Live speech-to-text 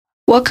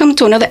Welcome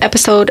to another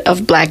episode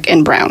of Black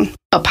and Brown,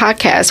 a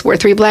podcast where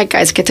three black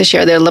guys get to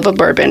share their love of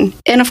bourbon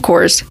and, of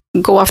course,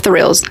 go off the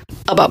rails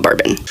about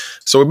bourbon.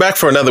 So we're back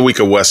for another week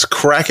of What's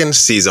Crackin'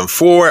 Season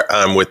 4.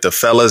 I'm with the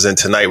fellas, and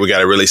tonight we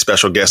got a really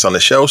special guest on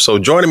the show. So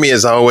joining me,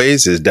 as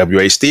always, is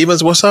W.A.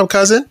 Stevens. What's up,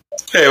 cousin?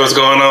 Hey, what's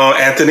going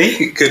on,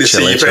 Anthony? Good to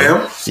see you,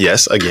 fam.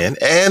 Yes, again.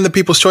 And the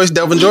People's Choice,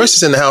 Delvin Joyce,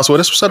 is in the house with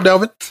us. What's up,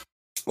 Delvin?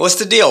 What's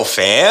the deal,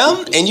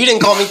 fam? And you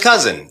didn't call me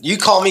cousin. You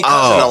called me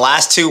cousin the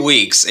last 2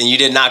 weeks, and you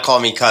did not call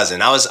me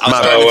cousin. I was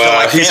starting to feel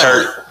like he's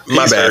family. hurt.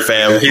 My bad,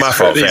 fam. My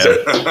fault, fam.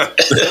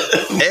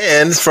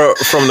 And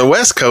from the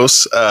West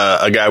Coast,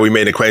 a guy we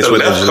made acquaintance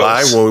with in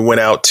July when we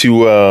went out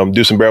to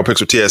do some barrel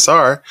picks with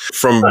TSR.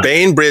 From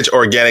Bainbridge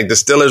Organic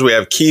Distillers, we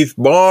have Keith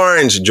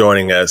Barnes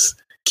joining us.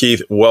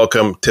 Keith,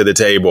 welcome to the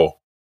table.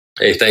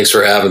 Hey, thanks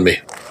for having me.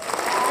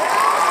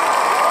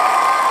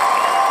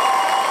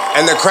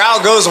 And the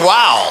crowd goes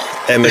wild.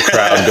 And the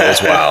crowd goes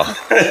wild.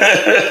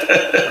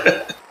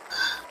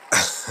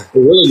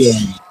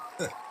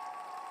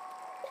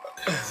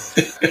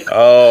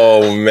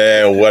 Oh,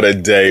 man, what a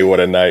day, what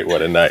a night,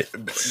 what a night.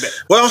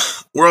 Well,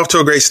 we're off to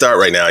a great start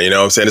right now, you know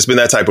what I'm saying? It's been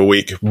that type of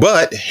week.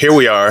 But here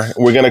we are.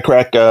 We're going to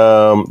crack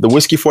the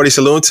Whiskey 40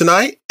 Saloon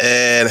tonight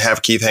and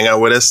have Keith hang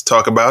out with us,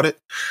 talk about it.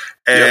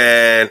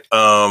 And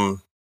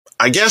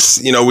I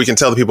guess, you know, we can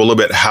tell the people a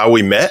little bit how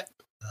we met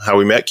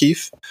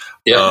Keith.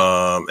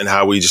 And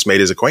how we just made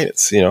his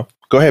acquaintance, you know.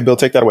 Go ahead, Bill,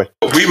 take that away.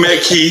 We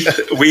met Keith.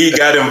 We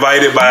got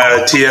invited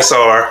by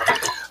TSR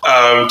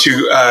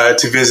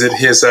to visit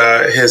his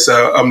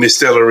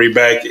distillery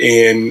back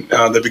in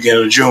the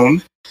beginning of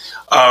June.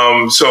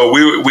 So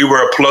we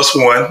were a plus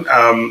one.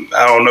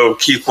 I don't know if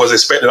Keith was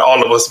expecting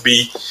all of us to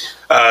be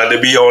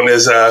on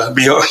his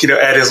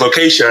at his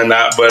location or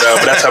not, but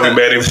that's how we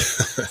met him.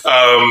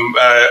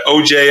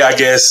 OJ, I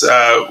guess,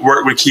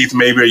 worked with Keith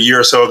maybe a year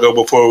or so ago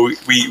before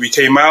we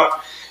came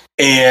out.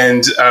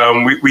 And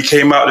we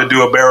came out to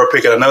do a barrel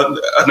pick at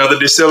another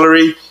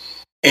distillery,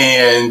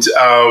 and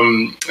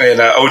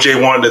OJ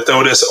wanted to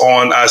throw this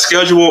on our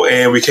schedule,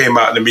 and we came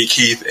out to meet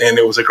Keith, and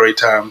it was a great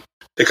time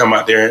to come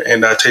out there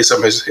and taste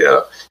some of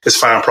his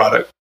fine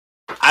product.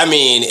 I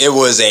mean, it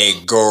was a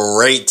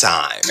great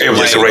time. It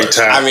was a great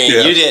time. I mean,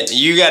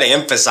 you got to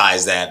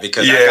emphasize that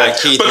because I got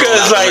Keith.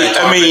 Because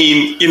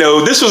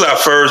this was our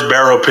first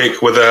barrel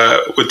pick with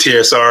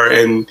TSR,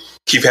 and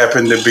Keith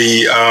happened to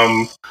be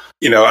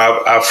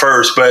our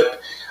first,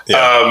 but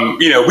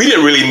we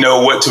didn't really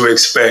know what to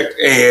expect,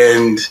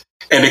 and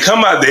to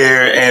come out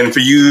there and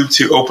for you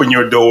to open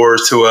your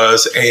doors to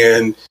us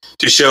and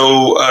to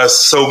show us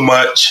so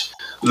much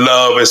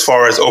love as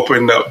far as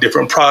opening up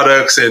different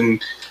products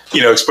and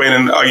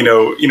explaining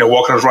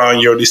walking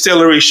around your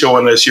distillery,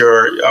 showing us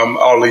your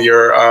all of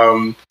your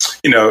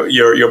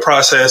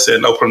process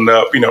and opening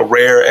up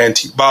rare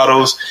antique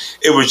bottles.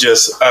 It was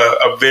just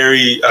a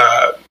very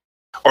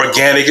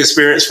organic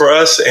experience for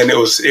us, and it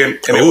was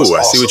awesome.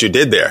 I see what you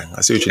did there.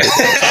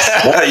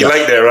 You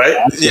like that, right?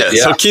 Yeah.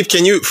 So Keith,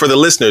 for the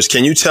listeners,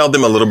 can you tell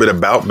them a little bit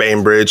about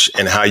Bainbridge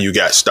and how you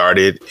got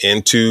started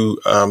into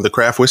the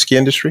craft whiskey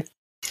industry?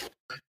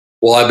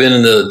 Well, I've been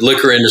in the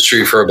liquor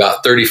industry for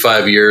about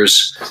 35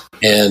 years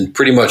and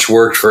pretty much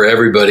worked for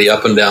everybody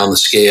up and down the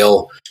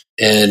scale.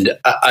 And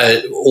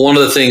one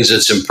of the things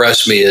that's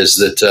impressed me is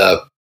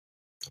that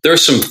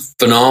there's some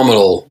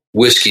phenomenal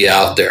whiskey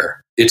out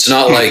there. It's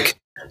not like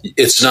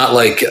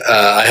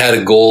I had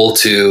a goal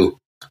to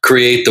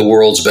create the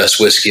world's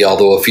best whiskey.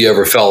 Although if you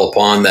ever fell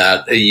upon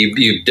that,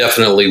 you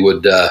definitely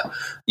would.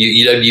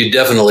 You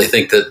definitely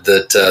think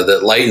that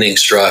lightning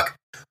struck.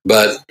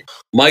 But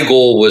my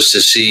goal was to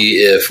see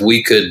if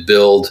we could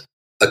build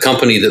a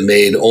company that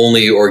made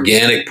only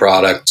organic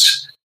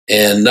products,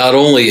 and not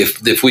only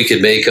if we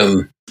could make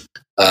them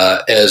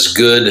as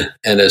good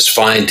and as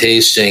fine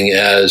tasting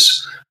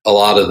as a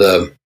lot of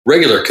the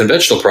regular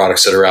conventional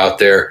products that are out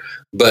there,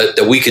 but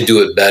that we could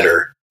do it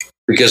better.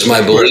 Because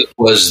my belief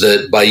was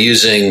that by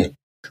using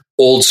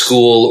old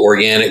school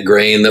organic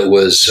grain that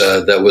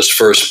was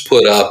first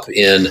put up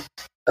in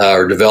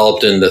or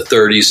developed in the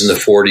 30s and the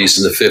 40s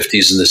and the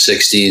 50s and the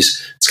 60s,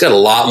 it's got a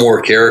lot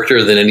more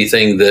character than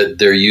anything that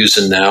they're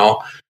using now.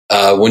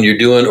 When you're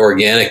doing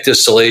organic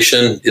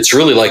distillation, it's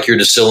really like you're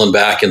distilling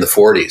back in the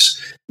 40s.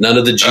 None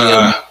of the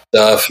GM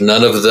stuff,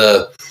 none of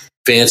the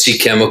fancy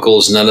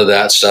chemicals, none of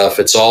that stuff.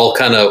 It's all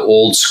kind of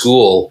old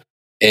school.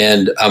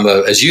 And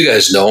as you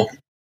guys know,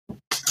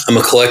 I'm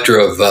a collector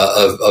of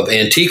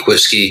antique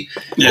whiskey.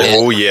 Yeah.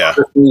 Oh yeah.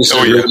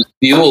 Really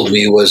fueled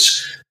me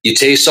was you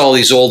taste all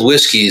these old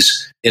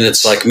whiskeys, and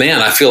it's like, man,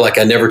 I feel like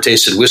I never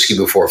tasted whiskey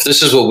before. If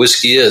this is what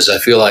whiskey is, I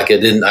feel like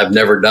I've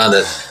never done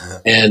it.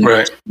 And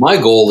my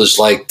goal is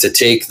like to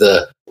take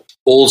the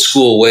old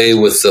school way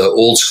with the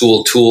old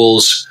school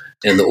tools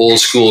and the old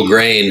school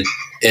grain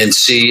and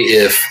see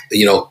if,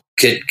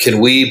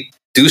 can we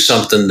do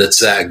something that's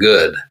that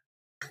good?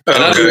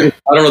 And I don't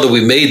know that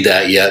we made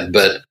that yet,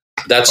 but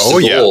that's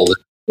the goal. Yeah.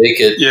 Make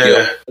it,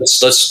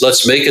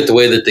 let's make it the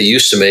way that they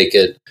used to make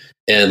it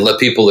and let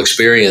people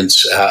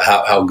experience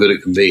how good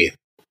it can be.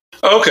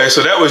 Okay,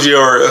 so that was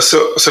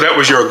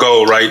your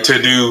goal, right? To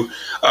do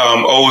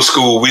old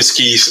school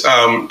whiskeys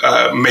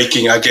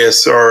making, I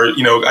guess, or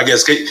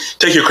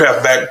take your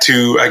craft back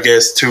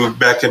to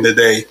back in the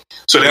day.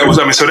 So that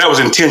was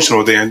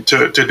intentional then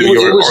to do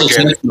your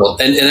organic.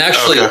 And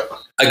actually, okay.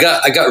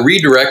 I got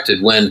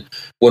redirected when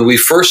we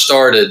first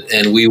started,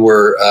 and we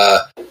were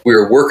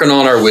working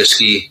on our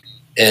whiskey,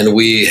 and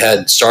we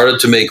had started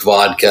to make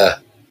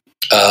vodka.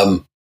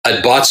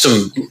 I'd bought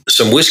some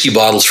whiskey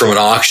bottles from an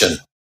auction,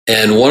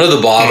 and one of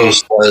the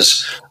bottles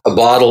was a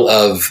bottle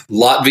of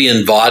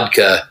Latvian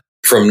vodka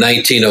from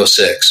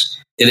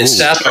 1906, and it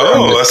sat there.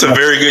 Oh, that's a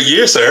very good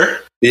year,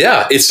 sir.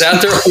 Yeah, it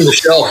sat there on the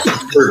shelf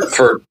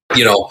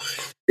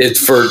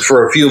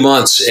for a few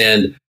months,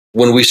 and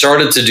when we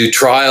started to do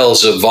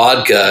trials of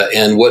vodka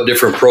and what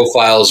different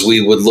profiles we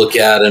would look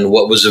at and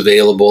what was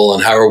available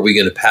and how are we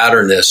going to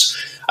pattern this,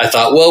 I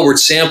thought, well, we're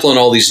sampling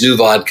all these new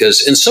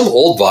vodkas and some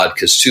old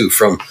vodkas too,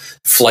 from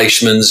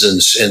Fleischmann's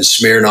and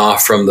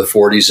Smirnoff from the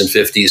 40s and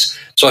 50s.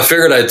 So I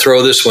figured I'd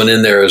throw this one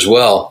in there as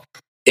well,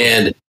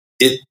 and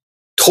it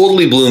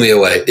totally blew me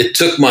away. It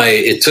took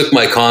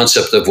my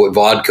concept of what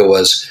vodka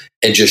was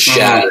and just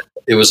shattered.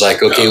 It was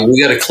like, okay, we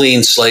got a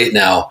clean slate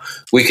now.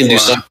 We can do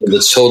something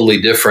that's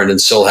totally different and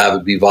still have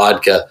it be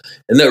vodka.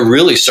 And that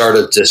really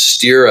started to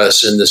steer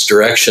us in this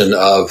direction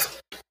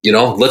of,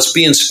 let's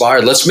be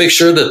inspired. Let's make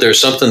sure that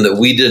there's something that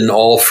we didn't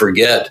all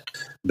forget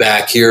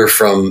back here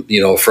from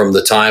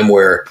the time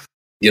where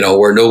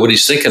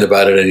nobody's thinking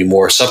about it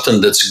anymore.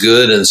 Something that's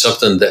good and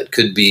something that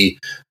could be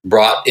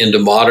brought into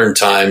modern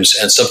times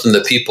and something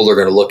that people are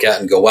going to look at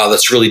and go, wow,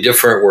 that's really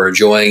different. We're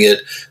enjoying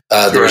it.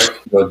 There's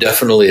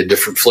definitely a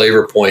different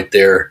flavor point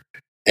there.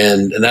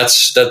 And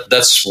that's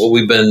what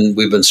we've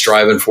been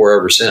striving for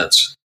ever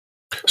since.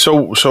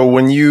 So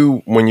when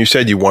you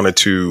said you wanted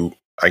to,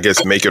 I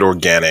guess, make it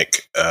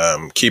organic,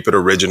 keep it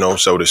original,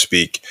 so to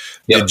speak,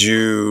 did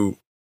you,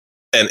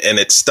 and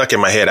it stuck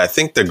in my head, I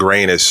think the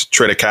grain is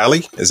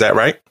triticale, is that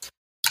right?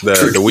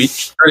 The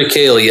wheat?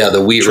 Triticale,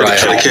 the wheat rye.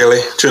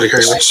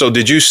 Triticale. So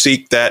did you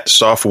seek that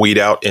soft wheat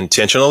out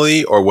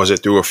intentionally, or was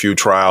it through a few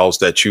trials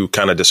that you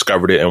kind of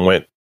discovered it and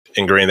went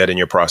ingrained that in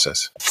your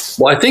process?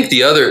 Well, I think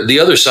the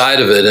other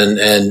side of it,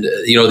 and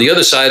the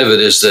other side of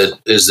it is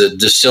that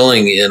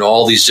distilling in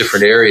all these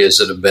different areas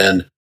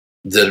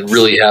that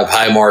really have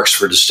high marks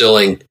for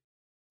distilling.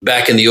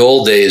 Back in the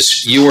old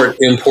days, you weren't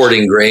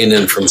importing grain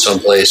in from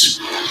someplace.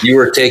 You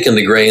were taking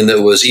the grain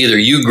that was either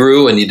you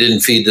grew and you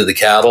didn't feed to the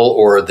cattle,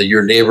 or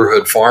your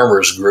neighborhood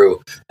farmers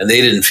grew and they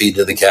didn't feed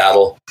to the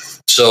cattle.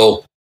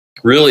 So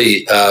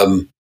really,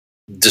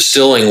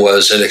 distilling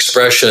was an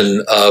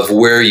expression of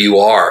where you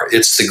are.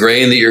 It's the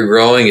grain that you're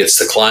growing. It's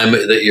the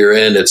climate that you're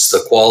in. It's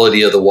the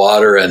quality of the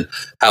water and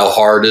how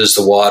hard is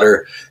the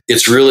water.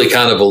 It's really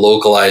kind of a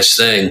localized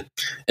thing.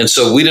 And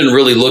so we didn't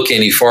really look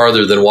any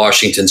farther than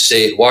Washington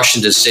State.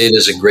 Washington State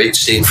is a great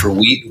state for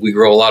wheat. We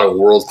grow a lot of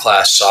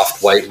world-class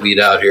soft white wheat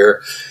out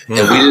here.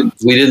 And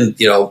we didn't,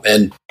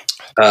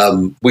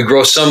 we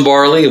grow some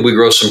barley and we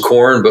grow some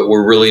corn, but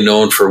we're really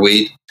known for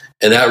wheat.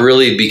 And that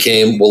really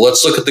became, well,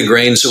 let's look at the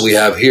grains that we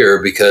have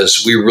here,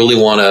 because we really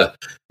want to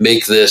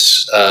make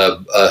this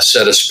a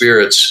set of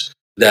spirits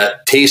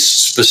that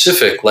taste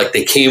specific, like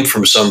they came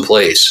from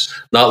someplace,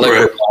 not like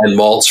we're buying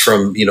malts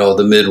from,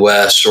 the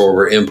Midwest, or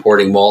we're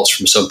importing malts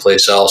from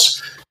someplace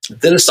else.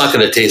 Then it's not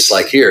going to taste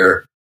like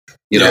here.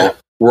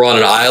 We're on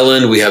an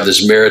island. We have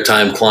this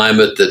maritime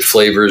climate that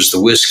flavors the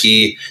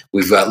whiskey.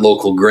 We've got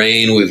local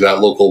grain. We've got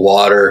local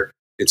water.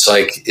 It's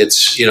like,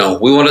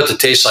 we want it to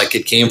taste like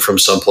it came from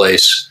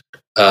someplace.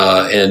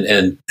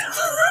 And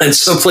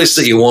someplace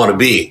that you want to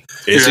be.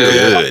 It's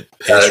good.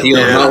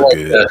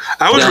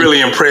 I was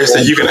really impressed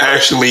that you can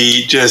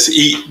actually just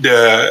eat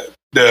the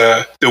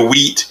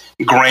wheat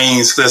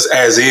grains just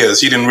as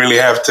is. You didn't really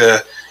have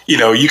to,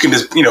 you can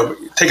just,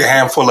 take a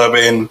handful of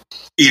it and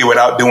eat it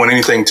without doing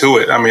anything to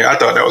it. I mean, I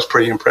thought that was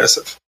pretty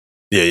impressive.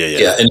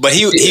 Yeah. But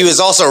he was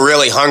also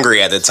really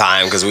hungry at the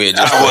time, because we had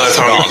just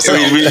hungry. So.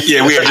 We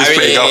had just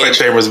played golf at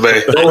Chambers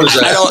Bay.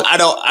 I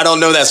don't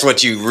know that's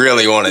what you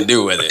really want to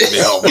do with it.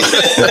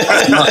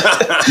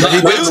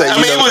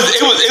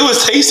 It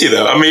was tasty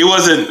though. I mean, it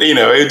wasn't.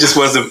 It just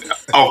wasn't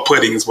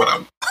off-putting. Is what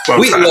I'm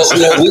trying to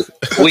say.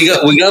 We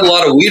got a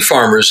lot of wheat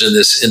farmers in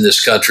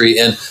this country,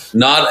 and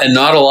not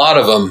a lot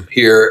of them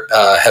here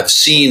have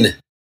seen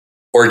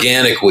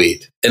organic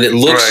wheat, and it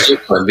looks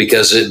different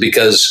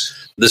because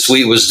this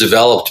wheat was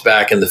developed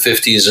back in the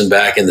 50s and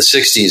back in the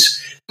 60s.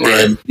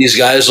 And these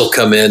guys will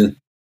come in,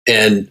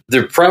 and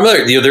they're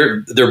primarily,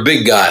 they're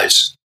big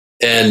guys,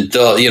 and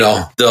they'll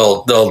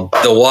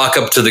walk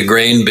up to the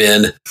grain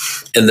bin,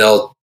 and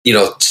they'll,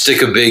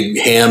 stick a big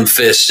ham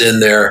fist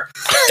in there,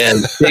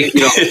 and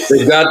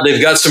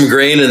they've got some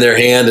grain in their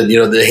hand, and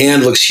the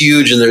hand looks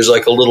huge, and there's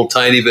like a little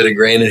tiny bit of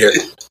grain in here,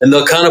 and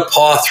they'll kind of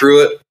paw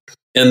through it,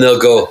 and they'll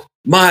go,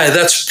 "My,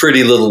 that's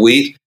pretty little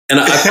wheat." And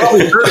I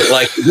probably heard it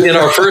like in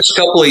our first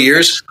couple of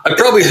years, I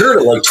probably heard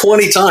it like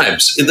 20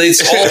 times. They all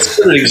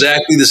said it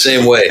exactly the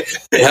same way.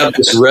 They have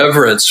this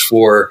reverence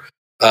for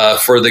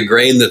the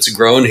grain that's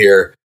grown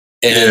here.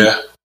 And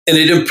And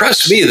it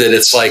impressed me that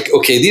it's like,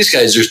 okay, these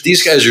guys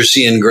are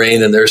seeing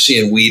grain and they're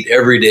seeing wheat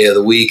every day of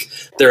the week.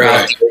 They're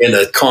out there in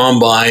a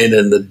combine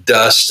and the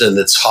dust and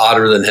it's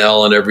hotter than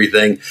hell and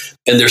everything.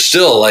 And they're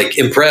still like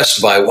impressed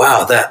by,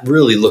 wow, that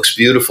really looks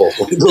beautiful.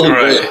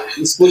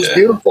 This looks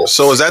beautiful.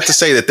 So is that to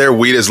say that their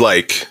wheat is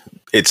like,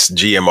 it's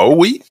GMO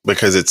wheat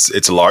because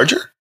it's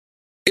larger?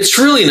 It's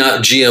really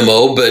not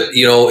GMO, but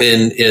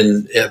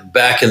in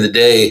back in the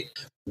day,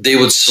 they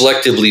would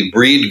selectively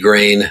breed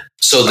grain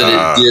so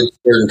that it did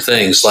certain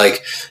things,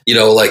 like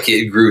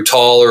it grew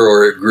taller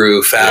or it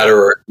grew fatter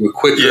or it grew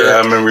quicker. Yeah,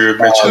 I remember you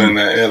mentioning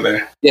that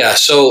earlier. Yeah,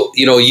 so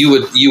you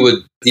would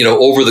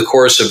over the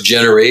course of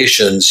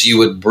generations, you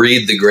would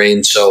breed the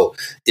grain so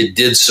it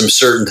did some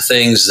certain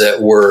things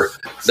that were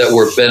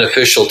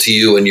beneficial to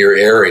you in your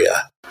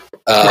area.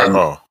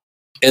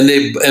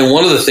 And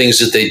one of the things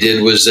that they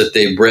did was that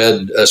they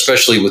bred,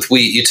 especially with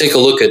wheat. You take a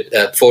look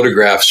at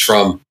photographs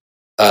from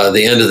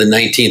the end of the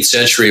 19th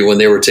century when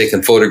they were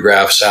taking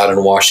photographs out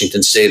in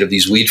Washington State of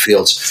these wheat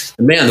fields.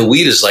 And man, the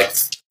wheat is like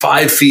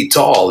 5 feet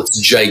tall. It's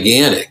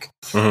gigantic.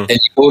 And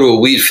you go to a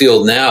wheat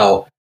field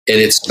now and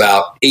it's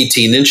about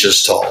 18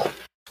 inches tall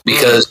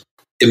because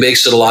it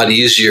makes it a lot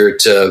easier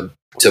to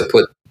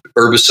put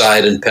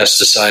herbicide and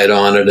pesticide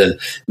on it, and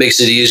makes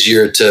it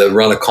easier to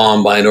run a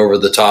combine over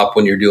the top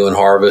when you're doing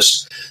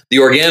harvest. The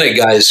organic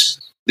guys,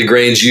 the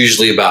grain's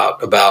usually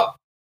about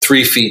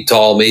 3 feet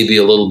tall, maybe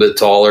a little bit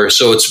taller.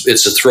 So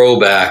it's a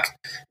throwback,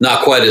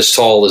 not quite as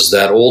tall as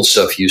that old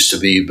stuff used to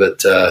be,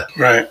 but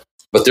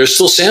but there's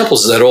still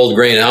samples of that old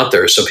grain out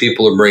there. So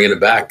people are bringing it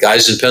back.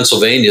 Guys in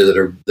Pennsylvania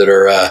that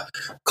are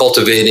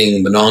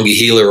cultivating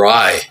Monongahela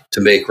rye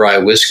to make rye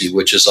whiskey,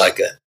 which is like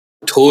a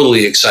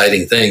totally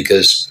exciting thing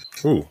because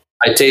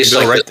I taste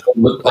like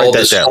all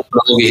this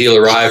Monongahela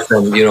rye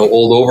from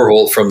Old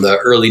Overholt from the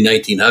early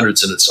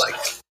 1900s, and it's like,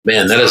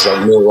 man, that is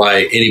like no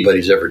rye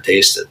anybody's ever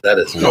tasted. That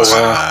is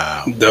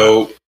wow,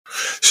 dope.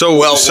 So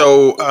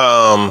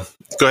go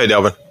ahead,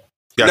 Delvin.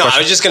 I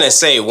was just gonna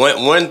say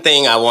one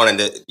thing I wanted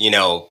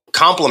to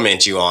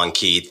compliment you on,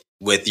 Keith,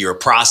 with your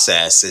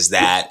process is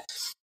that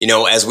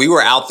as we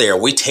were out there,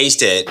 we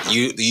tasted.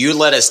 You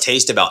let us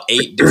taste about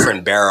 8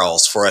 different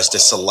barrels for us to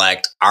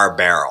select our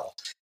barrel.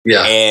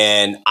 Yeah,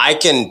 and I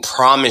can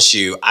promise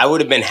you, I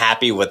would have been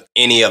happy with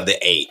any of the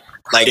 8.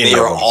 Like they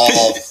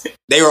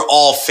were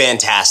all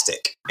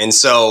fantastic. And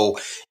so,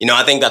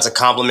 I think that's a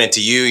compliment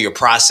to you, your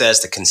process,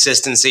 the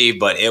consistency,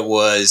 but it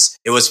was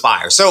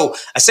fire. So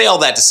I say all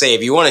that to say,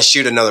 if you want to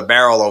shoot another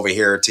barrel over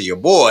here to your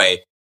boy,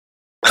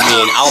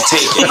 I'll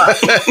take it.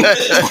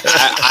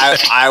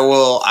 I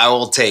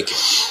will take it.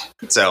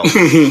 So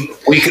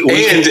we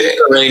can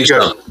arrange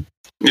them.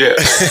 Yeah.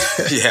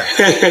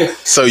 Yeah.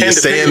 So you're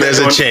saying there's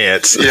a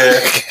chance. Yeah.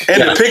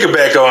 And to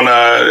piggyback on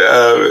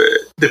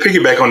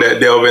that,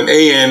 Delvin,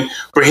 and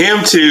for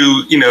him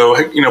to,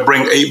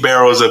 bring 8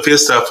 barrels of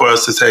his stuff for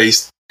us to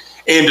taste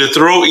and to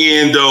throw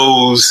in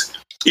those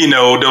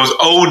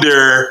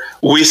older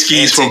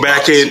whiskeys from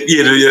back in,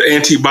 the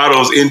antique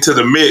bottles into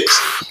the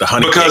mix. The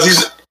honey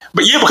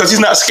because he's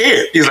not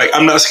scared. He's like,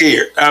 I'm not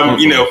scared.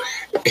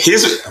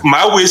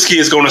 My whiskey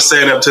is going to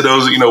stand up to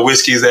those,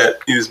 whiskeys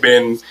that has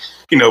been,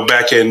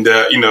 back in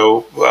the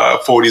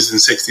 40s and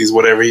 60s,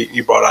 whatever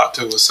he brought out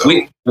to us. So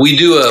we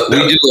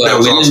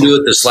didn't do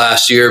it this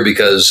last year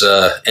because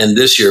and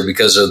this year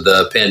because of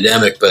the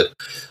pandemic, but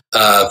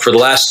for the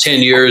last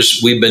 10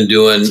 years we've been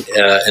doing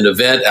an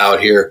event out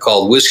here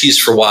called Whiskeys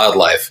for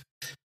Wildlife,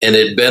 and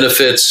it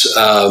benefits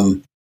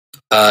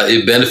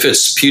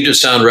Puget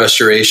Sound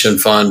Restoration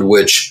Fund,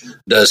 which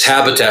does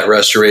habitat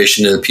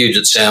restoration in the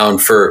Puget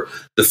Sound for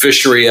the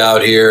fishery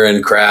out here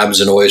and crabs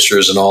and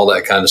oysters and all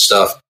that kind of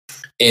stuff.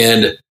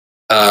 And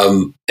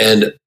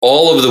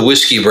all of the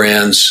whiskey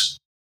brands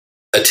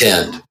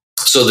attend.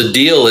 So the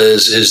deal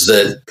is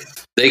that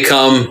they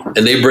come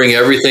and they bring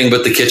everything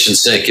but the kitchen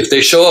sink. If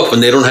they show up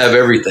and they don't have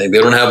everything, they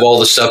don't have all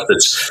the stuff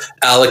that's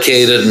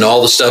allocated and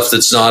all the stuff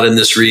that's not in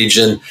this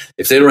region.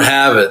 If they don't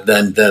have it,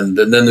 then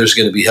there's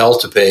going to be hell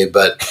to pay.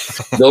 But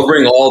they'll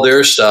bring all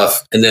their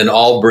stuff, and then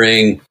I'll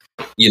bring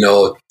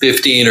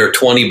 15 or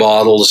 20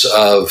 bottles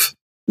of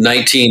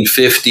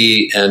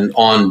 1950 and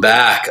on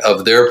back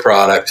of their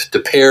product to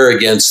pair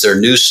against their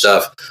new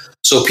stuff,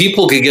 so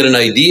people can get an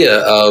idea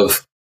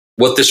of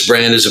what this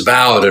brand is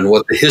about and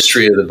what the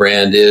history of the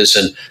brand is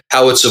and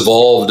how it's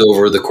evolved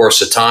over the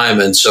course of time.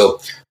 And so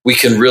we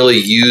can really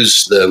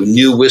use the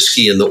new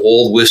whiskey and the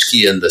old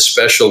whiskey and the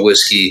special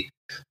whiskey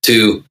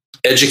to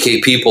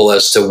educate people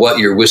as to what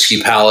your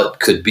whiskey palate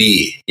could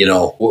be.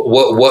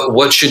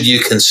 What should you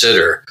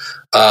consider?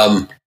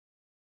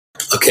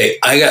 Okay,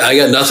 I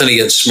got nothing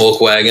against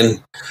Smoke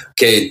Wagon.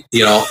 Okay,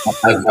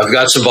 I've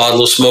got some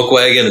bottle of Smoke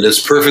Wagon, and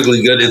it's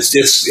perfectly good.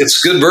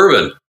 It's good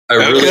bourbon.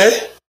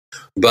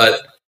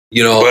 But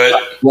when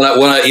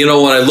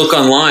I look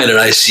online and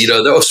I see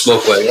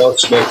Smoke Wagon,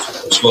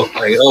 Smoke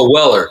Wagon,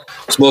 Weller,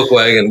 Smoke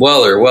Wagon,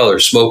 Weller,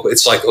 Smoke.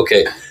 It's like,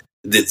 okay,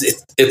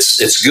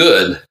 it's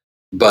good,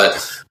 But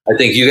I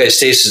think you guys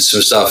tasted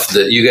some stuff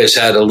that you guys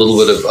had a little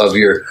bit of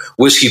your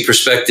whiskey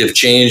perspective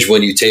change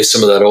when you taste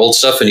some of that old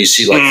stuff and you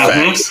see like how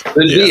it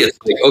could be. It's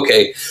like,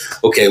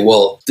 okay,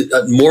 well,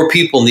 more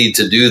people need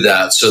to do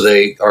that so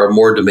they are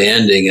more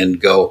demanding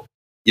and go,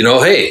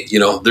 hey,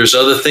 there's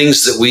other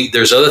things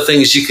there's other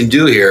things you can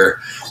do here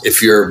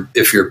if you're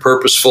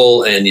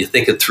purposeful and you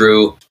think it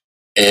through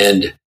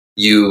and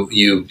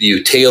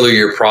you tailor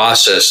your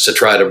process to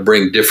try to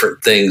bring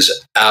different things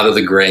out of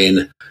the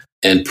grain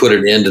and put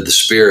it into the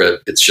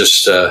spirit. It's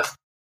just,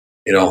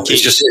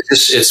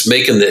 it's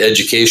making the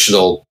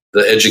educational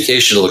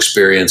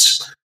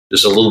experience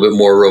just a little bit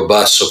more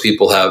robust. So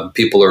people are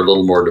a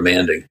little more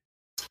demanding.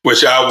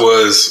 Which that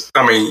was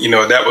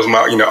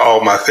my, all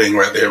my thing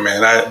right there,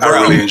 man. I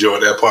really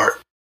enjoyed that part.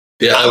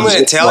 Yeah. I'm going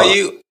to tell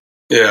you,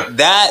 yeah,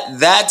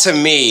 that to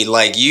me,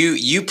 like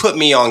you put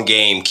me on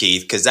game,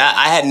 Keith, because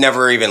I had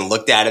never even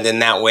looked at it in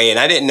that way. And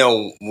I didn't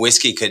know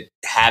whiskey could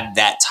have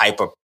that type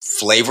of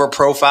flavor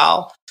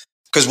profile.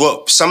 Because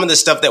some of the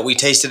stuff that we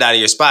tasted out of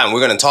your spot, and we're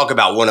going to talk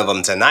about one of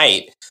them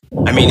tonight,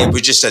 I mean, it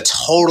was just a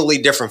totally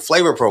different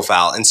flavor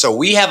profile. And so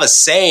we have a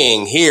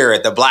saying here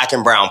at the Black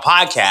and Brown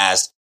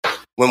podcast,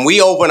 when we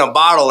open a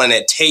bottle and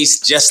it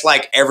tastes just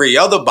like every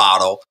other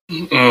bottle,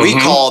 we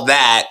call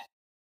that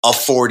a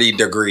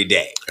 40-degree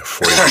day. A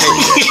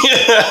 40-degree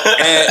day.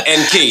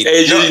 and Keith.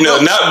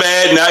 Not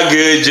bad, not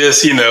good,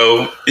 just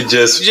run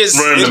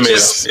the mill.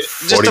 Just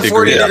a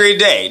 40-degree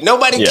day.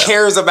 Nobody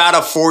cares about a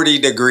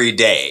 40-degree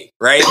day,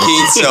 right,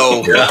 Keith?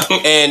 So,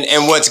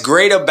 and what's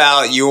great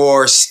about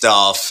your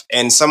stuff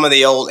and some of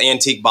the old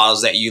antique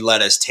bottles that you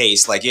let us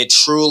taste, like it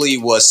truly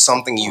was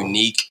something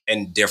unique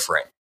and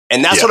different.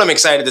 And that's what I'm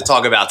excited to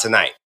talk about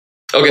tonight.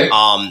 Okay.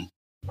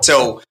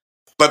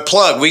 But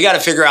Plug, we got to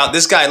figure out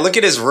this guy. Look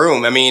at his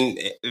room. I mean,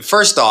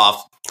 first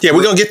off. Yeah,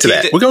 we're going to get to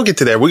that. We're going to get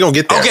to that. We're going to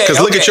get there.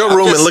 Because look at your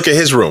room and look at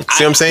his room.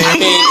 See what I'm saying?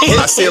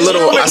 I see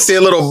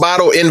a little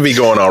bottle envy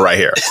going on right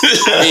here.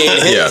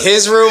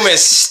 His room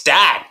is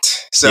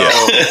stacked. So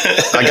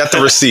I got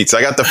the receipts.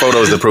 I got the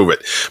photos to prove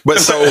it. But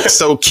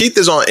so Keith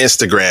is on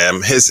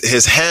Instagram.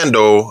 His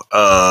handle,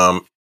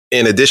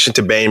 in addition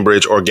to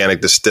Bainbridge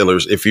Organic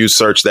Distillers, if you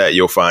search that,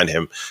 you'll find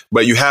him.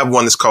 But you have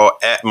one that's called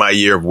At My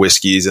Year of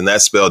Whiskeys, and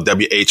that's spelled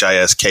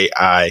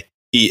WHISKIES,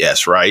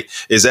 right?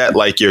 Is that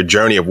like your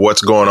journey of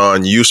what's going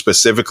on, you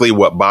specifically,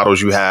 what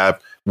bottles you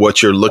have,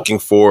 what you're looking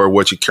for,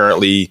 what you're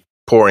currently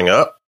pouring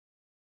up?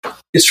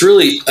 It's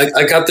really,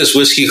 I got this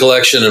whiskey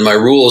collection, and my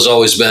rule has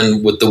always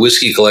been with the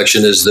whiskey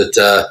collection is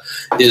that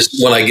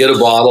is when I get a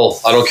bottle,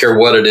 I don't care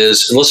what it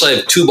is, unless I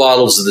have two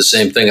bottles of the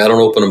same thing, I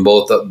don't open them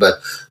both up. But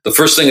the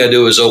first thing I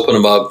do is open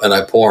them up and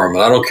I pour them.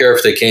 And I don't care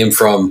if they came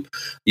from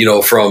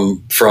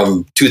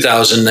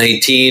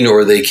 2019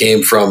 or they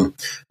came from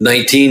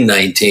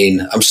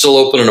 1919. I'm still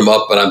opening them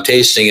up and I'm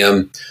tasting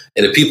them.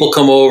 And if people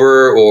come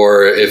over,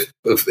 or if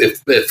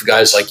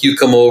guys like you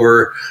come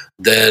over,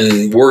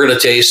 then we're going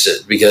to taste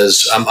it,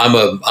 because I'm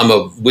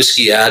a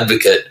whiskey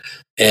advocate,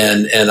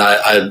 and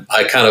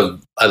I kind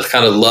of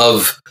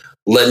love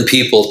letting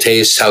people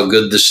taste how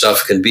good this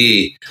stuff can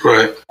be.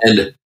 Right.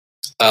 And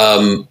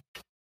I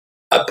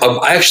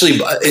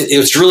actually,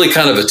 it's really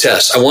kind of a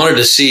test. I wanted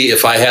to see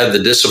if I had the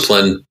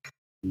discipline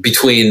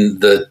between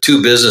the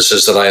two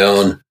businesses that I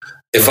own.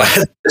 If I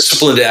had the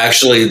discipline to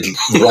actually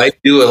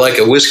do like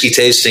a whiskey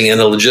tasting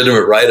and a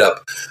legitimate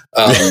write-up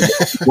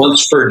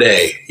once per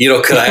day,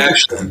 could I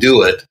actually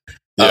do it?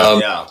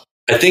 I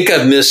think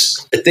I've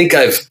missed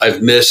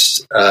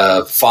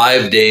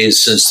 5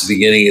 days since the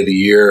beginning of the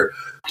year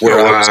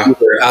where I was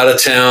either out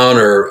of town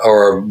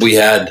or we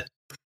had,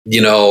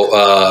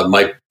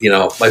 my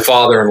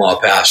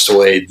father-in-law passed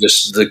away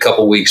just a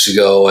couple weeks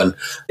ago, and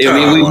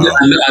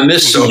I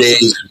missed some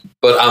days,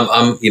 but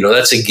I'm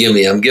that's a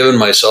gimme. I'm giving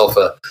myself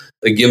a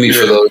gimme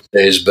for those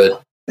days,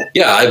 but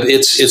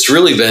it's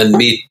really been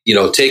me,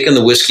 taking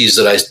the whiskeys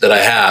that I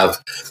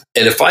have,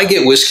 and if I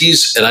get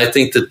whiskeys and I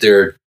think that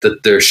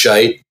they're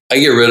shite, I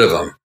get rid of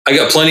them. I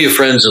got plenty of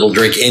friends that'll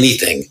drink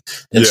anything,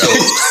 and so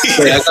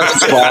I got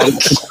this bottle.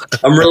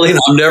 I'm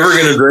never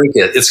going to drink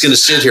it. It's going to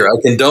sit here. I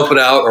can dump it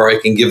out, or I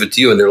can give it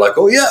to you, and they're like,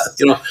 "Oh yeah,"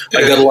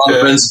 I got a lot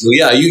of friends who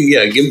go,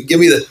 give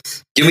me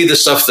the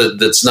stuff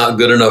that's not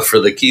good enough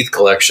for the Keith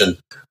collection,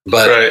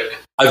 but.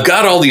 I've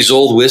got all these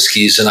old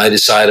whiskeys, and I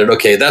decided,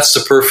 okay, that's the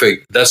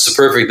perfect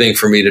thing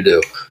for me to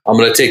do. I'm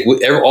going to take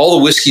all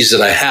the whiskeys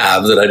that I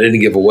have that I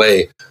didn't give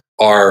away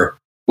are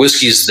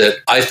whiskeys that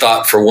I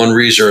thought for one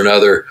reason or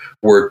another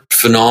were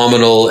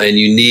phenomenal and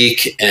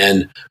unique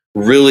and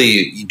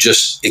really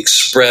just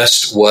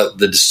expressed what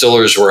the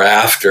distillers were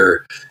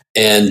after.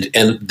 And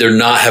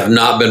have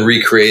not been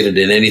recreated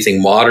in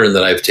anything modern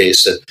that I've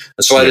tasted.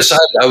 And so I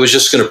decided I was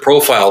just going to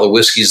profile the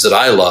whiskeys that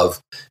I love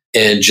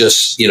and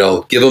just,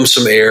 give them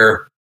some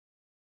air,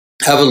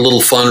 have a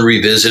little fun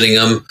revisiting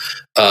them.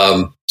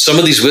 Some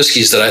of these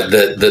whiskeys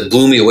that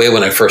blew me away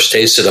when I first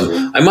tasted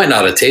them, I might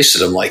not have tasted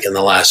them like in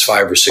the last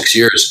 5 or 6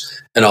 years,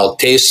 and I'll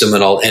taste them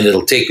and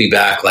it'll take me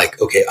back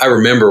like, okay, I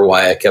remember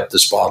why I kept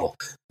this bottle.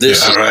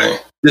 This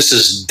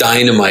is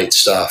dynamite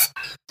stuff.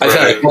 I've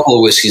had a couple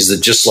of whiskeys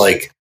that just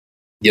like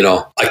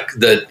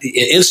the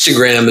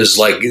Instagram is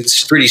like,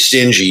 it's pretty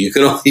stingy. You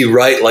can only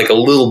write like a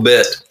little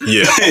bit,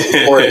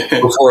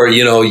 before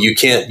you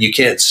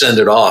can't send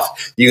it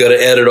off. You got to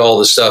edit all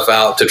the stuff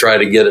out to try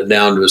to get it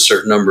down to a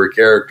certain number of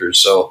characters.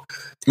 So,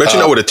 but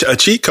what a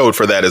cheat code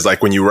for that is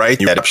like when you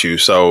write, you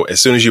so as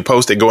soon as you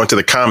post it, go into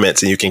the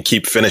comments and you can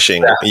keep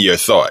finishing your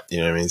thought. You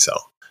know what I mean? So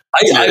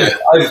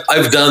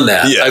I've done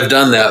that. Yeah. I've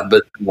done that,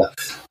 but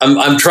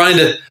I'm trying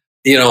to.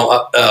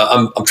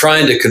 I'm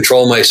trying to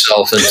control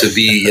myself and to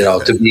be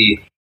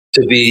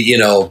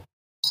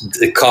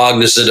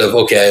cognizant of,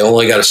 okay, I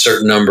only got a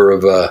certain number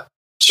of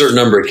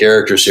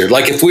characters here.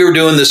 Like if we were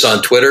doing this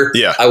on Twitter,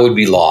 I would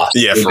be lost.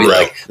 Yeah, for real.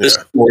 Like, this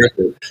is worth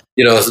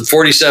it.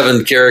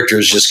 47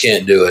 characters just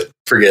can't do it.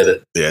 Forget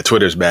it. Yeah,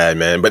 Twitter's bad,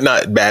 man, but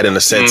not bad in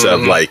the sense of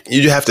like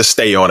you have to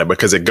stay on it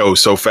because it goes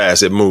so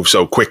fast, it moves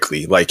so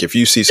quickly. Like if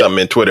you see something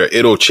in Twitter,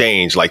 it'll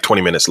change like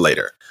 20 minutes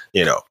later.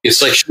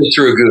 It's like shit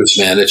through a goose,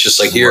 man. It's just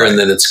like here and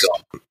then it's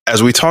gone.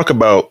 As we talk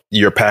about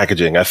your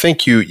packaging, I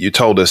think you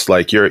told us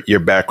like your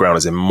background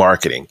is in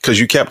marketing because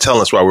you kept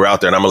telling us while we're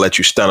out there, and I'm gonna let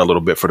you stun a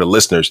little bit for the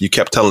listeners. You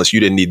kept telling us you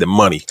didn't need the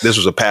money. This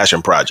was a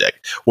passion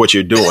project, what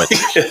you're doing.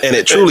 And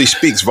it truly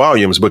speaks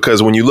volumes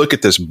because when you look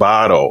at this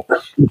bottle,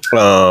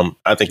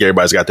 I think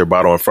everybody's got their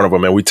bottle in front of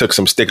them, and we took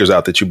some stickers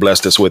out that you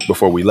blessed us with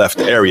before we left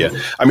the area.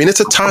 I mean,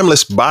 it's a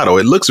timeless bottle.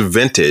 It looks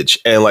vintage.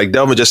 And like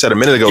Delvin just said a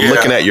minute ago,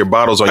 looking at your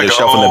bottles on your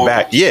shelf in the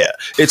back. Yeah,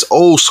 it's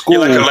old school.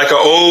 Like an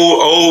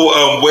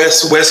old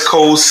West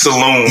Coast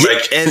saloon.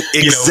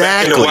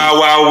 Exactly. In the Wild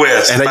Wild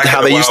West. And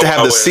how they used to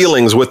have the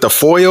ceilings with the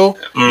foil,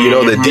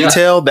 the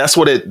detail. That's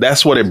what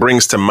it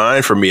brings to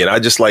mind for me. And I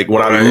just like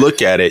when I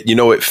look at it,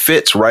 it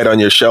fits right on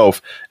your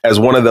shelf as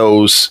one of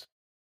those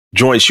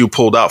joints you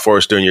pulled out for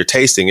us during your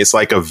tasting. It's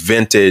like a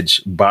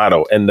vintage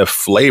bottle, and the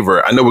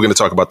flavor, I know we're going to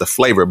talk about the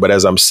flavor, but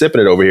as I'm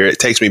sipping it over here, it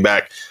takes me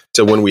back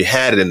to when we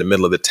had it in the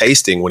middle of the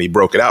tasting when he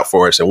broke it out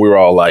for us, and we were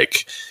all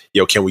like,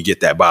 yo, can we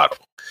get that bottle?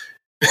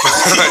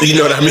 You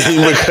know what I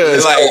mean?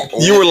 Because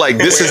you were like,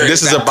 this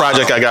is a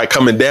project I got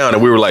coming down,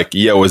 and we were like,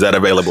 yo, is that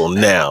available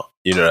now?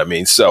 You know what I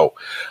mean? So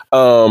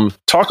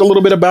talk a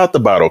little bit about the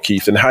bottle,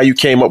 Keith, and how you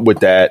came up with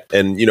that.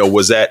 And,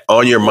 was that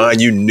on your mind?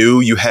 You knew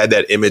you had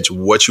that image,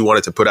 what you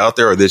wanted to put out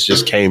there, or this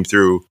just came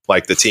through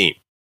like the team?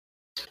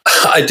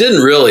 I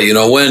didn't really,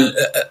 when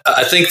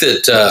I think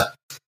that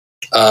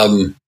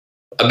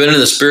I've been in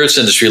the spirits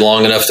industry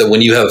long enough that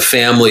when you have a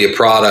family of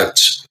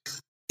products,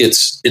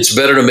 it's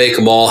better to make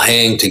them all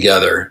hang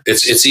together.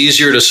 It's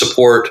easier to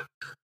support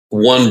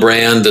one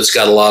brand that's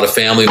got a lot of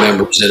family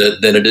members in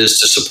it than it is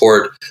to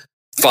support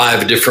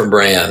 5 different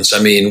brands. I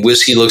mean,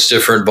 whiskey looks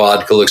different,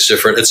 vodka looks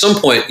different. At some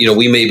point,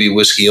 we may be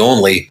whiskey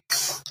only,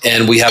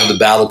 and we have the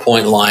Battle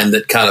Point line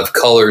that kind of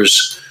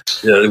colors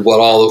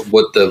what all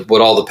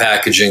the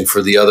packaging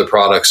for the other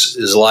products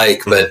is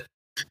like. But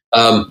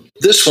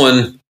this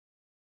one,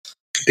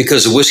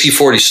 because the Whiskey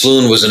 40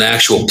 Saloon was an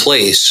actual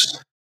place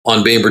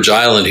on Bainbridge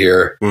Island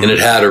here, and it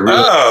had a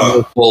really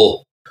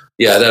colorful,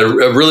 it had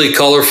a really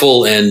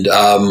colorful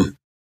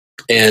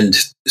and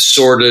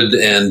sorted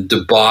and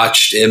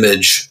debauched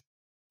image.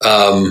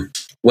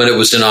 When it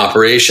was in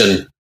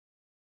operation,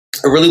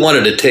 I really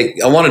wanted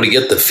to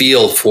get the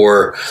feel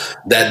for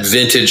that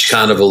vintage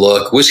kind of a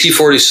look. Whiskey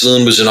 40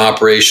 Saloon was in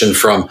operation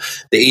from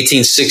the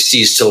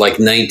 1860s to like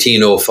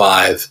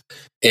 1905.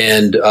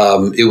 And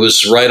it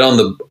was right on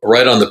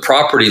the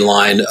property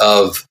line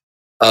of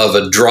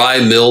a dry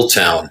mill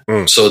town.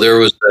 So there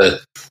was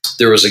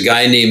a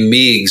guy named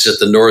Meigs at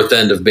the north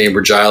end of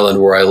Bainbridge Island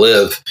where I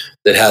live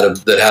that had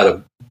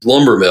a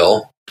lumber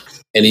mill,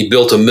 and he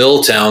built a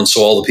mill town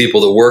so all the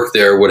people that worked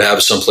there would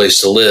have some place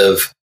to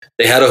live.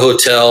 They had a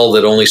hotel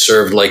that only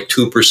served like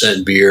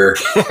 2% beer,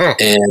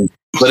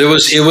 but it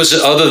was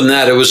other than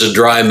that, it was a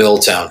dry mill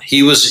town.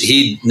 He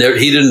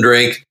didn't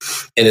drink,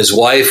 and his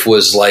wife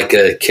was like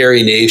a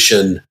Carrie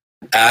Nation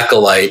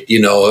acolyte,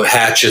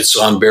 hatchets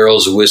on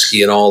barrels of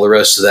whiskey and all the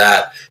rest of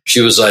that. She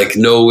was like,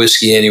 no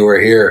whiskey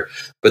anywhere here.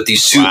 But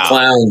these two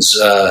clowns,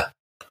 Bob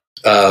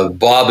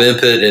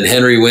Impett and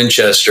Henry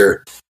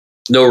Winchester,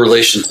 no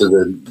relation to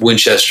the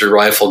Winchester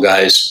rifle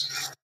guys,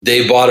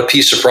 they bought a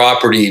piece of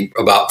property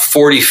about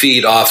 40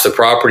 feet off the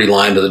property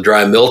line to the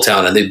dry mill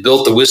town, and they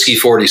built the Whiskey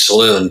 40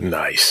 Saloon.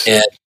 Nice.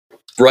 And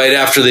right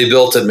after they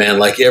built it, man,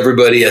 like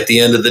everybody at the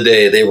end of the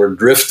day, they were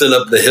drifting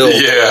up the hill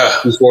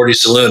to the 40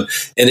 Saloon.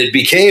 And it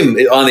became,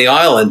 on the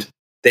island,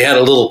 they had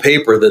a little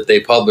paper that they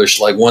published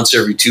like once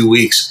every 2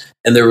 weeks.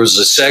 And there was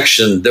a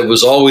section that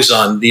was always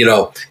on,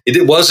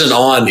 it wasn't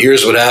on,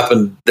 here's what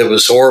happened that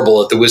was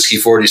horrible at the Whiskey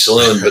 40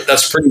 Saloon, but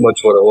that's pretty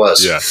much what it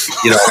was. Yeah.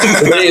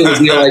 Today it would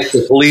be like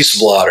the police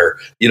blotter,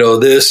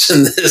 this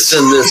and this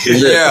and this and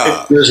this.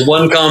 Yeah. There's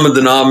one common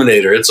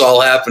denominator. It's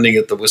all happening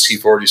at the Whiskey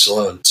 40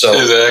 Saloon. So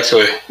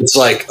exactly. It's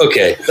like,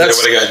 okay.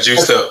 Everybody got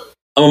juiced up.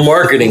 I'm a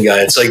marketing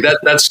guy. It's like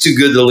that's too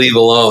good to leave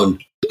alone.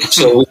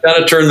 So we got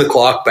to turn the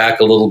clock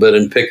back a little bit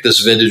and pick this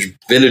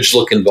vintage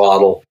looking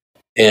bottle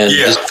and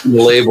just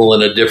label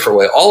in a different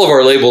way. All of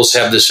our labels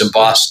have this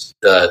embossed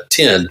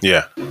tin,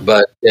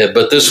 but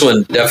this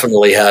one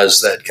definitely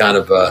has that kind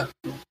of a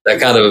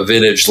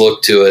vintage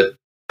look to it.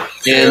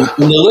 And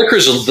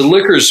the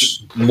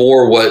liquor's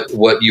more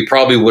what you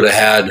probably would have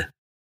had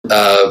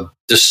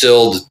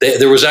distilled.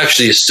 There was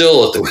actually a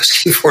still at the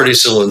Whiskey 40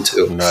 Saloon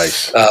too.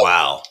 Nice.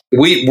 Wow.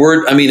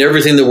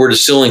 Everything that we're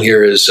distilling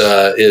here is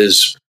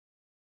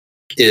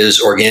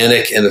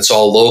organic and it's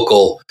all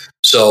local.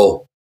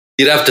 So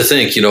you'd have to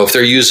think,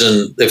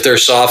 if they're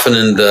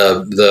softening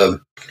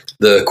the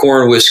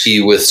corn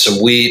whiskey with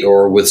some wheat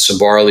or with some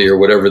barley or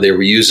whatever they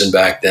were using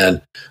back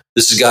then,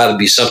 this has got to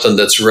be something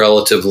that's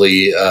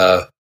relatively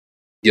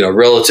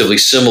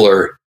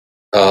similar.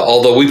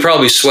 Although we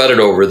probably sweated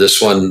over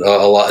this one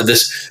a lot.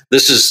 This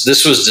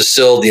was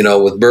distilled,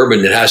 with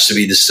bourbon. It has to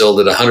be distilled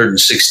at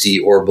 160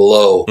 or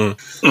below.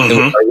 Mm-hmm. And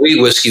with our wheat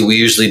whiskey, we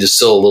usually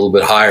distill a little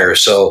bit higher.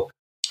 So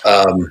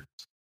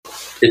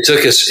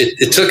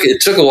it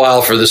took a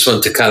while for this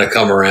one to kind of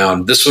come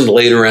around. This one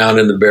laid around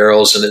in the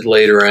barrels, and it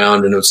laid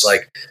around, and it was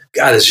like,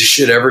 God, is this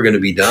shit ever going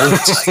to be done?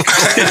 It's like,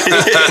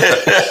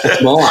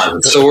 come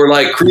on. So we're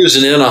like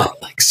cruising in on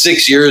like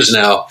 6 years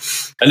now.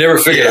 I never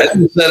figured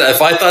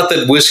if I thought that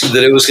it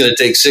was going to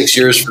take 6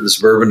 years for this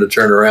bourbon to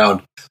turn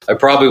around, I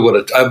probably would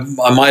have.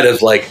 I might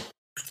have like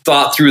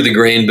thought through the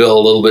grain bill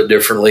a little bit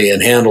differently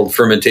and handled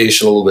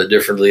fermentation a little bit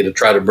differently to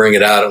try to bring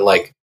it out at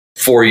like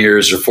 4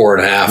 years or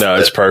 4.5. No,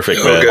 it's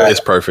perfect, man. Okay.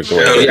 It's perfect.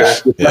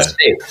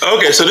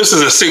 Okay, so this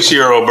is a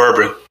 6-year-old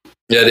bourbon.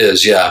 Yeah, it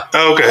is. Yeah.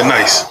 Okay,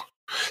 nice.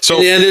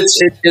 So and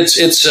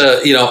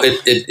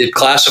it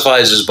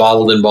classifies as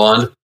bottled in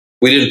bond.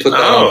 We didn't put that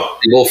on the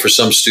label for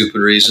some stupid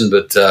reason,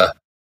 but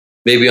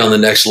maybe on the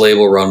next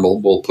label run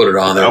we'll put it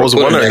on there. I was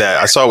wondering that.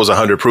 I saw it was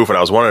 100 proof, and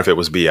I was wondering if it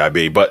was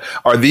BIB. But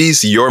are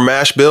these your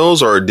mash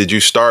bills, or did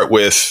you start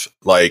with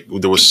like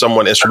there was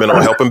someone instrumental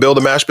in helping build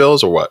the mash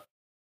bills, or what?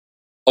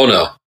 Oh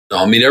no.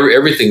 I mean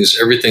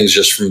everything's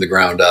just from the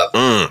ground up.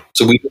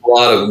 So we did a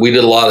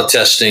lot of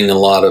testing, a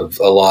lot of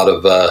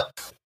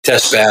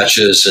test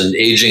batches and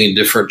aging in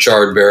different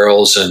charred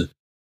barrels and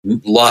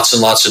lots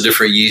of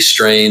different yeast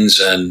strains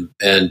and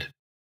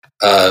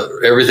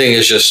everything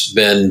has just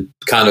been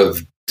kind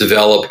of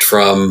developed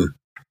really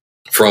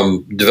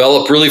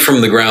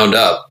from the ground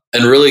up,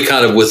 and really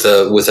kind of with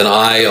an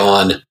eye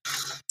on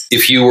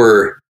if you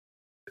were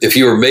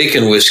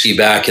making whiskey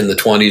back in the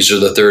 20s or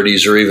the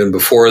 30s or even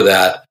before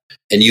that,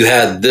 and you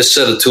had this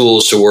set of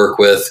tools to work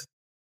with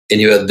and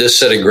you had this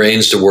set of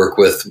grains to work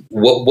with,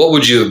 what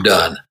would you have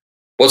done?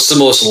 What's the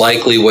most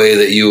likely way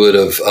that you would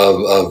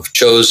have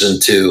chosen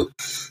to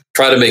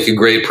try to make a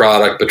great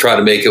product, but try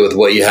to make it with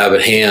what you have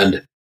at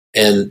hand?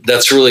 And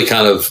that's really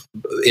kind of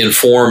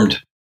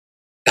informed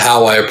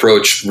how I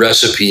approach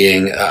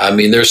recipeing. I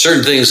mean, there are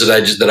certain things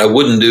that I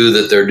wouldn't do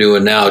that they're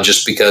doing now,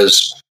 just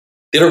because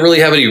they don't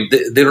have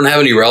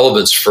any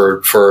relevance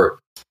for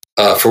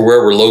where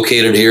we're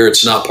located here.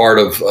 It's not part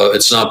of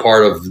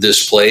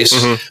this place.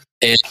 Mm-hmm.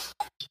 And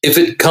if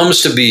it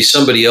comes to be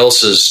somebody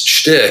else's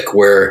shtick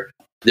where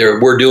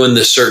we're doing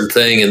this certain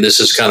thing and this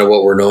is kind of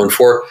what we're known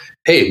for,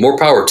 hey, more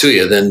power to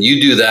you. Then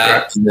you do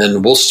that, right. And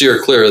then we'll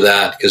steer clear of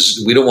that,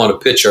 because we don't want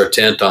to pitch our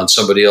tent on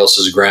somebody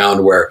else's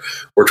ground where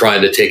we're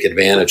trying to take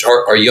advantage.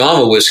 Our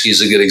Yama whiskey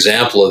is a good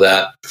example of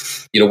that.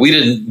 We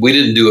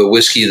didn't do a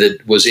whiskey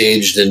that was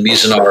aged in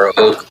Mizunara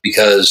oak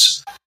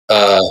because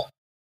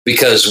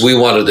we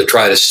wanted to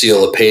try to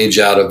steal a page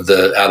out of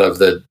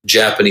the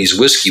Japanese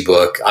whiskey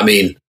book. I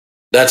mean,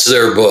 that's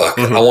their book.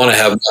 Mm-hmm. I want to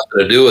have nothing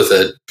to do with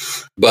it.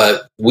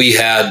 But we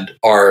had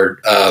our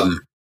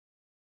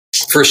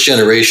first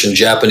generation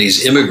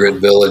Japanese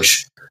immigrant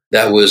village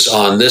that was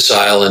on this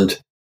island,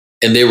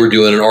 and they were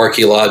doing an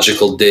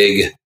archaeological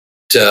dig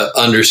to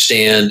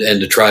understand and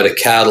to try to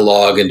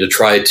catalog and to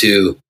try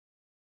to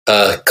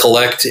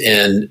collect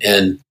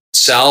and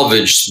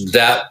salvage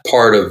that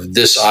part of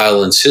this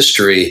island's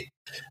history.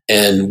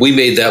 And we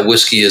made that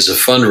whiskey as a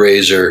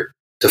fundraiser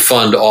to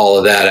fund all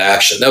of that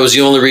action. That was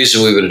the only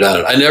reason we would have done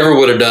it. I never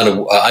would have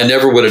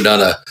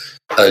done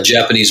a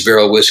Japanese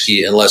barrel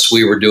whiskey unless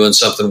we were doing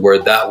something where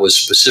that was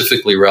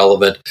specifically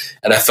relevant.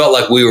 And I felt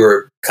like we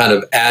were kind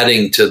of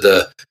adding to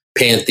the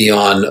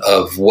pantheon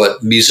of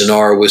what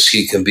Mizunara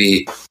whiskey can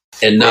be,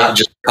 and not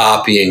just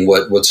copying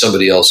what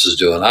somebody else is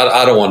doing.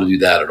 I don't want to do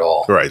that at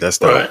all. Right. That's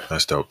dope. Right.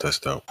 That's dope.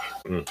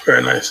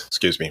 Very nice.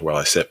 Excuse me while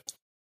I sip.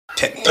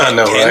 I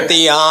know, right?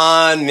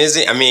 Pantheon,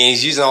 I mean,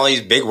 he's using all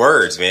these big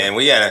words, man.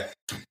 We gotta.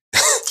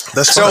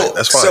 That's fine.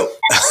 That's fine.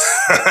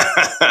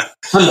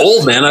 I'm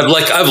old, man.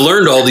 I've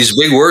learned all these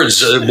big words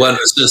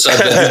since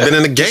I've been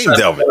in the game,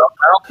 Delvin,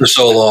 for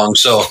so long.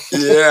 So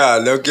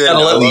yeah, no kidding.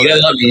 You gotta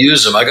let me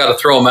use them. I got to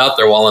throw them out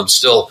there while I'm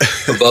still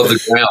above the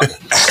ground.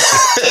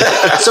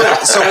 So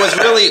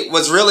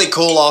what's really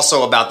cool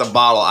also about the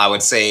bottle, I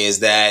would say,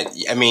 is that,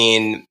 I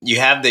mean, you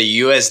have the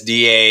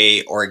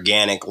USDA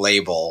organic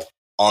label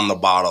on the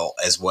bottle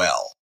as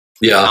well.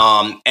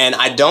 Yeah. And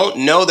I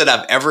don't know that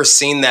I've ever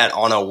seen that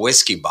on a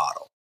whiskey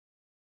bottle.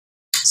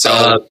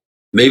 So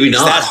maybe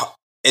not.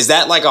 Is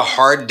that like a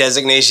hard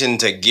designation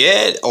to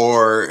get,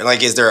 or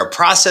like, is there a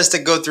process to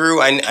go through?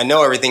 I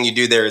know everything you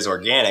do there is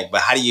organic,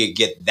 but how do you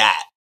get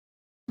that?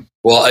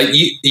 Well,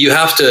 you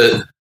have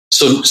to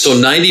So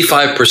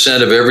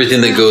 95% of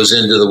everything that goes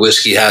into the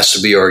whiskey has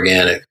to be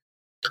organic.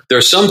 There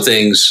are some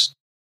things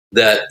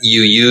that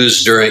you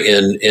use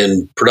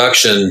in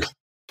production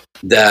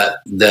that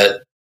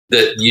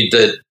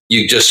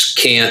you just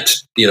can't,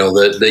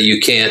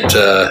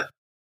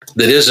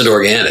 that isn't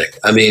organic.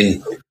 I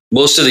mean,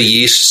 most of the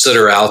yeasts that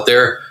are out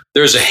there,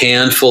 there's a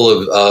handful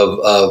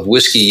of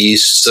whiskey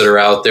yeasts that are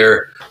out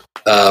there.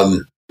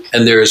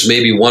 And there's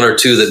maybe one or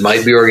two that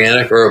might be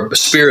organic, or a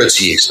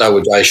spirits yeast,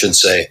 I should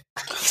say.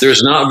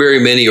 There's not very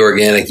many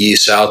organic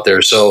yeasts out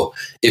there. So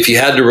if you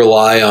had to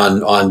rely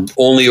on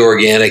only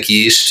organic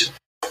yeast,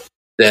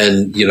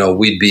 then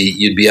you'd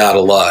be out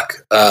of luck.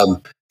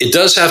 It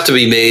does have to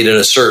be made in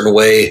a certain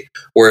way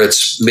where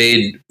it's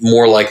made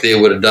more like they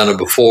would have done it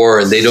before,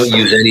 and they don't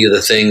use any of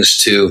the things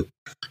to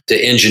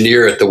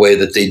engineer it the way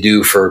that they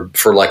do for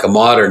like a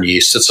modern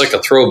yeast. It's like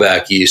a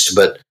throwback yeast,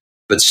 but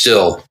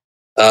still.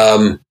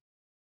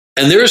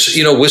 And there's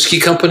whiskey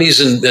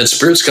companies and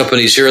spirits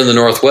companies here in the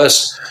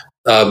Northwest.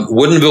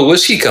 Woodinville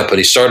Whiskey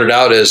Company started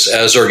out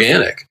as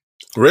organic.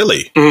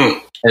 Really? Mm.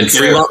 And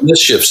Fremont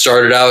Mischief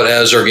started out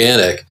as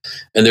organic.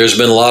 And there's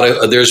been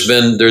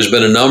there's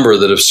been a number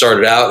that have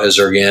started out as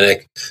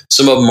organic.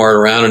 Some of them aren't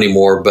around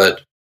anymore,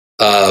 but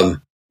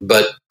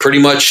pretty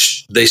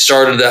much they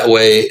started that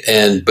way.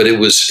 But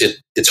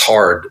it's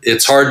hard.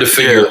 It's hard to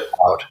figure it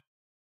out.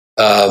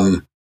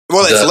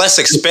 Well, it's less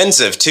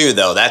expensive too,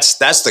 though. That's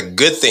the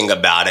good thing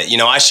about it.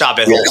 I shop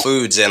at Whole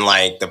Foods, and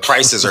like the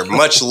prices are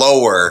much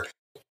lower.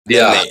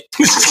 Yeah.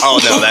 Oh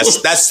no,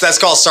 that's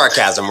called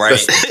sarcasm, right?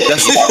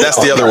 That's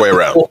the other way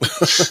around.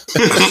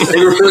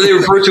 they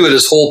refer to it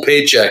as whole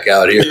paycheck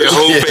out here. Yeah,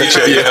 whole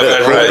paycheck.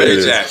 Yeah, right.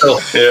 Paycheck. So,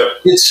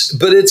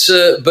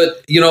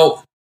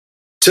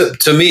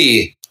 to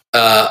me,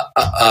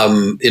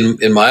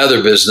 in my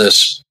other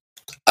business,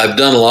 I've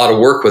done a lot of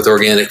work with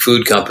organic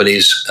food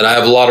companies, and I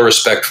have a lot of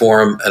respect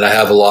for them, and I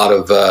have a lot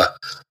of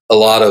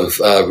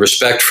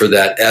respect for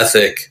that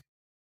ethic,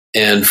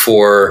 and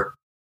for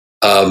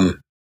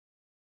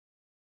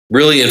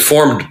really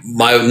informed.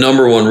 My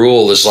number one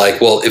rule is like,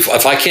 well,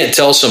 if I can't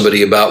tell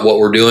somebody about what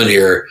we're doing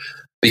here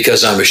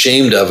because I'm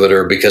ashamed of it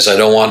or because I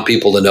don't want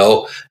people to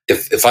know,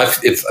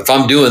 if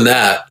I'm doing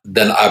that,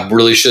 then I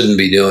really shouldn't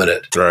be doing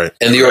it. Right.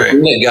 And the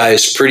organic guy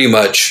is pretty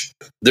much,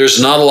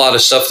 there's not a lot of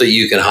stuff that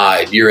you can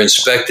hide. You're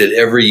inspected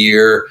every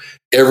year.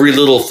 Every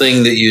little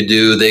thing that you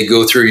do, they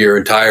go through your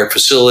entire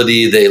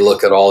facility. They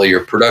look at all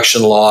your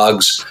production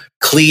logs,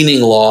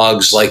 cleaning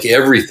logs, like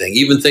everything,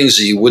 even things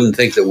that you wouldn't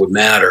think that would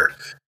matter.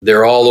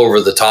 They're all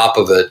over the top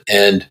of it.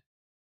 And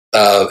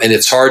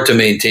it's hard to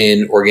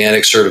maintain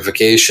organic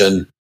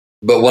certification.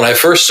 But when I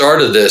first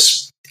started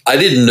this, I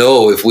didn't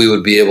know if we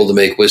would be able to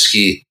make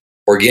whiskey,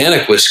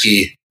 organic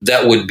whiskey,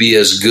 that would be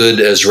as good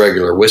as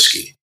regular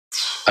whiskey.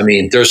 I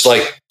mean, there's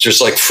like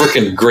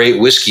freaking great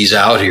whiskeys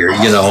out here,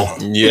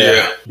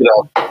 Yeah.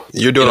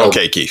 You're doing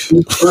okay, Keith.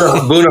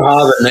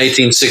 Bunahab at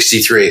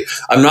 1963.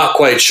 I'm not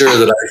quite sure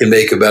that I can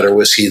make a better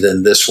whiskey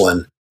than this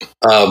one,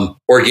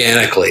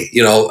 organically.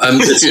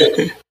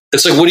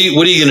 It's like, what are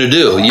you going to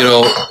do?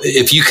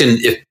 If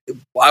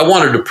I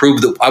wanted to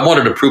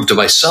prove to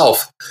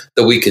myself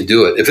that we could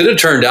do it. If it had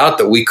turned out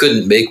that we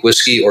couldn't make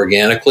whiskey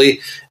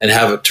organically and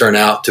have it turn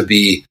out to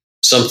be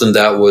something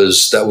that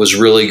was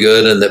really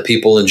good and that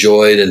people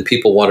enjoyed and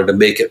people wanted to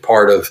make it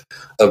part of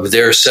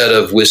their set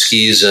of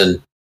whiskeys, and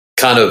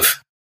kind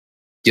of,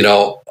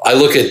 I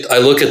look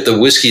at the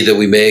whiskey that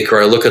we make,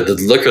 or I look at the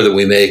liquor that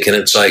we make, and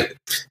it's like,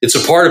 it's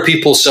a part of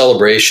people's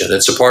celebration.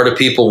 It's a part of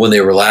people when they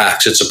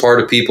relax. It's a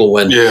part of people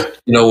when,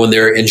 when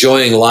they're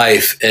enjoying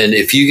life. And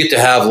if you get to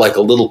have like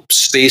a little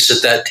space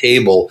at that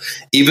table,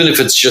 even if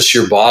it's just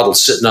your bottle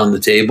sitting on the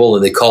table,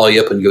 and they call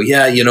you up and go,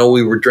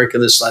 we were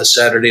drinking this last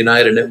Saturday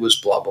night and it was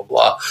blah, blah,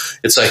 blah.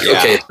 It's like,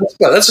 okay,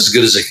 that's as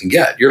good as it can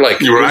get. You're like,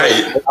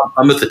 right.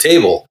 I'm at the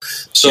table.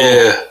 So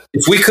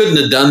if we couldn't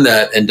have done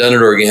that and done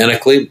it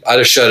organically, I'd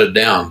have shut it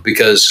down,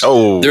 because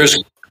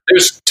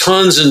there's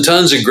tons and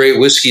tons of great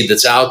whiskey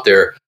that's out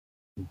there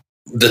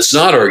that's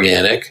not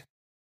organic.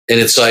 And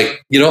it's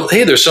like,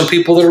 hey, there's some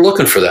people that are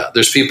looking for that.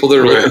 There's people that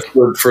are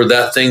looking for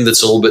that thing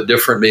that's a little bit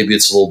different. Maybe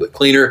it's a little bit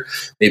cleaner.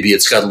 Maybe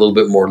it's got a little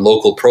bit more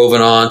local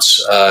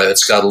provenance.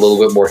 It's got a little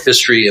bit more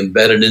history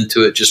embedded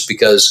into it just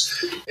because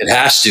it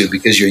has to,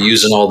 because you're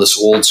using all this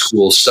old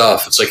school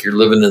stuff. It's like you're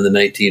living in the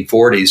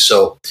 1940s.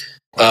 So,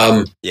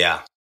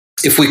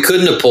 if we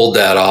couldn't have pulled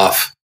that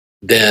off,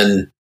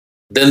 then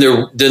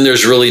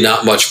there's really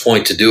not much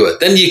point to do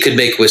it. Then you could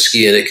make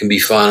whiskey and it can be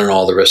fun and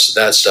all the rest of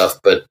that stuff.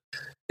 But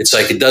it's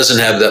like, it doesn't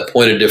have that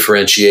point of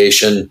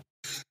differentiation.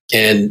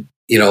 And,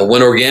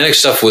 when organic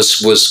stuff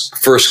was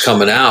first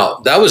coming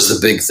out, that was the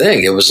big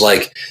thing. It was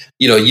like,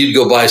 you'd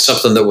go buy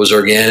something that was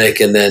organic,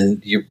 and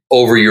then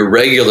over your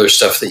regular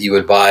stuff that you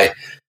would buy,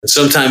 and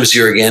sometimes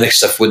your organic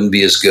stuff wouldn't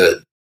be as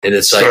good. And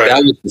it's like,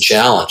 that was the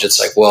challenge. It's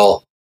like,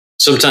 well,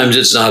 sometimes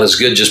it's not as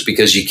good just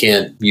because you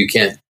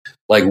can't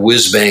like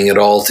whiz bang it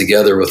all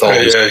together with all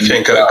these. Yeah, you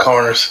can't cut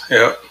corners.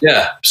 Yeah.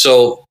 Yeah.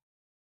 So,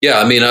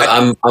 I mean,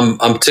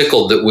 I'm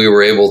tickled that we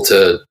were able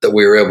to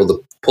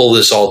pull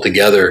this all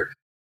together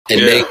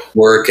make it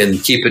work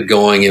and keep it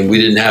going. And we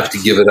didn't have to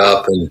give it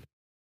up. And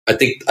I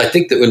think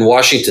that in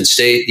Washington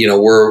State,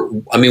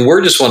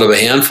 we're just one of a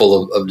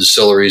handful of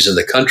distilleries in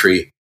the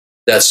country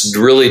that's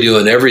really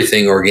doing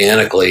everything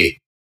organically,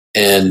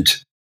 and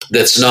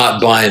that's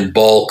not buying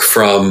bulk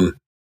from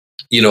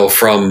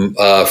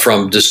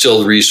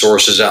distilled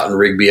resources out in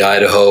Rigby,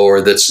 Idaho,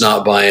 or that's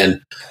not buying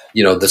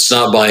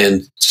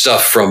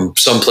stuff from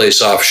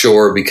someplace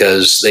offshore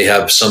because they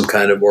have some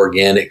kind of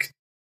organic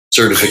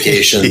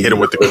certification. Hit them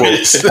with the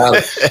quotes.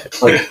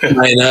 Like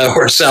China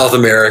or South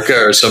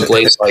America or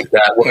someplace like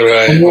that.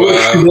 Right.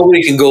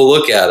 Nobody can go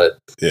look at it.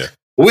 Yeah.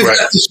 We've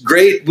got this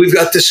great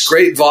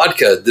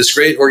vodka, this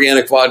great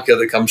organic vodka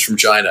that comes from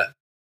China.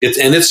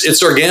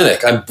 It's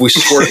organic. We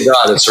swear to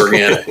God, it's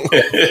organic.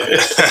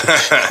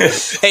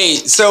 Hey,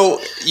 so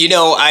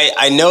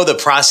I know the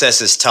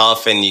process is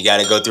tough, and you got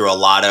to go through a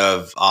lot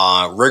of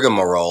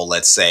rigmarole.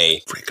 Let's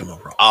say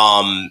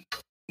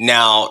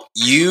Now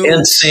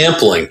and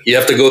sampling. You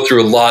have to go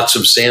through lots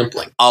of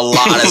sampling. A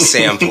lot of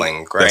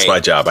sampling. Great. That's my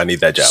job. I need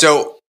that job.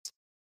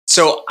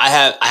 So I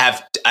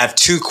have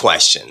two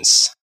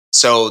questions.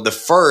 So the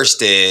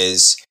first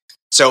is,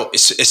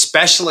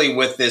 especially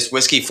with this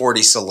Whiskey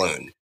 40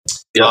 Saloon.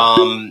 Yep.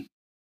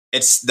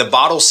 The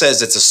bottle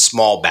says it's a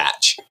small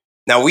batch.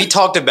 Now, we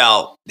talked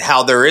about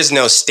how there is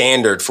no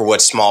standard for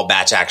what small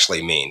batch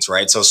actually means,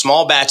 right? So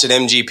small batch at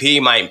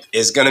MGP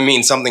is going to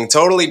mean something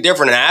totally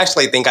different. And I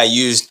actually think I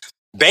used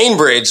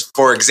Bainbridge,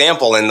 for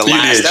example, in the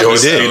last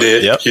episode.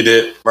 You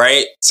did.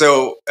 Right?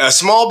 So a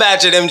small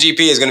batch at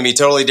MGP is going to be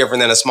totally different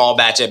than a small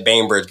batch at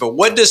Bainbridge. But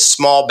what does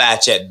small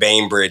batch at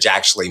Bainbridge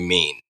actually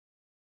mean?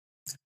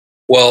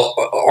 Well,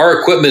 our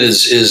equipment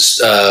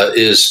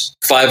is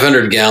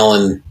 500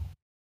 gallon.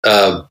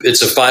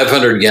 It's a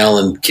 500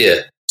 gallon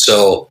kit.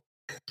 So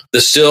the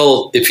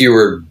still, if you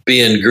were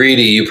being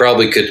greedy, you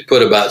probably could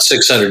put about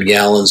 600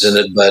 gallons in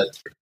it. But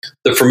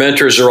the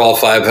fermenters are all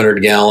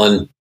 500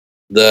 gallon.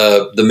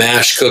 The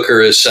mash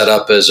cooker is set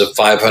up as a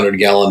 500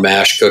 gallon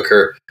mash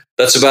cooker.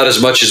 That's about as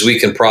much as we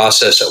can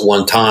process at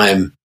one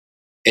time.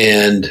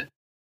 And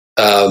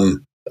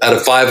out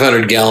of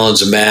 500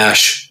 gallons of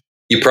mash,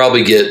 you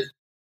probably get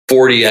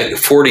 40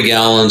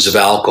 gallons of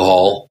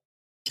alcohol.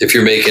 If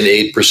you're making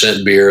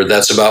 8% beer,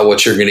 that's about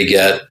what you're going to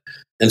get.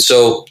 And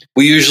so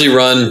we usually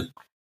run,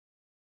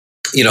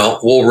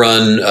 we'll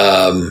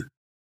run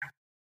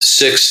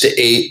 6 to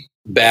 8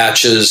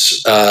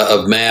 batches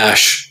of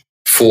mash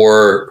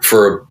for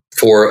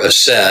a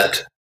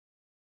set.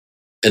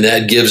 And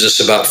that gives us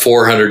about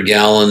 400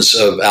 gallons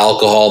of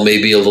alcohol,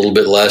 maybe a little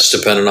bit less,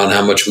 depending on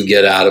how much we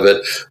get out of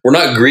it. We're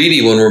not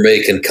greedy when we're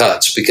making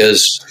cuts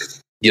because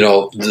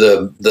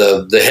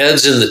the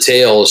heads and the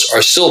tails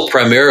are still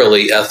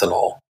primarily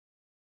ethanol.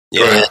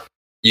 Yeah. And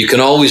you can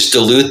always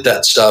dilute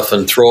that stuff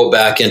and throw it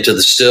back into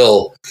the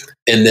still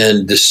and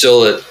then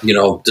distill it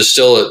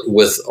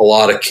with a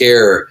lot of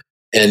care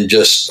and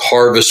just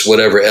harvest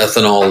whatever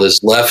ethanol is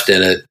left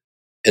in it.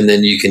 And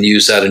then you can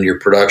use that in your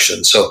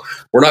production. So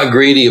we're not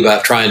greedy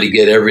about trying to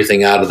get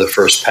everything out of the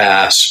first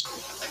pass.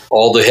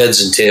 All the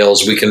heads and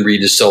tails, we can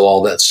redistill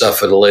all that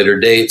stuff at a later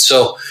date.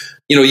 So,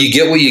 you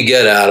get what you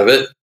get out of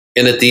it.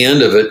 And at the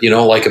end of it,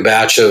 like a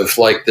batch of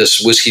like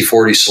this Whiskey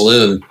 40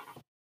 Saloon,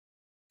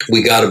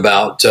 we got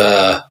about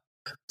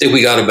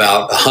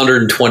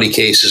 120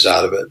 cases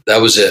out of it. That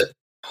was it.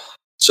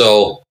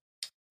 So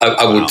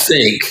I would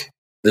think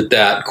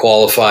that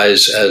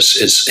qualifies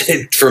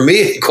for me,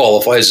 it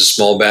qualifies as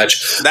small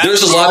batch.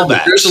 There's a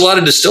lot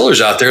of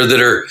distillers out there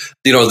that are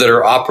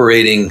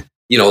operating,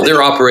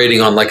 they're operating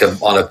on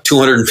on a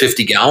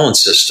 250 gallon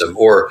system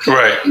or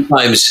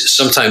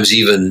sometimes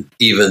even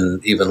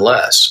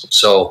less.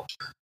 So,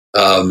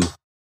 I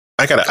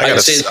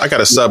got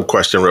a sub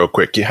question real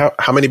quick.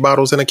 How many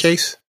bottles in a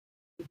case?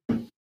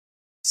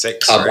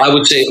 6. I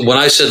would say when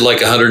I said like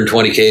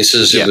 120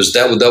 cases,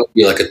 that would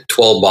be like a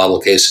 12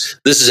 bottle case.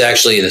 This is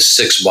actually in a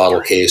 6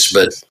 bottle case,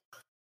 but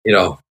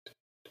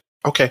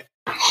okay.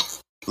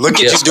 Look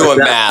at you doing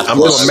math. I'm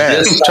doing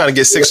math. I'm trying to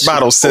get 6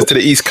 bottles sent to the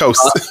East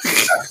Coast.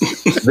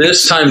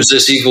 This times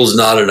this equals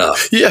not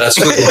enough. Yeah. That's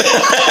what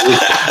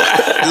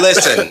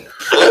Listen,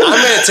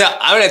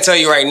 I'm going to tell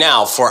you right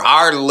now for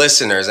our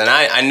listeners, and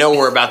I know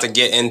we're about to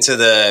get into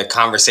the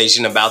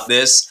conversation about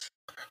this.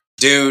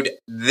 Dude,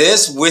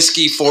 this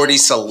Whiskey 40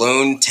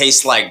 Saloon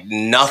tastes like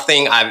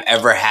nothing I've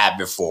ever had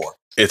before.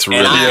 It's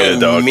really good,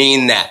 dog. I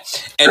mean that.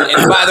 And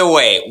by the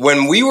way,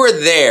 when we were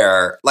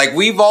there, like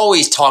we've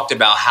always talked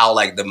about how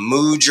like the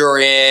mood you're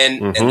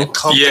in and the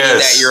company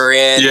that you're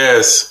in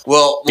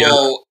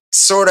will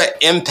sort of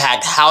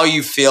impact how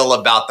you feel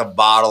about the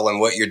bottle and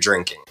what you're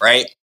drinking,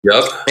 right?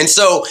 Yep. And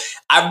so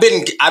I've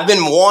been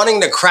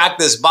wanting to crack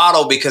this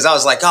bottle because I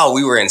was like, oh,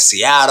 we were in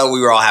Seattle, we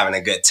were all having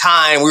a good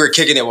time, we were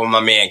kicking it with my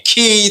man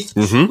Keith,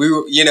 we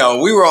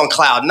were on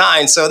cloud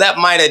 9, so that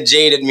might have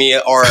jaded me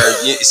or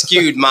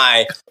skewed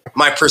my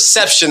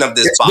perception of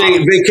this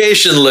bottle.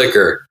 Vacation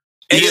liquor,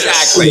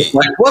 exactly.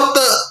 Like what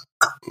the?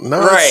 No,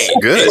 right,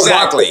 good.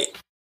 Exactly.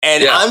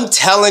 And I'm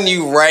telling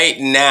you right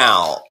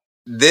now,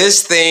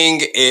 This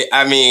thing,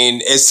 I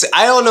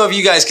don't know if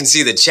you guys can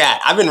see the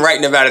chat. I've been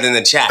writing about it in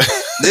the chat.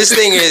 This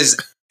thing is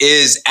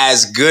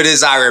as good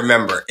as I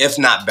remember, if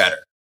not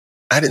better.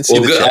 I didn't see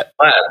the chat.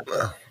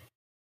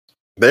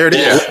 There it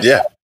is.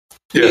 Yeah,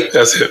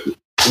 that's it.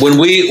 When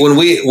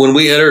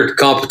we entered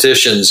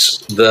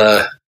competitions,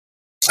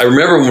 I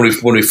remember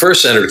when we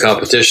first entered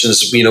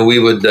competitions, we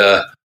would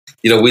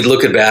we'd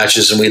look at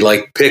batches and we'd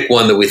like pick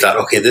one that we thought,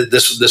 okay,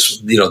 this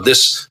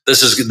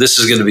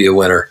is going to be a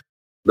winner.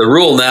 The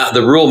rule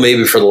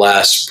maybe for the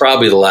last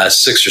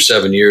 6 or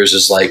 7 years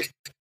is like,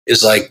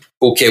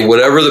 okay,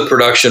 whatever the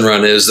production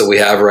run is that we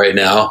have right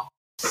now,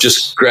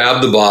 just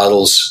grab the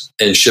bottles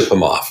and ship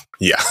them off.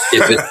 Yeah.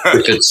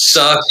 If it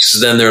sucks,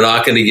 then they're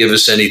not going to give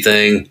us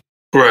anything.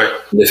 Right.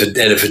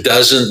 If it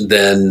doesn't,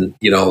 then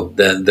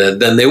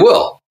then they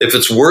will. If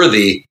it's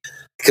worthy,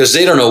 because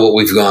they don't know what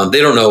we've gone.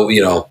 They don't know.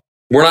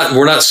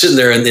 We're not sitting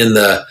there in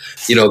the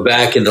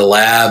back in the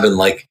lab and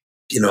like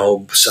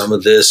some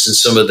of this and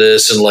some of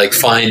this and like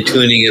fine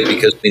tuning it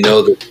because we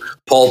know that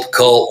Pulp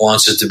Cult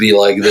wants it to be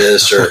like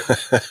this, or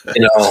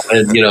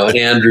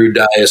Andrew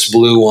Dias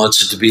Blue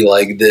wants it to be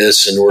like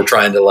this, and we're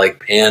trying to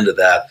like pan to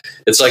that.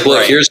 It's like,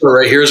 look, here's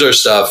our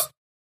stuff.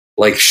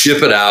 Like,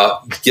 ship it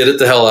out, get it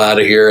the hell out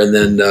of here, and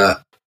then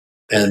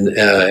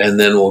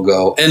we'll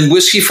go. And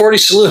Whiskey 40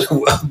 Saloon,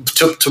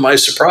 to my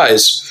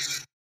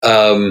surprise,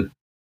 when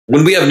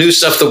we have new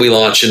stuff that we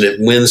launch and it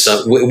wins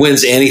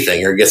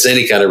anything or gets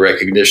any kind of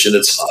recognition,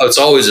 it's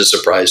always a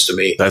surprise to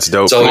me. That's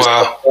dope. It's always,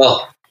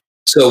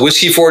 so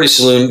Whiskey 40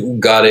 Saloon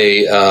got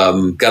a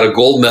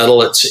gold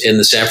medal in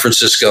the San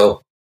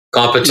Francisco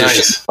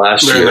competition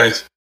last year.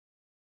 Nice.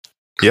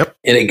 Yep.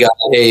 And it got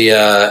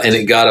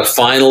a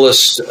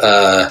finalist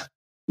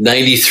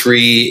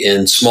 93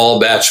 in small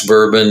batch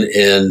bourbon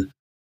in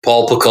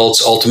Paul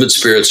Picult's Ultimate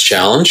Spirits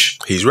Challenge.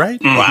 He's right.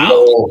 Mm-hmm.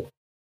 Wow.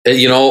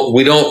 We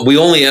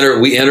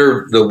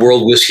enter the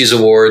World Whiskeys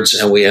Awards,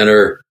 and we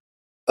enter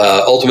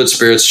Ultimate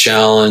Spirits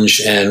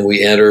Challenge, and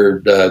we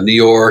entered New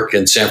York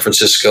and San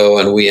Francisco,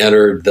 and we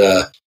entered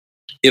the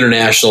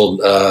international.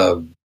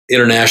 God,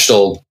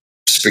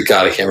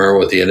 I can't remember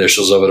what the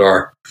initials of it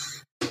are.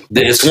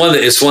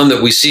 It's one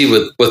that we see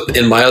with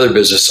in my other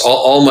business.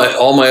 All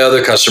my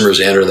other customers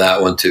enter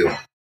that one too.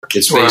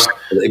 It's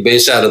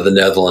based out of the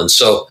Netherlands.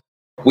 So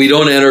we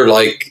don't enter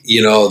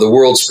the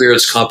World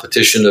Spirits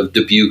Competition of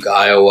Dubuque,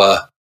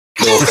 Iowa,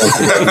 or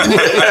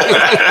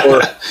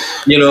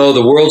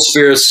the World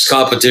Spirits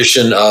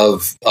Competition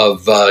of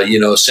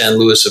San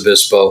Luis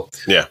Obispo.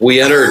 Yeah,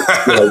 we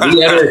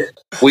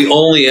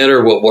only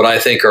enter what I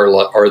think are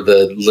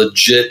the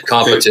legit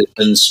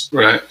competitions,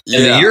 right?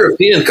 And the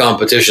European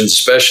competitions,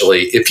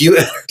 especially, if you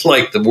enter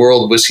like the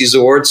World Whiskeys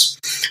Awards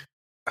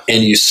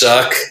and you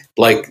suck,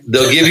 like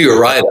they'll give you a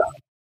write up.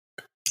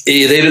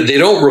 They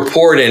don't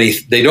report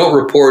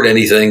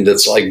anything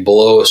that's like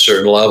below a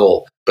certain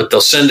level, but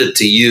they'll send it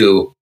to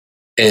you,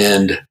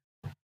 and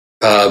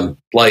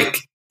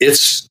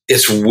it's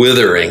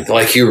withering.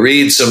 Like, you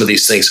read some of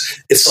these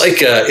things, it's like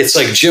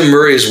Jim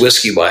Murray's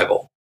Whiskey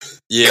Bible.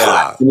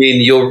 Yeah, I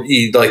mean, you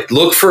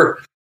look for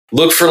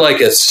like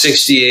a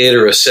 68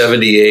 or a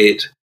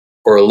 78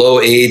 or a low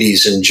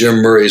 80s in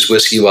Jim Murray's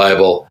Whiskey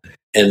Bible,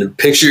 and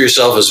picture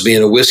yourself as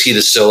being a whiskey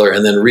distiller,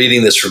 and then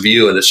reading this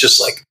review, and it's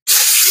just like,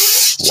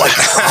 wow.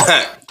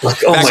 Back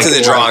to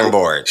the drawing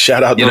board.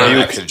 Shout out to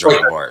back to the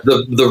drawing board.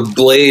 The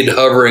blade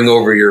hovering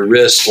over your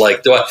wrist.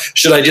 Like,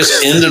 should I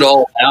just end it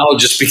all now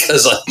just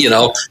because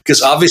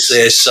because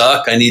obviously I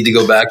suck. I need to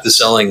go back to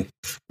selling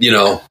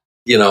widgets.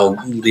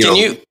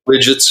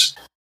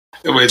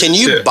 Can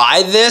you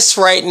buy this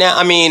right now?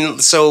 I mean,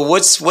 so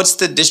what's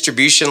the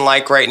distribution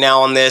like right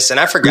now on this? And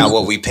I forgot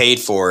what we paid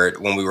for it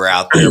when we were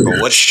out there,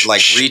 but what's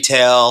like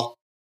retail?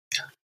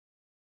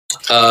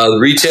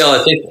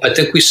 Retail, I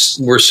think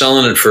we're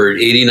selling it for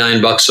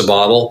 $89 a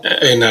bottle.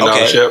 $89,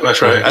 okay. Yep,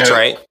 that's right. That's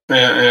right.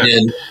 Yeah.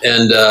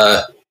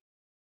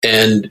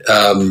 And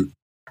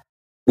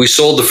we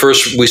sold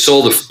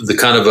the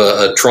kind of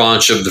a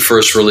tranche of the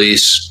first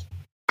release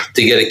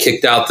to get it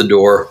kicked out the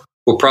door.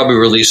 We'll probably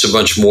release a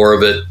bunch more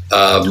of it,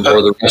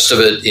 or the rest of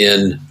it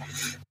getting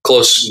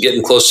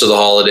close to the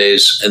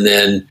holidays, and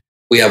then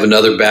we have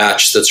another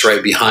batch that's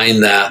right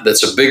behind that.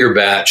 That's a bigger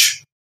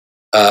batch.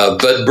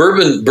 But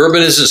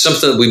bourbon isn't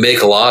something that we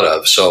make a lot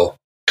of. So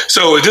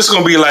is this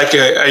going to be like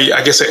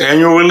I guess an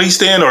annual release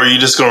then, or are you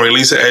just going to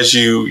release it as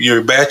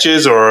your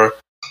batches, or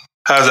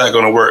how's that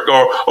going to work?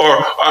 Or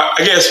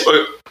I guess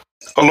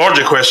a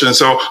larger question.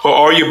 So are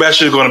all your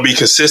batches going to be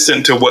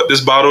consistent to what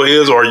this bottle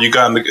is, or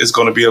it's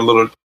going to be a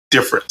little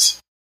difference?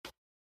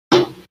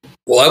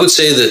 Well, I would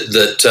say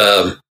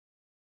that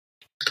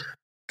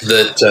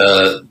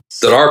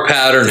our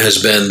pattern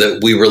has been that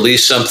we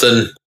release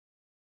something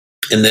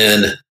and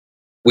then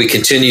we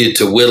continue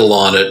to whittle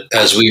on it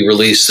as we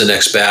release the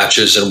next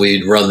batches and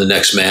we run the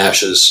next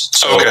mashes.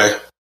 So okay.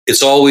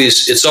 It's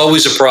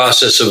always a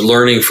process of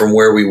learning from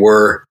where we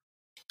were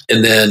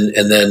and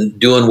then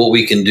doing what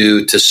we can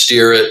do to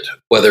steer it,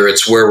 whether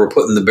it's where we're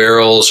putting the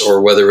barrels or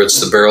whether it's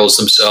the barrels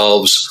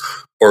themselves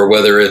or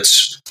whether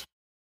it's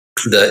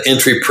the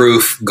entry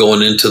proof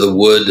going into the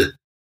wood,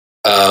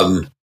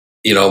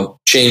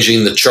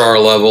 changing the char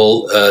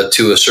level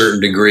to a certain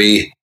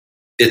degree.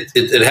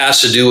 It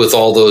has to do with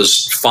all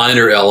those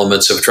finer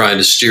elements of trying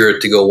to steer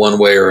it to go one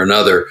way or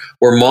another.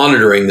 We're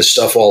monitoring the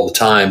stuff all the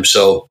time.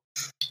 So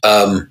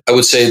I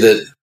would say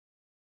that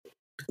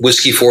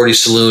Whiskey 40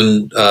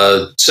 Saloon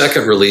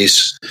second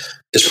release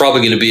is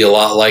probably going to be a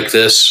lot like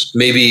this.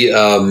 Maybe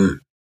a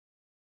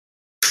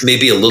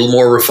little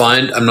more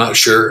refined. I'm not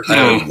sure.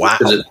 Wow.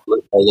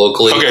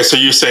 Locally. Okay, so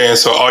you're saying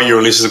all your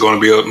releases are going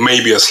to be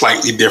maybe a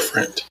slightly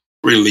different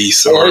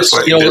release, or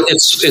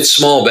it's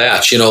small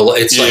batch.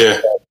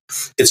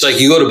 It's like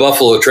you go to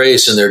Buffalo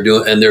Trace and they're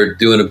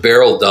doing a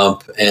barrel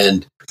dump,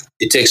 and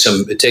it takes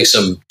them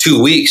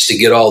 2 weeks to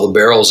get all the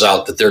barrels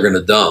out that they're going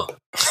to dump.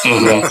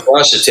 Mm-hmm. For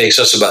us, it takes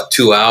us about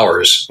 2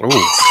 hours. So,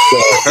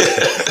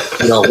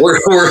 we're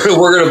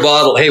going to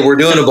bottle. Hey, we're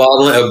doing a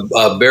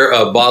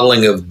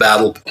bottling of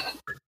Battle.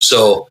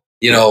 So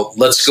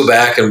let's go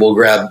back and we'll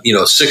grab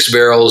 6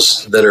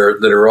 barrels that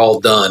are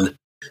all done,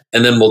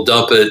 and then we'll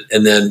dump it,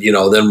 and then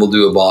then we'll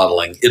do a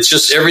bottling. It's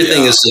just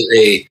everything is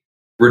a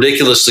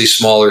ridiculously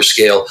smaller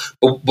scale.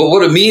 But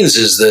what it means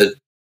is that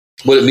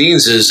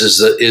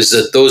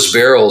those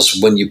barrels,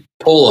 when you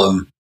pull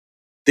them,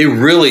 they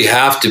really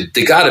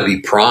they got to be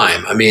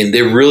prime. I mean,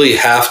 they really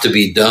have to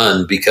be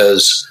done,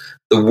 because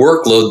the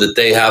workload that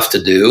they have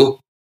to do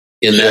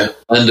in that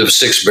blend of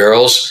 6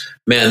 barrels,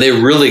 man, they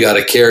really got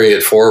to carry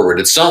it forward.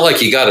 It's not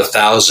like you got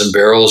 1,000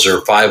 barrels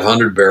or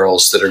 500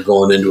 barrels that are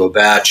going into a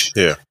batch.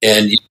 Yeah.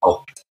 And,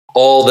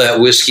 all that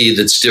whiskey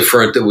that's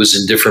different, that was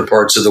in different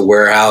parts of the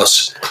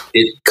warehouse,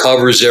 it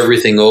covers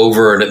everything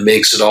over, and it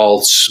makes it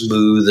all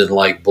smooth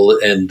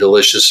and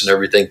delicious and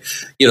everything.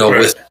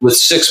 Right. With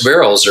 6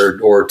 barrels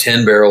or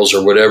 10 barrels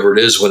or whatever it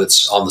is, when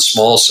it's on the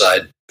small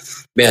side,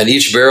 man,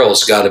 each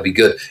barrel's got to be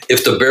good.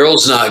 If the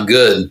barrel's not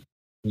good,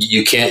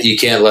 you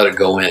can't let it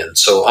go in.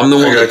 So I'm the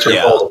one that took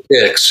all the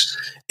picks.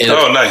 And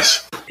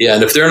nice. Yeah,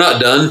 and if they're not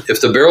done,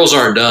 if the barrels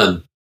aren't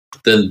done,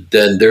 then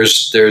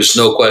there's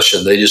no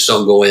question, they just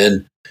don't go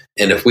in.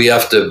 And if we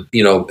have to,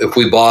 if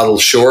we bottle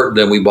short,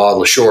 then we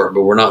bottle short,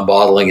 but we're not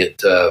bottling it.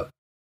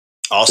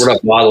 Awesome. We're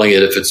not bottling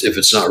it if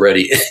it's not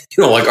ready.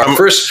 Like our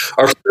first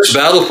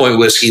Battle Point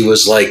whiskey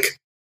was like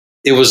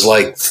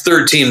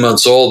 13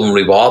 months old when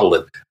we bottled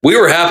it. We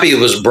were happy it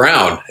was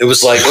brown. It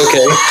was like,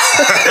 okay,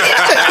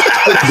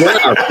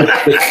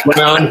 it's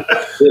brown.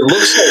 It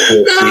looks like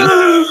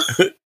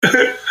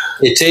whiskey.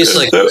 It tastes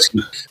like whiskey.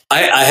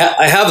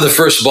 I have the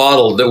first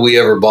bottle that we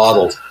ever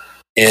bottled,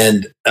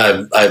 and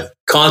I've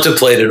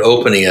contemplated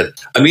opening it.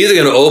 I'm either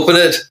going to open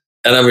it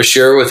and I'm going to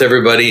share it with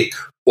everybody,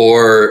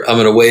 or I'm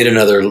going to wait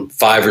another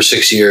 5 or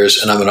 6 years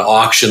and I'm going to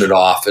auction it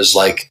off as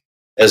like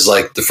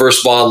the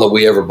first bottle that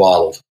we ever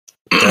bottled.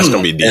 That's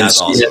going to be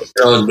awesome. At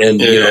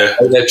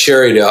a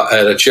charity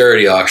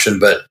auction.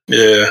 But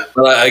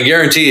I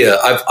guarantee you,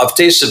 I've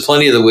tasted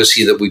plenty of the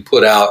whiskey that we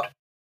put out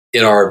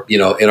in our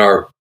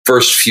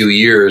first few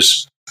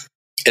years,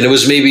 and it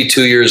was maybe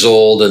 2 years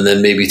old, and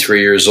then maybe 3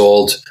 years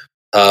old.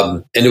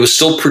 And it was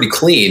still pretty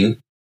clean.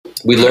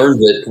 We learned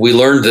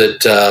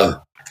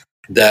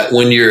that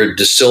when you're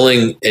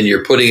distilling and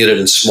you're putting it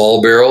in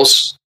small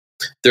barrels,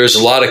 there's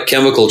a lot of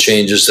chemical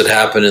changes that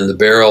happen in the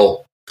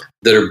barrel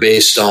that are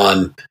based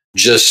on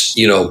just,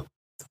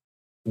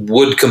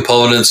 wood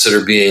components that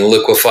are being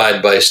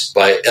liquefied by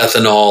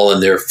ethanol,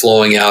 and they're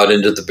flowing out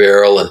into the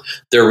barrel, and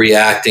they're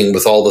reacting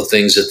with all the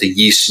things that the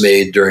yeast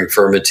made during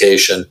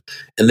fermentation.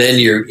 And then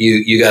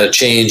you got to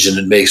change, and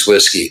it makes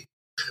whiskey.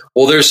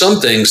 Well, there's some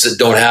things that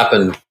don't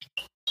happen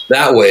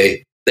that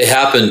way. They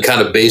happen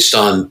kind of based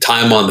on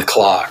time on the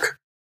clock.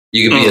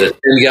 You could be at a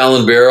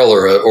 10-gallon barrel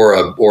or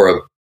a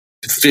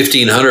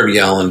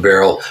 1,500-gallon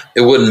barrel.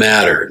 It wouldn't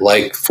matter.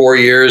 Like 4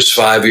 years,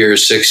 5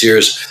 years, 6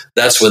 years,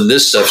 that's when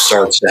this stuff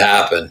starts to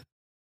happen.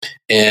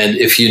 And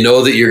if you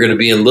know that you're going to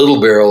be in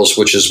little barrels,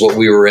 which is what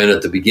we were in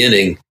at the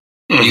beginning,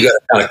 you got to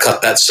kind of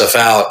cut that stuff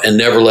out and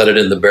never let it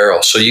in the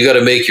barrel. So you got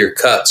to make your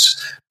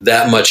cuts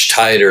that much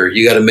tighter.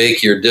 You got to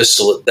make your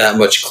distillate that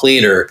much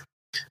cleaner,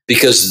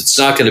 because it's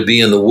not going to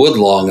be in the wood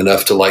long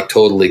enough to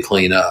totally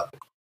clean up.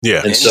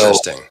 Yeah. And so,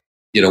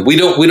 we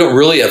don't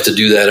really have to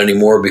do that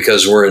anymore,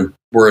 because we're in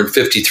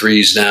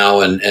 53s now,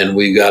 and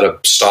we've got a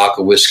stock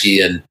of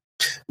whiskey.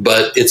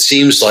 But it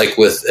seems like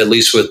at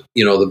least with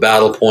the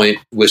Battle Point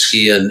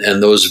whiskey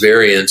and those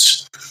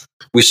variants,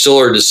 we still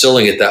are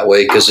distilling it that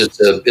way, because it's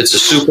a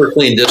super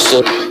clean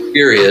distillate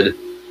period.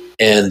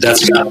 And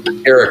that's kind of the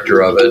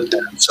character of it.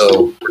 And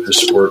so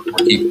we're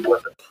keeping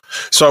with it.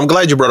 So I'm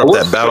glad you brought up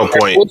that Battle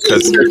Point,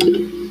 because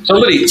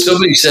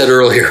somebody said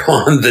earlier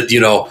on that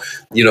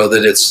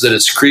that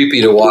it's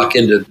creepy to walk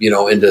into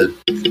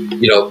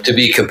to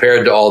be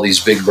compared to all these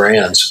big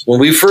brands. When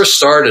we first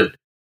started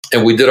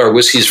and we did our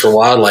Whiskeys for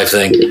Wildlife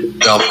thing,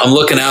 I'm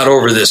looking out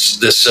over this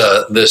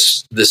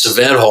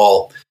event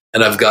hall,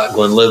 and I've got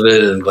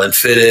Glenlivet and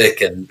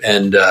Glenfiddich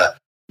and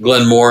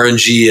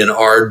Glenmorangie and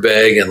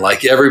Ardbeg and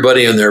like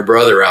everybody and their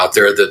brother out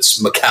there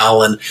that's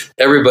Macallan,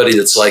 everybody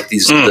that's like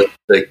these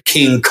the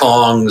King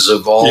Kongs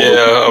of all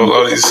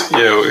all these,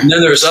 and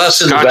then there's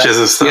us in the back.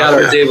 We had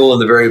our table in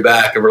the very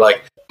back, and we're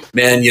like,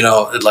 man,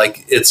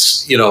 like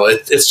it's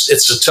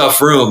a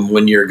tough room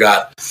when you're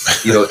got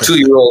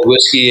 2-year-old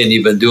whiskey and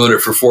you've been doing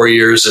it for 4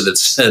 years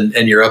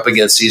and you're up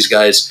against these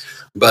guys.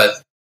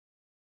 But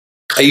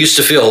I used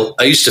to feel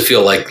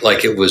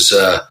like it was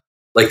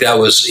like that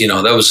was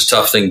a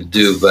tough thing to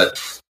do. But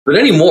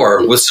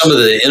anymore, with some of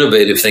the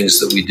innovative things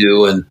that we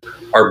do and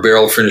our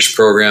barrel finish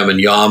program and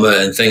Yama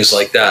and things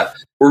like that,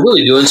 we're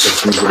really doing some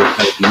things that are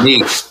kind of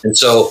unique. And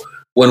so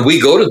when we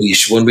go to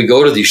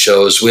these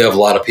shows, we have a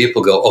lot of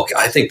people go, okay,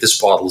 I think this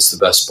bottle is the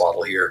best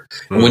bottle here.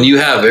 Mm-hmm. And when you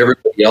have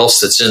everybody else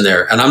that's in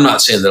there, and I'm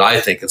not saying that I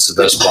think it's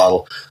the best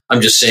bottle,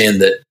 I'm just saying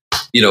that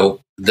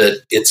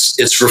that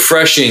it's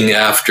refreshing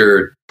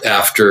after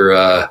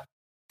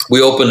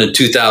we opened in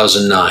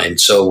 2009,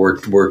 so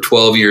we're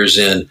 12 years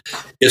in.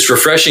 It's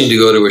refreshing to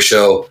go to a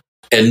show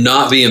and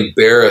not be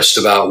embarrassed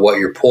about what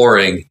you're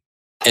pouring,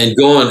 and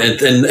going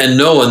and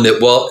knowing that,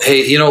 well,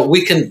 hey,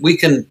 we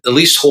can at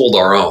least hold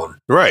our own.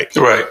 Right.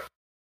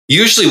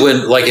 Usually,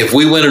 if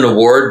we win an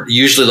award,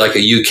 usually like a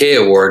UK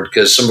award,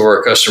 because some of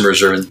our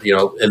customers are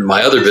in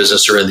my other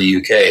business are in the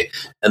UK,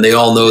 and they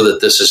all know that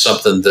this is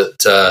something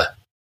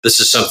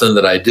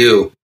that I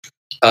do.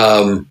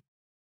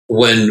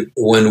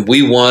 When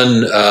we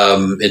won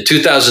in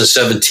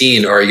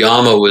 2017, our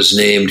Yama was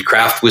named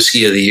Craft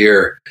Whiskey of the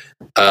Year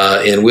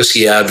in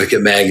Whiskey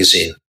Advocate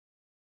magazine.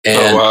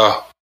 And,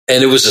 wow.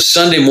 And it was a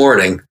Sunday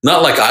morning,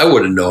 not like I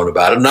would have known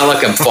about it, not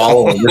like I'm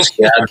following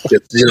Whiskey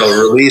Advocate's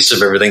release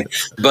of everything.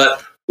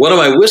 But one of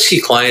my whiskey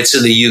clients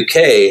in the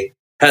UK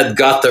had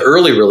got the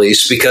early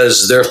release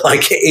because they're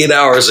like 8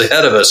 hours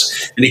ahead of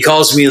us. And he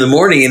calls me in the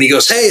morning and he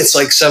goes, hey, it's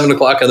like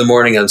 7:00 in the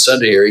morning on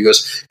Sunday here. He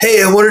goes,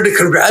 hey, I wanted to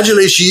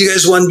congratulate you. You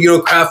guys won,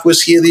 Craft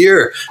Whiskey of the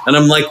Year. And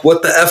I'm like,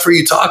 what the F are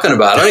you talking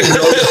about? I don't even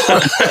know.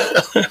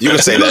 You can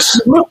say that.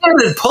 Look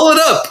at it. Pull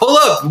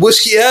up.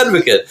 Whiskey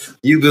Advocate.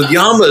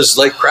 Yama's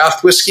like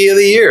Craft Whiskey of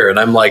the Year. And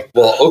I'm like,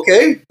 well,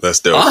 okay. That's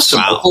dope. Awesome.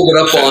 Wow. I pulled it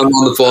up while I'm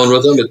on the phone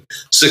with him at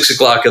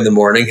 6:00 in the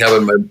morning,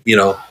 having my,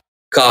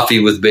 coffee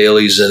with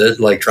Bailey's in it,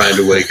 like trying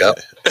to wake up.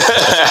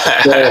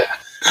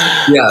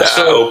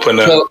 So open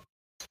up. So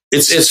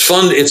it's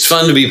fun. It's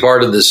fun to be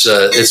part of this.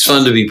 It's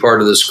fun to be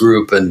part of this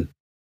group, and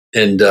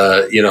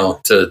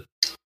to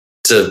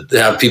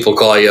have people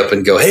call you up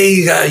and go,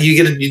 hey,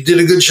 you did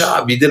a good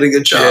job. You did a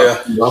good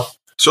job. Yeah.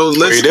 So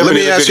let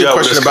me ask you a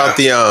question about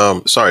the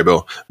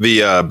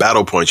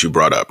Battle Point you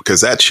brought up, because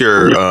that's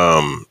your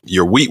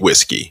wheat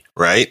whiskey,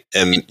 right?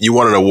 And you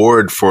won an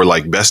award for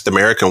like Best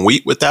American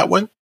Wheat with that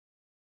one.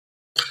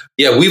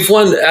 Yeah, we've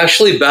won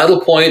actually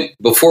Battle Point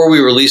before we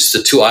released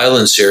the Two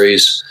Island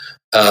series.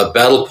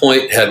 Battle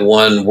Point had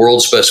won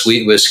World's Best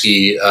Wheat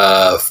Whiskey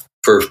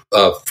for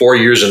 4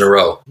 years in a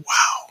row.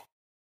 Wow.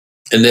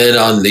 And then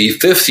on the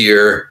 5th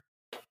year,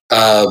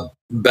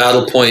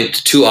 Battle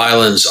Point Two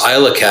Islands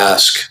Isla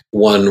Cask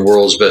won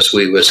World's Best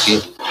Wheat Whiskey.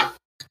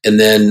 And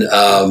then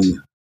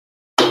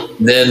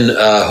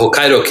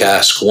Hokkaido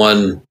Cask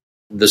won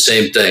the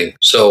same thing.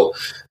 So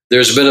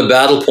there's been a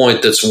Battle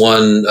Point that's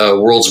won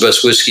World's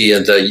Best Whiskey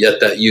at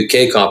that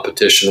UK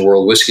competition,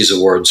 World Whiskies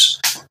Awards,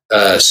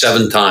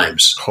 7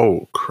 times.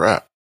 Oh,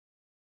 crap.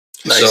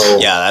 Nice. So,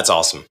 yeah, that's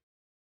awesome.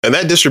 And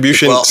that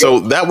distribution, so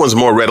that one's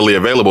more readily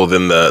available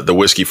than the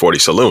Whiskey 40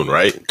 Saloon,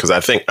 right? Because I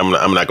think, I'm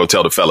not going to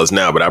tell the fellas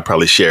now, but I'll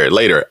probably share it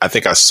later. I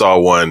think I saw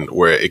one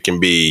where it can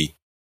be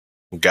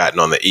gotten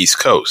on the East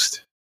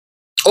Coast.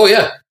 Oh,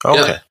 yeah.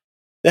 Okay.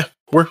 Yeah.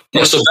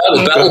 So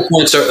Battle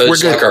Points are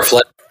like our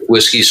flat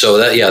whiskey, so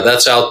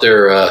that's out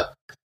there.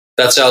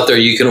 That's out there.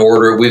 You can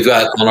order it. We've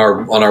got on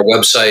our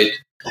website.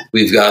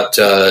 We've got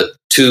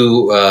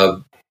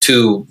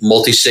two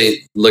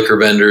multi-state liquor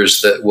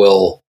vendors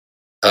that'll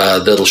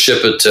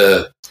ship it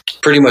to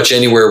pretty much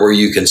anywhere where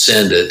you can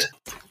send it.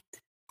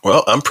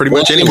 Well, I'm pretty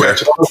much anywhere.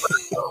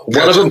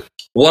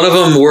 One of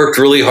them worked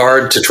really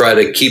hard to try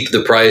to keep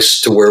the price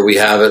to where we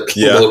have it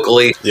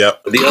locally.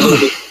 Yep.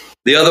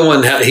 The other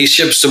one he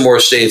ships to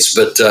more states,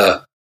 but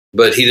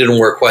he didn't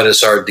work quite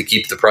as hard to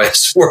keep the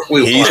price where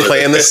we wanted. He's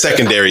playing the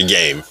secondary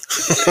game.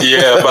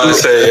 Yeah, about to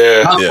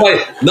say,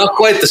 Not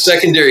quite the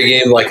secondary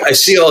game. Like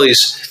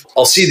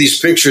I'll see these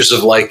pictures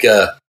of like,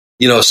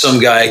 some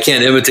guy. I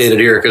can't imitate it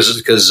here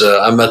because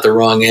I'm at the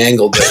wrong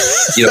angle. But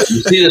you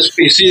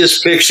see this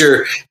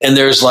picture, and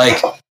there's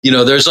like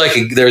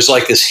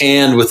this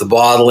hand with a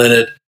bottle in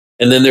it.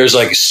 And then there's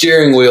like a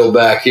steering wheel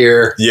back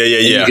here.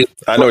 Yeah.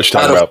 I know what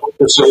you're talking about.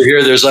 Over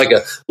here, there's like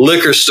a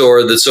liquor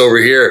store that's over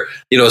here.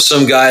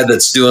 Some guy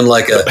that's doing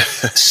like a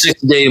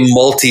 6-day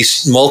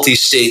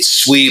multi-state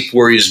sweep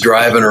where he's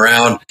driving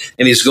around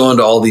and he's going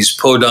to all these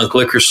podunk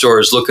liquor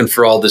stores looking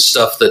for all this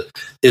stuff that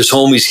his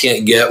homies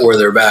can't get where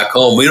they're back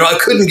home. I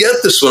couldn't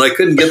get this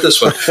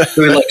one. So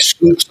he like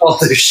scoops all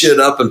this shit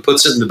up and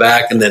puts it in the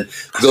back, and then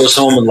goes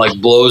home and like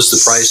blows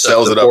the price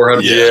up to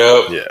 $400.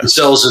 Yeah. He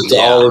sells it to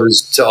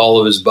all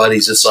of his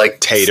buddies. It's like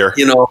Tater.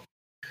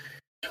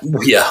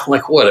 yeah,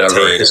 like whatever.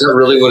 Tater. Is that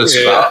really what it's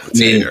about? I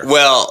mean,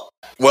 well.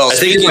 I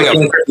think if I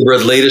think the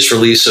latest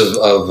release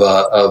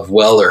of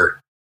Weller,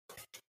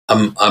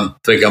 I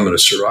think I'm going to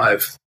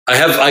survive. I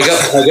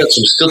got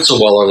some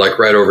Stitzel Weller like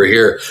right over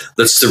here.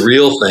 That's the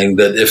real thing.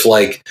 That if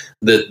like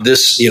that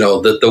this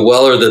that the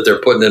Weller that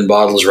they're putting in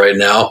bottles right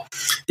now,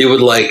 it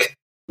would like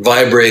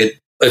vibrate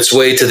its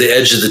way to the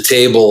edge of the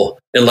table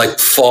and like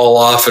fall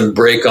off and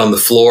break on the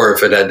floor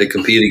if it had to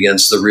compete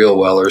against the real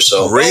Weller.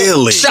 So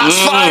really, shots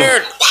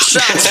fired!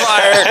 Shots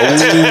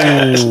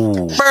fired!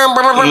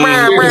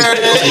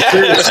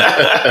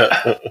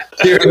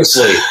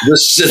 Seriously,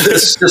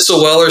 this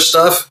Stitzel Weller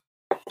stuff.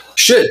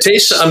 Shit,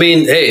 taste. I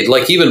mean, hey,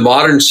 like even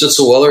modern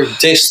Stitzel Weller,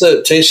 taste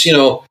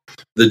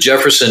the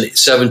Jefferson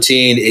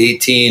 17,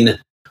 18,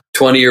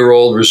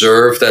 20-year-old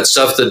reserve. That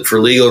stuff that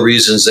for legal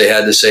reasons they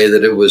had to say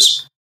that it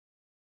was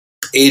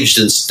aged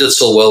in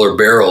Stitzel Weller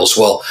barrels.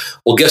 Well,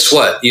 guess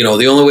what? The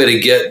only way to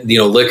get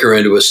liquor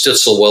into a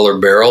Stitzel Weller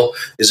barrel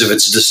is if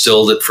it's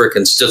distilled at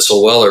frickin'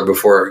 Stitzel Weller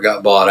before it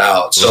got bought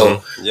out.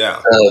 So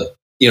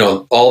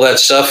all that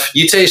stuff.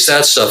 You taste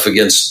that stuff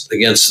against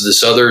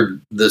this other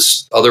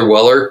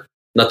Weller.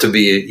 Not to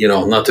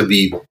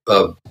be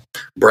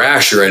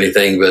brash or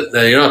anything, but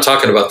you're not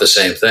talking about the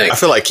same thing. I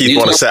feel like Keith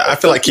want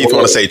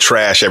to say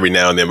trash every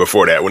now and then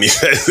before that when he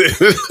says it.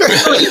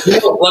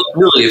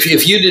 Really,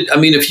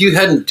 if you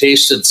hadn't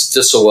tasted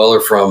Stitzel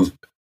Weller from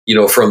the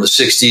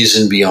 60s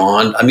and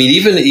beyond, I mean,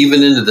 even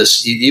into the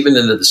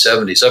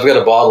 70s, I've got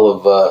a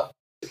bottle of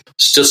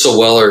Stitzel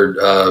Weller,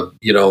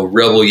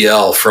 Rebel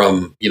Yell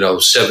from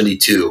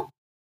 72,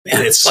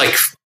 and it's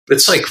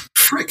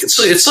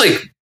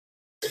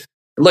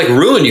like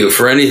ruin you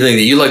for anything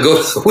that you like go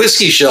to the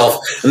whiskey shelf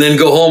and then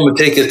go home and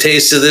take a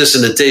taste of this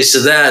and a taste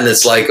of that. And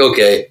it's like,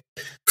 okay,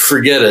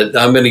 forget it.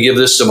 I'm going to give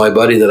this to my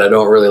buddy that I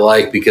don't really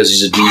like because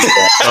he's a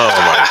douchebag. Oh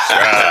my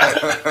God.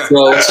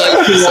 So it's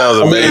like, sounds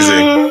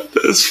amazing.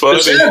 That's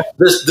funny.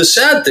 The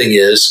sad thing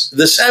is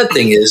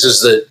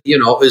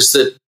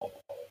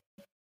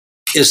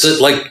that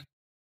like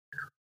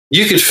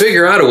you could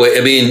figure out a way.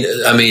 I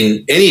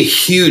mean, any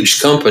huge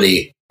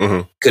company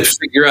could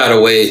figure out a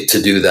way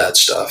to do that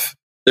stuff.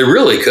 They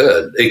really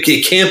could.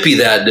 It can't be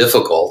that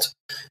difficult.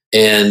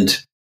 And,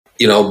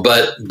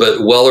 but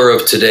Weller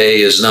of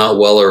today is not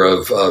Weller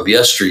of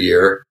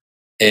yesteryear.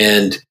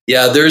 And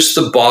yeah, there's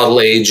the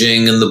bottle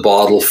aging and the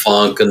bottle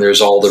funk, and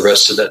there's all the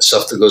rest of that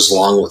stuff that goes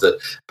along with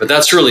it. But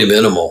that's really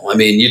minimal. I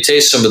mean, you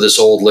taste some of this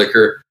old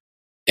liquor,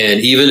 and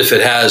even if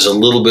it has a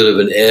little bit of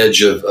an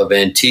edge of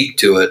antique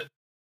to it,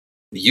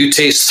 you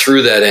taste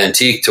through that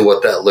antique to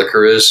what that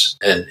liquor is,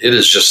 and it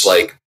is just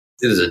like,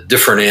 it is a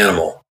different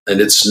animal. And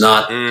it's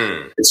not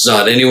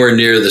anywhere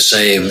near the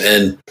same.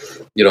 And,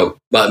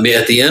 but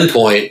at the end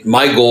point,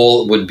 my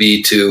goal would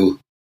be to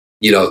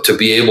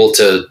be able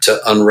to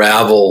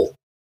unravel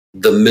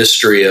the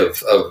mystery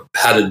of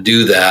how to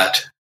do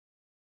that.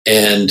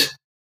 And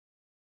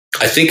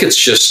I think it's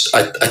just,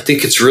 I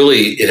think it's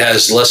really, it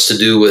has less to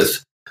do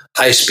with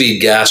high speed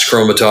gas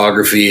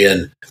chromatography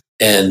and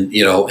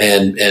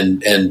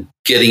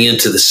getting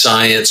into the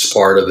science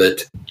part of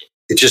it.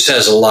 It just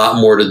has a lot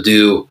more to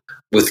do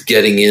with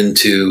getting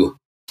into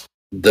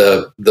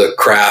the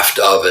craft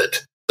of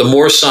it. The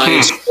more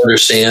science you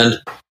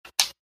understand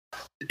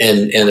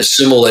and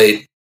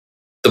assimilate,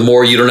 the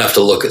more you don't have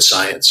to look at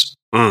science.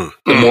 The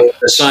more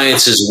the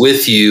science is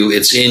with you,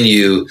 it's in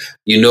you,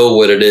 you know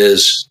what it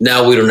is.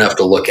 Now we don't have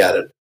to look at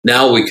it.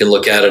 Now we can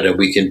look at it and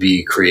we can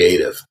be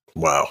creative.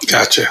 Wow.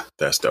 Gotcha.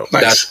 That's dope.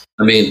 Nice.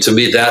 To me,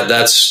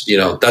 that's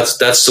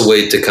the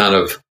way to kind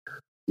of,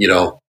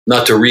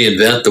 not to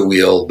reinvent the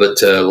wheel, but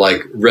to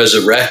like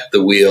resurrect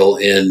the wheel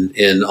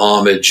in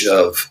homage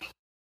of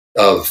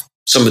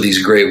some of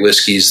these great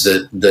whiskeys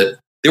that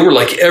they were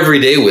like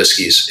everyday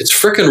whiskeys. It's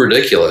freaking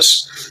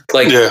ridiculous.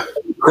 Like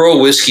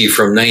Crow whiskey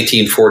from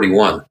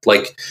 1941.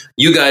 Like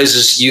you guys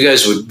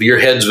would, your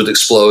heads would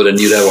explode and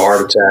you'd have a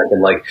heart attack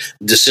and like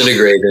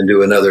disintegrate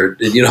into another,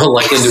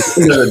 like into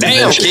another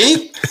Damn, dimension.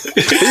 Keith.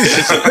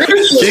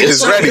 Keith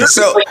is ready. Keith's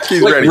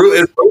ready.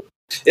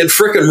 It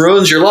freaking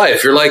ruins your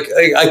life. You're like,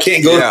 I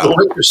can't go to the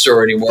liquor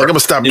store anymore. I'm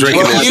gonna stop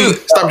drinking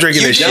this. Stop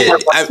drinking this shit.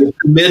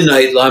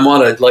 Midnight, I'm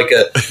on a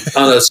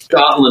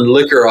Scotland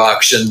liquor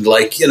auction.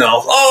 Like,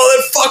 oh,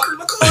 that fucker!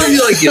 Look at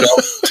you!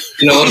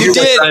 Like, you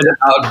did trying to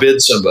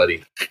outbid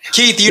somebody.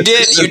 Keith, you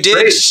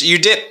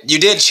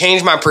did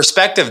change my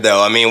perspective,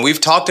 though. I mean,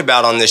 we've talked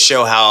about on this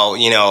show how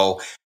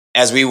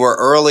as we were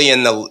early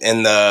in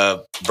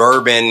the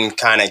bourbon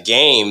kind of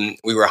game,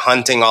 we were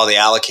hunting all the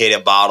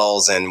allocated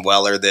bottles and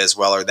Weller this,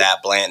 Weller that,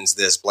 Blanton's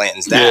this,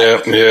 Blanton's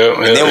that. And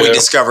then we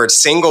discovered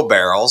single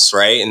barrels,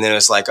 right? And then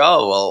it's like,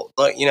 oh, well,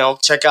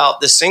 look, check out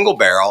this single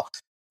barrel.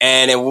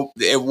 And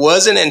it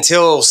wasn't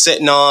until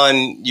sitting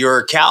on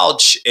your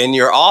couch in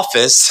your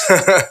office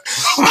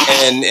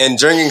and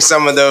drinking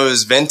some of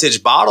those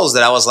vintage bottles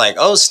that I was like,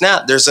 oh,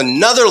 snap, there's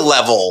another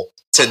level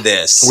to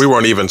this. We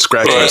weren't even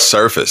scratching the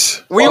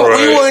surface. We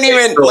weren't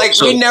even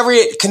we never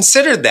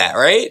considered that,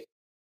 right?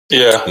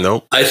 Yeah.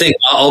 Nope. I think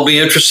I'll be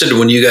interested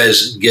when you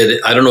guys get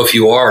it. I don't know if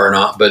you are or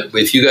not, but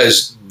if you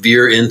guys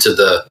veer into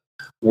the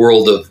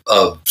world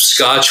of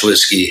Scotch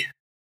whiskey,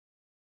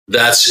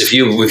 that's if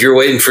you're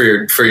waiting for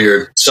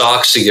your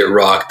socks to get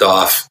rocked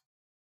off,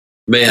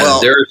 man.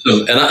 There are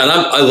some, and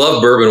I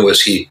love bourbon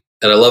whiskey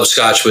and I love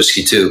Scotch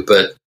whiskey too,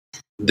 but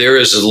there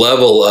is a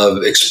level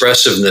of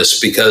expressiveness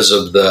because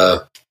of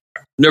the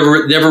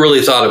never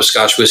really thought of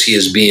Scotch whiskey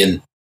as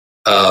being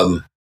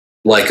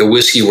like a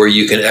whiskey where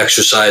you can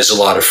exercise a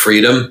lot of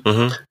freedom.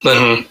 But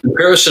in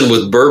comparison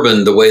with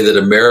bourbon, the way that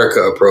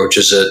America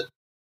approaches it,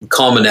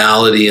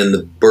 commonality in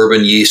the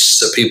bourbon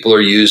yeasts that people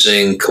are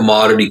using,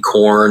 commodity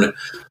corn,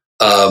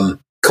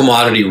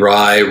 commodity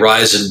rye. Rye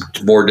is a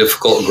more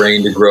difficult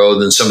grain to grow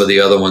than some of the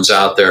other ones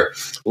out there.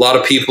 A lot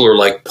of people are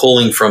like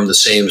pulling from the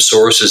same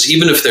sources,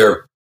 even if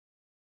they're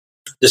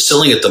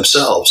distilling it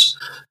themselves.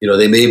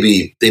 They may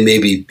be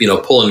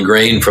pulling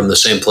grain from the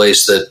same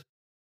place that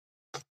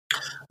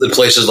the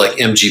places like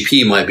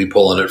MGP might be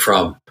pulling it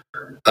from.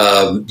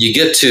 You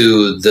get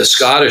to the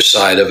Scottish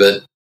side of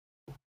it,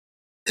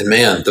 and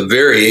man, the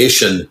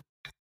variation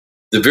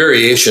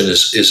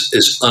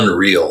is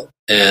unreal.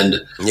 And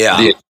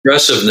the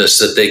expressiveness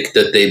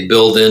that they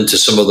build into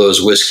some of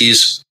those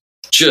whiskeys,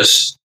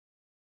 just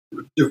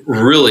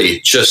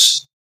really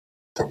just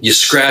you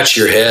scratch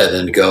your head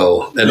and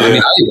go. And I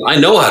mean, I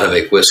know how to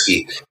make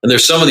whiskey, and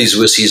there's some of these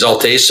whiskeys I'll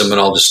taste them and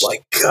I'll just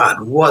like,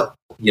 God, what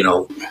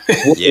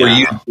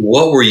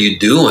were you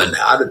doing?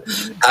 How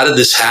did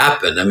this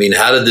happen? I mean,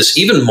 how did this,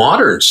 even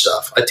modern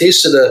stuff? I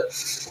tasted a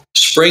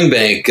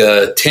Springbank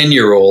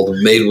 10-year-old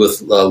made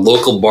with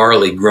local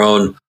barley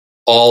grown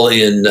all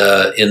in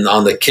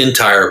on the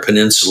Kintyre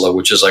Peninsula,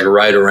 which is like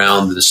right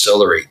around the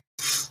distillery.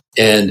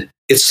 And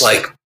it's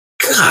like,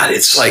 God,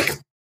 it's like,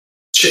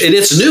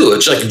 it's new.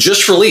 It's like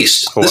just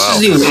released. Wow.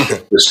 This isn't even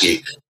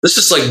whiskey. This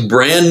is like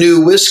brand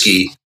new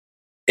whiskey.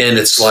 And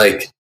it's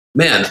like,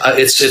 man,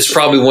 it's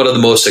probably one of the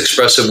most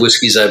expressive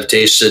whiskeys I've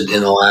tasted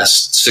in the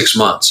last 6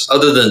 months.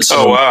 Other than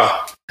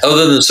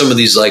some of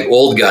these like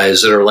old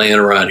guys that are laying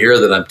around here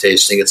that I'm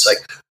tasting, it's like,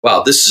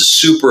 wow, this is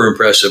super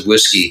impressive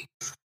whiskey.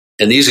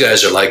 And these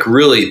guys are like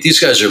really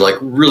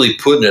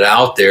putting it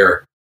out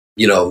there.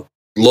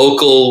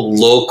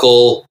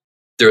 Local.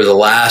 They're the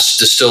last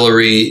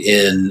distillery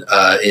in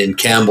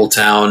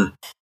Campbelltown.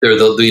 They're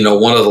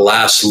one of the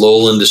last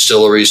lowland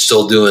distilleries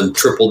still doing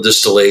triple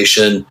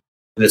distillation.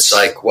 And it's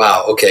like,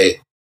 wow,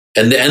 okay.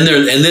 And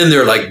then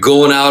they're like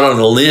going out on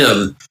a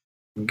limb,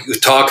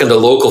 talking to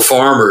local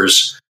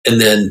farmers,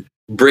 and then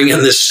bringing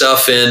this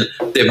stuff in.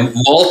 They're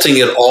malting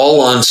it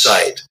all on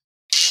site,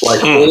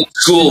 like old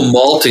school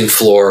malting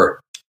floor.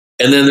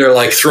 And then they're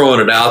like throwing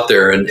it out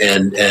there, and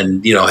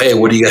hey,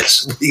 what do you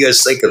guys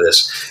think of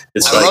this?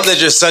 I love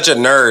that you're such a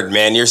nerd,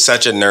 man. You're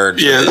such a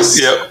nerd.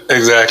 Yes, yep,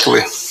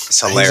 exactly.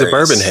 It's hilarious. He's a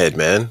bourbon head,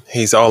 man.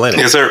 He's all in it.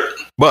 Yes, sir.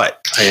 But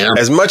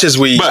as much as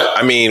we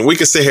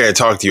could sit here and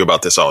talk to you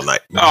about this all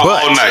night.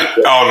 All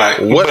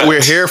night. What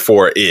we're here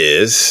for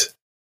is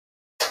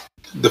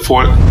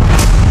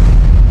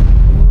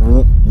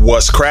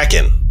what's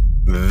cracking.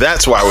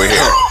 That's why we're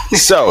here.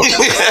 So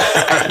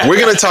we're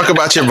going to talk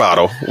about your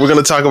bottle. We're going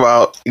to talk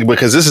about,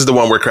 because this is the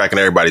one we're cracking,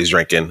 everybody's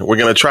drinking. We're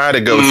going to try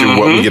to go through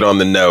what we get on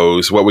the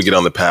nose, what we get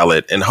on the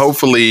palate, and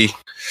hopefully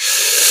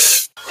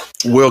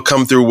we'll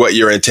come through what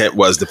your intent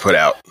was to put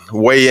out.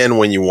 Weigh in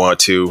when you want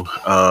to.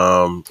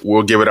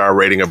 We'll give it our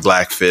rating of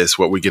Black Fist,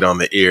 what we get on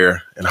the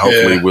ear, and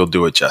hopefully we'll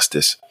do it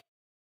justice.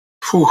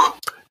 Whew.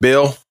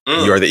 Bill,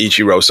 you are the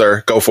Ichiro,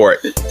 sir. Go for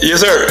it.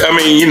 Yes, sir. I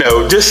mean,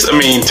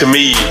 to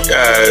me,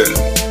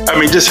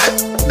 just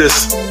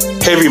this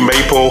heavy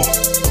maple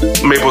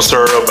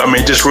syrup. I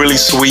mean, just really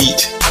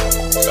sweet.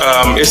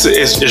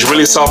 It's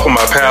really soft on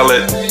my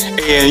palate.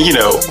 And,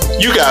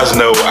 you guys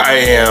know I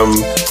am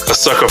a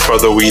sucker for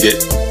the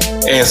wheated.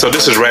 And so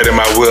this is right in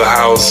my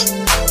wheelhouse.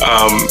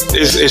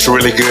 It's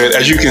really good.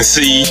 As you can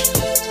see,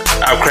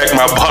 I've cracked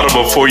my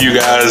bottle before you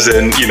guys,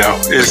 and you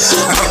did.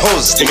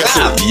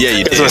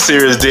 Some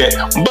serious dent.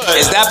 But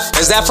is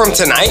that from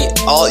tonight?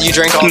 You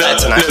drank all that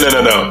tonight?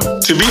 No.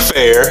 To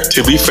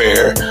be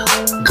fair,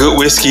 good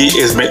whiskey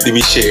is meant to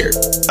be shared.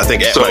 I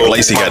think Mike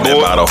Lacey got that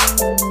bottle.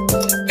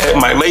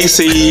 Mike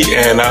Lacey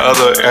and our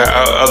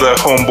other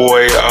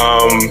homeboy,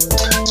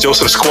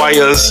 Joseph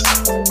Squires.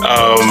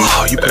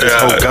 You put his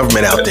whole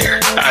government out there.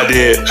 I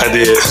did.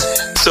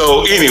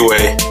 So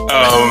anyway,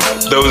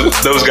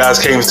 those guys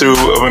came through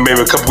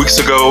maybe a couple weeks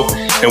ago,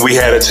 and we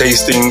had a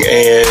tasting,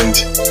 and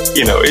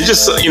it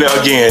just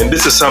again,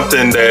 this is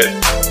something that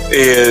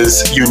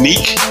is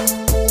unique.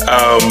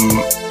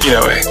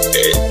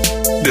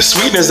 The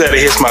sweetness that it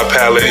hits my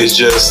palate is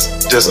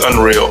just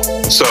unreal.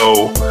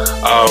 So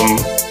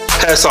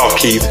hats off,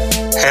 Keith.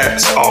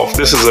 Hats off.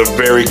 This is a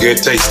very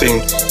good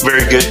tasting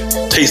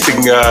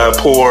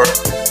pour.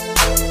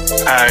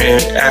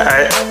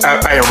 I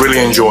am really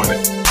enjoying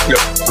it. Yep.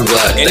 I'm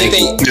glad.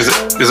 Anything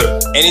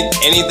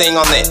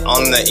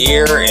on the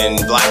ear and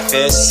Black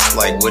Fist?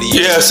 Like, what do you?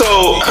 Yeah,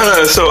 so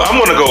I'm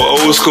gonna go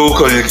old school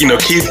because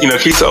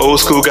Keith's an old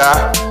school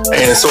guy.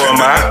 and so am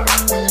I.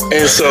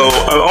 And so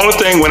the only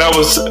thing when I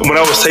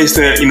was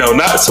tasting it,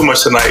 not so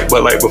much tonight,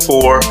 but like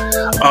before,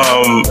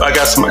 I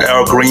got some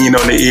Al Green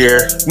on the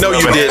ear. No,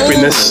 you did.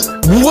 Happiness.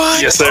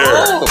 What? Yes, sir.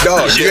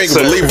 Dog, you ain't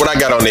gonna believe what I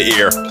got on the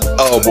ear.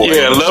 Oh boy.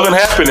 Yeah, love and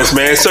happiness,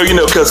 man. So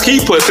because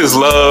Keith puts his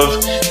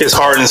love, his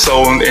heart and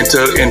soul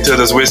into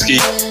this whiskey.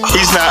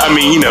 He's not. I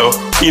mean,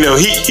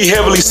 he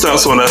heavily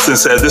stunts on us and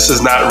says this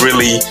is not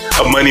really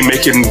a money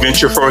making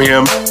venture for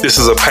him. This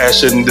is a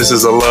passion. This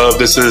is a love.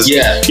 This is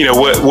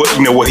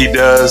what he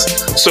does.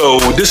 So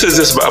this is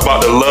just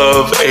about the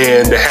love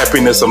and the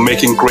happiness of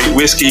making great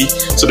whiskey.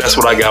 So that's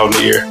what I got on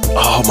the ear.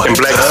 Oh my God. And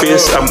Black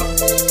Fist, I'm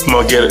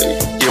gonna give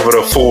it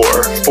a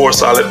 4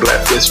 solid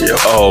Black Fist, yo.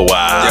 Oh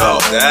wow.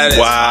 Yo, that is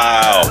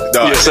wow.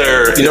 Dog. Yes,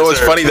 sir. You know what's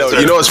funny though?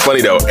 You know what's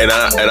funny though? And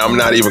I'm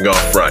not even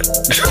gonna front.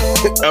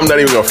 I'm not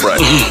even gonna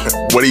front.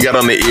 What he got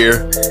on the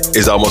ear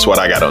is almost what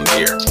I got on the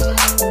ear.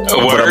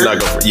 But I'm not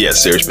going for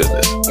serious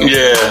business.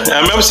 Yeah,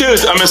 I'm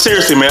serious. I mean,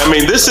 seriously, man. I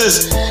mean, this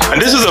is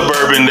a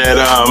bourbon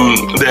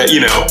that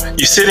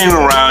you're sitting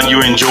around,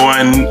 you're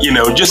enjoying,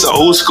 just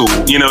old school.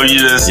 You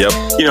just,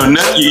 you're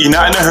not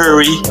in a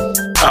hurry.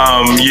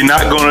 You're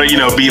not gonna,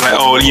 be like,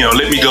 oh,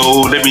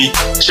 let me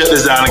shut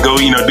this down and go,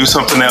 do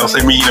something else.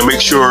 Let me,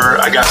 make sure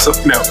I got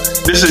something.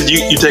 This is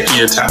you taking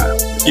your time.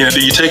 You're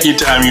taking your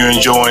time. You're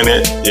enjoying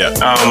it. Yeah.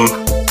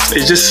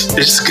 It's just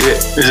good.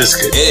 It's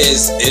just good.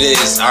 It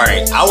is. All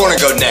right. I want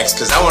to go next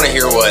because I want to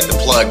hear what the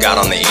plug got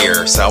on the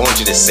ear. So I want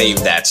you to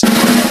save that.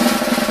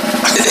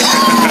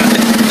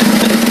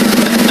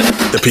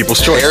 The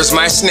people's choice. There's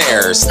my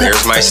snares.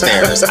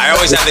 I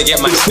always have to get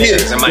my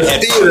snares and my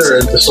headphones. Theater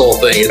in this whole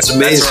thing. It's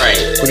amazing.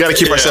 That's right. We got to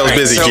keep ourselves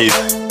busy, Keith.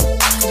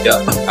 Yeah.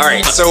 All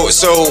right. So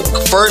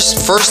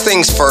first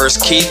things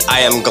first, Keith. I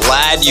am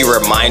glad you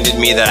reminded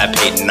me that I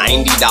paid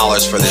 $90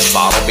 for this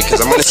bottle because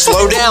I'm going to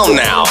slow down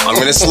now. I'm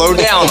going to slow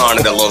down on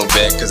it a little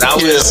bit because I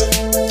was.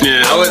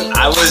 Yeah.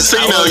 I was.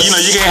 So, you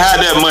can't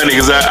hide that money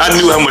because I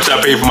knew how much I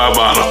paid for my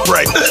bottle.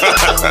 Right.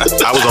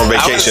 I was on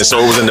vacation,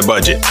 so it was in the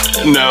budget.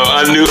 No,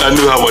 I knew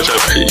how much I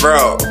paid.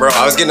 Bro,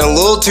 I was getting a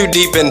little too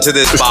deep into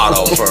this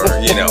bottle for.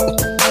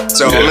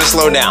 So I'm gonna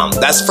slow down.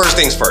 That's first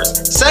things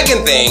first.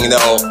 Second thing,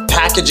 though,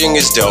 packaging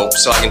is dope.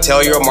 So I can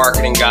tell you're a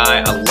marketing guy.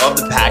 I love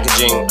the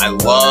packaging. I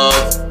love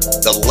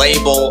the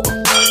label.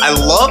 I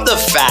love the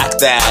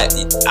fact that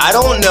I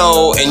don't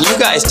know, and you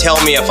guys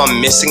tell me if I'm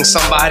missing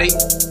somebody.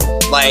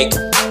 Like,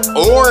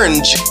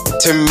 orange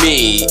to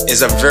me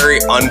is a very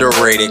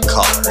underrated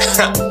color.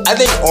 I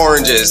think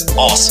orange is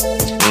awesome.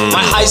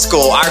 My high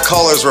school, our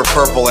colors were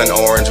purple and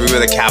orange. We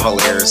were the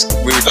Cavaliers.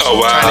 We were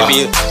trying to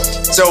be.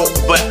 So,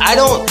 but I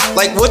don't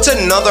like. What's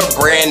another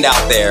brand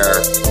out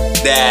there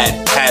that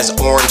has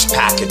orange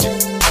packaging?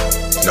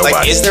 Nobody.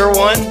 Like, is there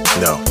one?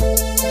 No.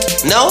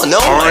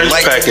 Orange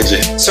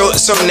packaging. So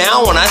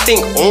now when I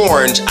think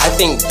orange, I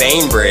think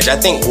Bainbridge. I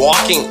think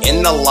walking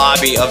in the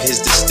lobby of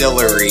his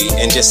distillery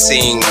and just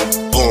seeing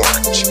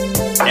orange.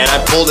 And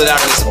I pulled it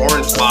out of this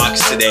orange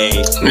box today,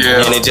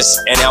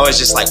 and I was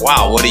just like,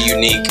 wow, what a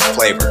unique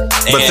flavor.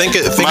 But think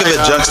of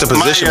the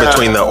juxtaposition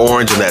between the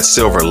orange and that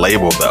silver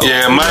label, though.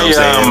 Yeah, my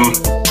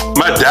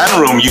dining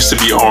room used to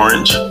be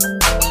orange.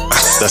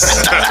 That's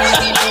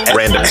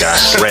random guy.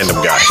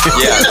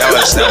 Yeah, that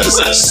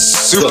was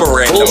super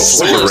random.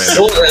 Super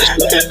random.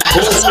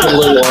 A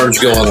little orange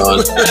going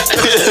on.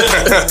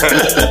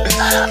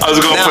 I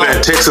was going for that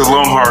Texas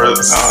Longhorn.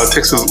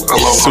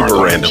 Super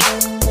random.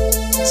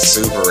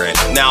 Super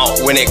random. Now,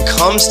 when it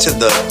comes to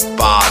the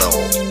bottle,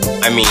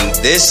 I mean,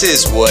 this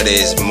is what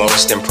is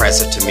most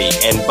impressive to me.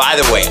 And by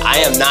the way, I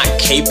am not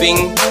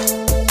caping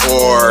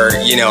or,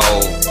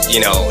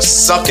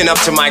 sucking up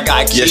to my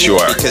guy Keith. Yes, you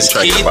are. Because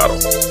Keith,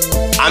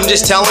 I'm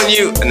just telling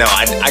you, no,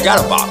 I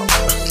got a bottle.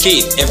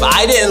 Keith, if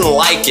I didn't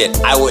like it,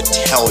 I would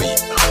tell you.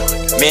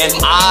 Man,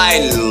 I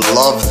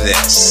love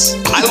this.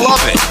 I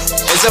love it.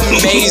 It's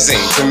amazing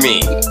to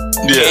me.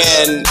 Yes.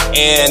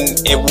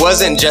 And it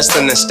wasn't just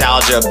the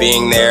nostalgia of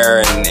being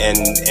there and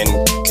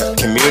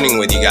communing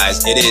with you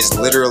guys. It is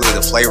literally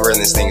the flavor in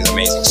this thing is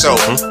amazing. So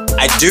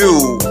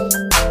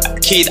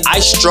Keith, I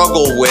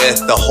struggle with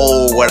the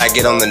whole what I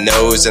get on the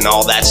nose and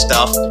all that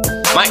stuff.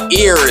 My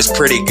ear is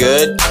pretty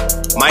good.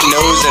 My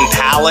nose and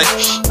palate,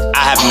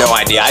 I have no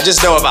idea. I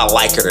just know if I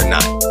like it or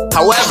not.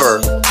 However,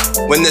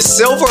 when the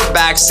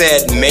Silverback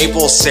said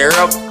maple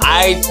syrup,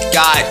 I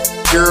got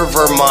pure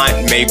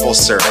Vermont maple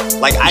syrup.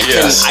 Like and I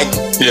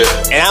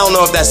don't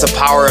know if that's the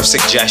power of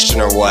suggestion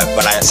or what,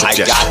 but I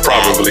got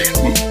probably.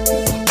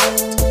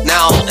 That.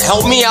 Now,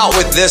 help me out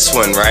with this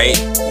one, right?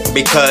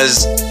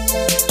 Because,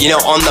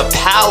 on the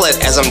palate,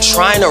 as I'm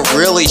trying to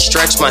really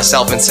stretch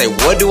myself and say,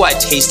 what do I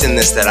taste in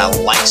this that I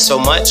like so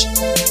much?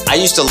 I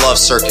used to love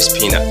Circus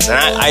Peanuts. And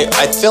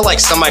I feel like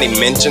somebody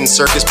mentioned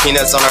Circus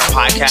Peanuts on our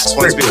podcast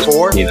once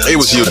before. It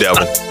was you,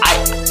 Delvin.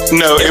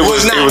 No, it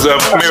was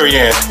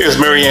Marianne. It was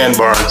Marianne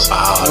Barnes.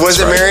 Was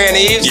it Marianne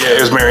Eves? Yeah,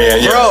 it was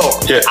Marianne. Yeah. Bro,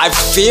 I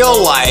feel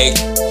like,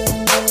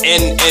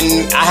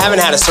 and I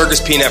haven't had a Circus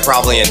Peanut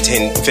probably in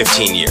 10,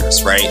 15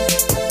 years, right?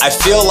 I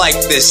feel like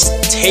this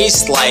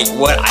tastes like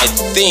what I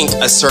think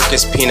a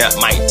circus peanut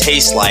might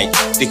taste like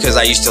because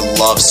I used to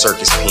love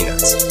circus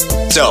peanuts.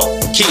 So,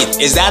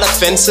 Keith, is that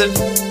offensive?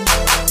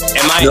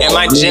 Am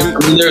I Jim? I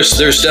mean,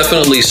 there's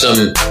definitely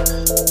some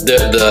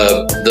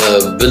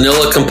the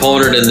vanilla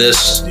component in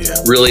this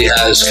really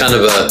has kind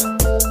of a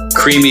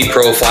creamy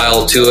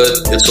profile to it.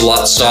 It's a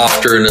lot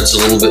softer and it's a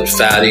little bit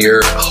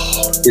fattier.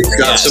 It's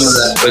got some of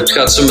that. It's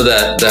got some of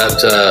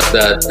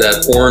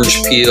that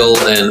orange peel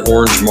and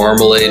orange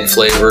marmalade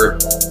flavor.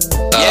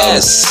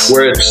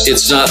 Where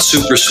it's not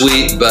super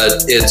sweet,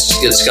 but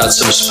it's got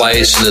some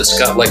spice and it's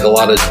got like a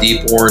lot of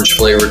deep orange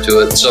flavor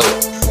to it. So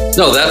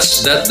no,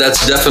 that's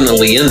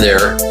definitely in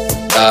there.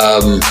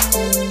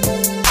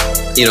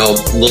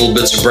 Little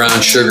bits of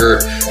brown sugar.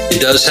 It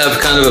does have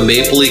kind of a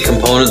mapley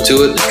component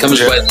to it. It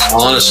comes by,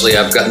 honestly,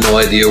 I've got no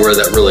idea where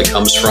that really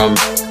comes from.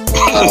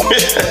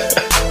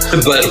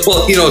 But it's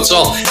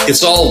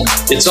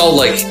all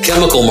like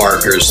chemical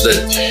markers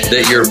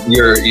that your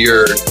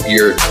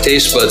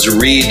taste buds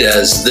read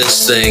as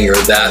this thing or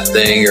that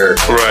thing or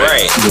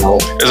right.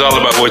 It's all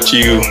about what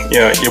you're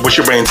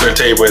bringing to the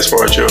table as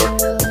far as your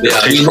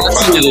I mean,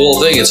 that's really the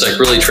whole thing. It's like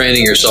really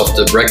training yourself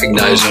to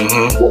recognize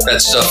what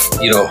that stuff,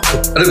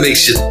 what it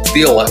makes you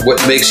feel like,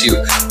 what makes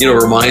you,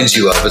 reminds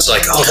you of. It's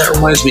like, oh, that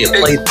reminds me of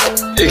play.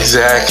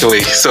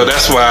 Exactly. So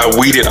that's why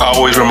wheated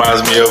always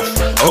reminds me of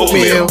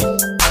oatmeal.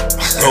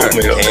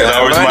 It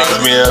always reminds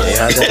me of.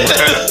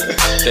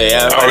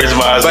 Always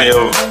reminds me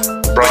of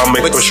brown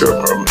milk for sure.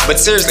 But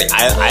seriously,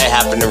 I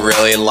happen to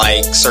really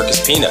like circus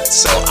peanuts,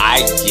 so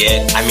I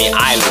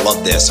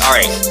love this. All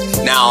right,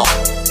 now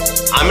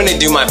I'm gonna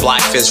do my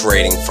Black Fist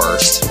rating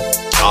first.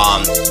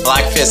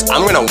 Black Fist,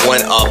 I'm gonna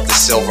one up the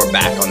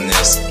Silverback on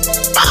this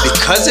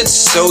because it's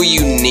so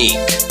unique.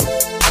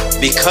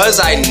 Because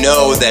I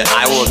know that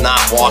I will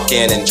not walk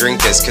in and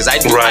drink this because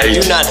I do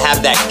not have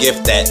that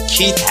gift that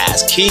Keith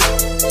has. Keith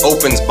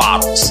opens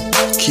bottles.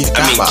 Keith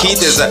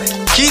is a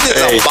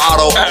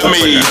bottle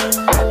opener.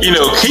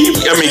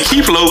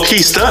 Keith low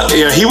key stuck.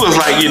 He was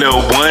like,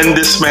 one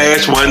to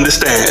smash, one to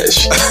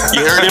stash.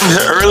 You heard him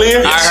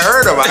earlier? I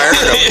heard him.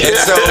 And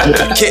so,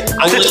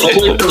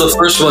 only until the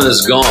first one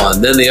is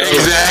gone, then the other.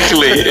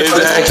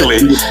 Exactly.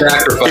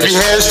 If he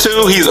has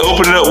two, he's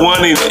opening up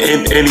one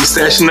and he's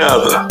stashing the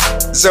other.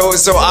 So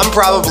I'm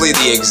probably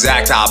the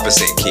exact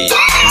opposite, Keith.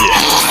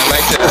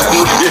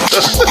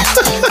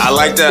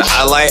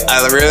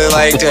 I really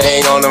like to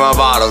hang on to my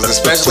bottles,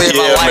 especially if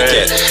I like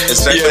it.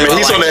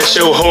 He's on that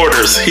show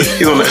Hoarders.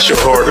 He's on that show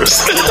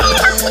Hoarders.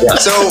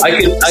 So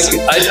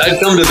I'd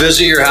come to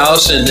visit your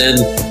house and then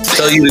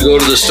tell you to go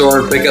to the store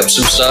and pick up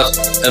some stuff,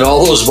 and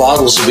all those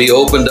bottles would be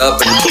opened up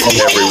and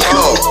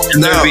everywhere.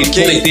 There'd be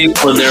 20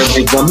 people in there and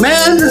they'd go,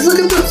 man, look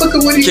at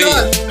what you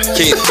got.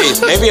 Keith,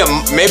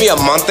 maybe a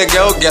month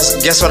ago,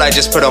 guess what I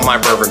just put on my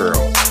bourbon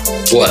room?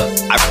 What?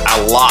 A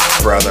lock,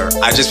 brother.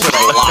 I just put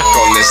a lock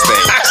on this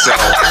thing. So,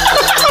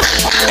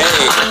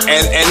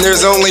 hey, and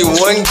there's only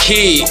one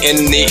key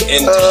in the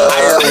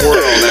entire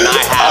world, and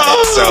I have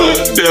it.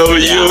 So,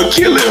 you're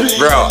killing me,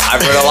 bro. I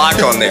put a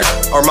lock on there,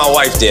 or my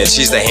wife did.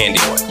 She's the handy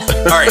one.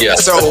 All right,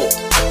 so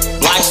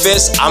Black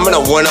Fist, I'm gonna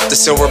one up the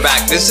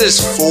Silverback. This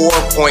is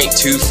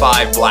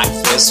 4.25 Black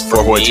Fist.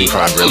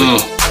 4.25, really?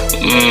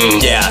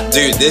 Yeah,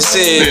 dude, this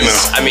is,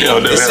 this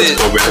is,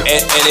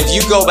 and if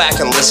you go back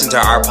and listen to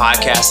our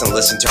podcast and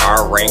listen to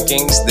our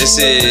rankings, it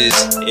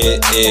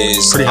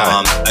is pretty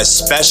high. A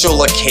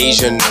special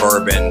occasion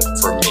bourbon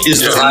for me.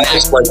 Is the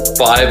highest like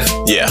 5?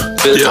 Yeah,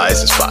 the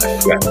highest is 5.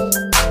 Yeah.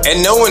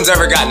 And no one's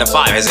ever gotten a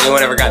 5. Has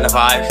anyone ever gotten a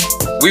 5?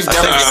 We've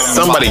never gotten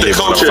somebody gave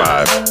one a 5.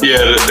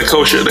 Yeah, the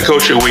kosher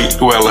wheat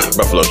Weller.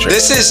 Buffalo Trace.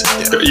 This is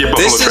Buffalo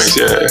Trace.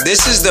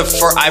 This is the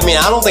first. I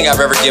don't think I've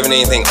ever given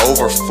anything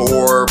over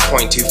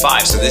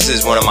 4.25. So this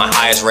is one of my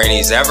highest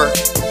ratings ever.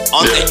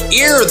 On the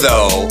ear,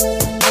 though,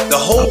 the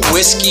whole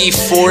whiskey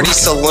 40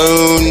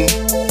 saloon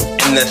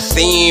and the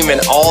theme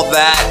and all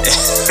that.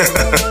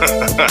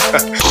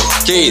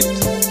 Keith,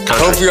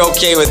 hope you're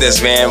okay with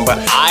this, man. But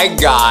I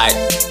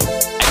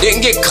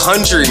didn't get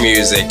country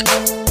music,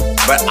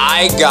 but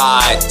I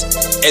got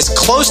as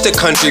close to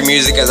country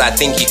music as I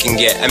think you can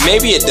get. And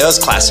maybe it does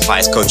classify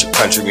as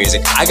country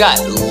music. I got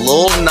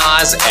Lil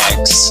Nas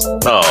X.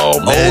 Oh,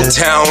 man. Old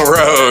Town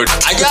Road.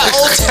 I got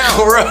Old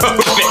Town Road,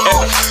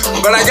 man.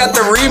 But I got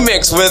the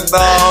remix with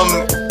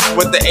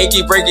the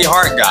Achy Breaky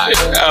Heart guy.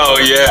 Oh,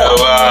 yeah.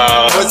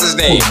 Wow. What's his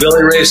name?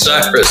 Billy Ray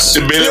Cyrus.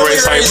 Billy Ray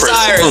Cyrus,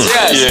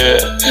 yes.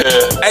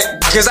 Yeah.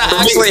 Because I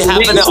actually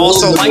happen to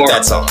also like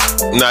that song.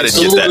 No, I didn't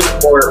get that.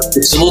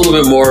 It's a little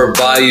bit more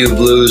Bayou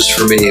Blues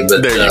for me,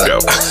 but there you go.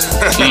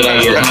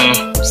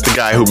 It's the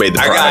guy who made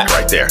the product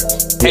right there.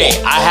 Hey,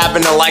 I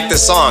happen to like the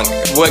song.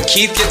 What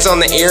Keith gets on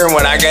the ear and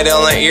what I get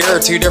on the ear are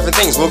two different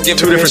things. We'll give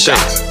two it a different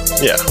shot. things.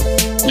 Yeah.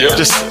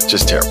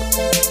 Just terrible.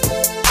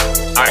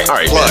 All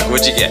right, plug.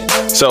 What'd you get?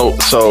 So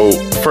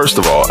first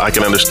of all, I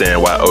can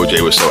understand why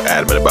OJ was so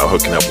adamant about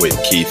hooking up with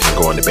Keith and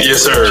going to band.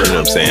 Yes, sir. You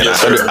know what I'm saying?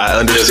 Yes, I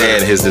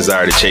understand his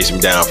desire to chase him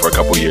down for a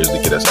couple years to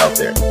get us out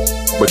there.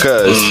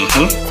 Because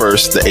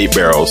first, the 8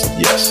 barrels,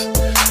 yes.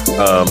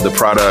 The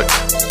product,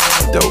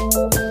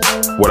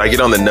 dope. What I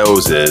get on the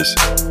nose is,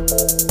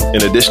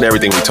 in addition to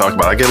everything we talked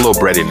about, I get a little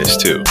breadiness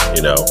too,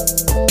 you know.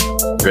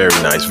 Very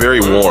nice,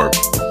 very warm.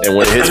 And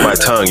when it hits my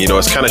tongue, you know,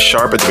 it's kind of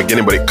sharp at the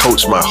beginning, but it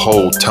coats my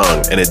whole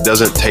tongue, and it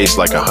doesn't taste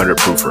like 100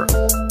 proofer.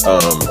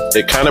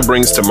 It kind of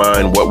brings to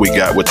mind what we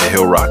got with the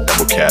Hill Rock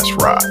Double Cast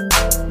Rye.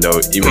 You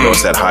know, even though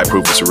it's that high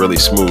proof, it's really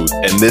smooth.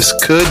 And this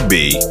could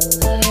be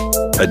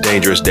a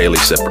dangerous daily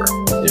sipper.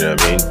 You know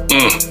what I mean?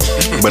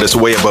 But it's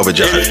way above a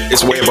John.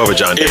 It's way above a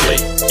John Daly.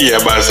 Yeah,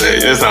 I'm about to say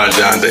it's not a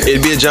John Daly.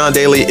 It'd be a John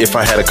Daly if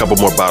I had a couple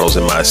more bottles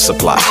in my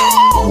supply,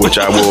 which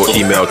I will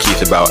email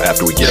Keith about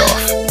after we get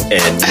off.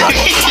 And you know,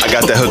 I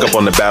got that hook up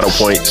on the Battle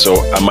Point, so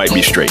I might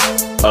be straight.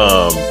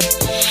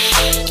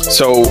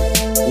 So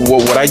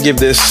what I give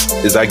this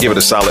is I give it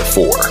a solid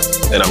 4,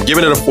 and I'm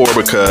giving it a 4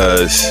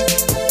 because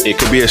it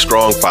could be a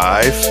strong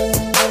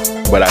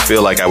 5, but I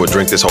feel like I would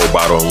drink this whole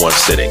bottle in one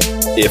sitting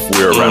if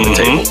we're around the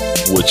table,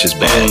 which is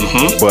bad.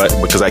 But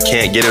because I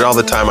can't get it all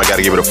the time, I got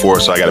to give it a 4,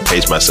 so I got to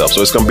pace myself.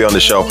 So it's going to be on the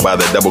shelf by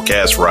the Double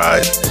Cast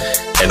Rye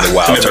and the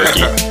Wild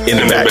Turkey in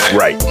the back,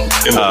 right?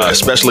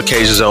 Special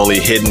occasions only,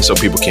 hidden so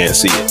people can't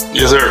see it.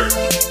 Yes, sir.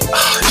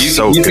 You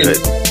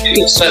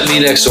can set me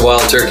next to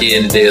Wild Turkey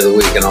any day of the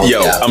week, and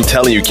I'll I'm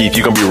telling you, Keith,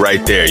 you're gonna be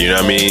right there. You know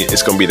what I mean?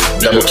 It's gonna be the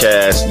Double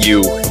Cast,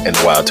 you, and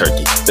the Wild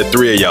Turkey. The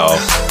 3 of y'all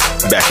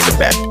back in the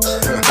back.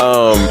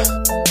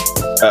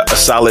 A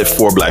solid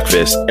 4 Black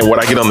Fist. And what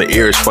I get on the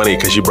ear is funny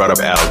because you brought up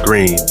Al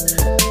Green.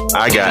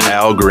 I got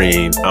Al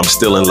Green. I'm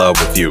still in love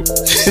with you.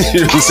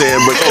 You know what I'm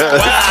saying?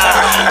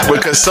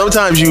 Because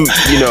sometimes you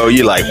know,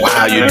 you're like,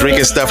 wow, you're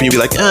drinking stuff and you be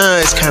like,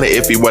 it's kind of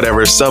iffy,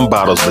 whatever, some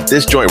bottles. But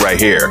this joint right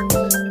here,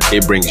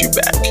 it brings you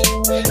back.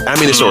 I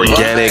mean, it's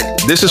organic.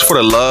 This is for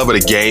the love of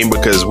the game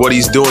because what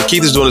he's doing,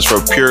 Keith is doing this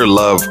for pure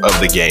love of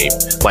the game.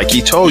 Like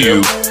he told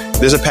you,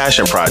 there's a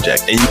passion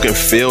project and you can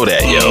feel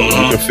that, yo.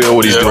 You can feel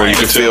what he's doing. You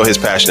can feel his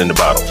passion in the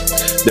bottle.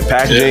 The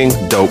packaging,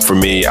 dope for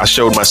me. I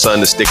showed my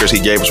son the stickers he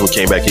gave us when we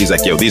came back. He's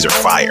like, yo, these are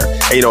fire.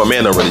 And you know, a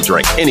man don't really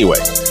drink. Anyway,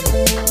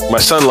 my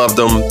son loved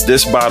them.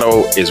 This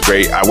bottle is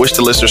great. I wish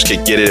the listeners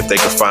could get it if they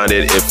could find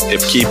it.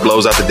 If Keith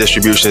blows out the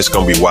distribution, it's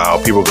going to be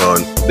wild. People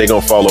they're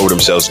going to fall over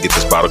themselves to get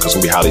this bottle because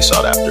it's going to be highly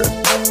sought after.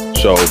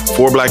 So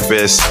 4 Black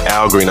Fist,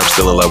 Al Green, I'm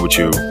still in love with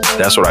you.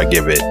 That's what I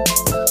give it.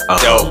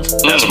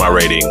 That's my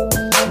rating.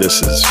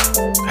 This is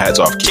hats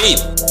off, Keith.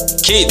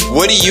 Keith,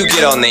 what do you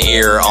get on the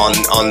ear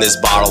on this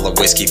bottle of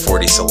Whiskey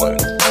 40 Saloon?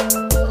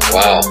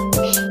 Wow.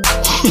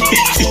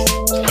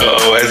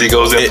 As he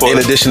goes in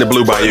addition to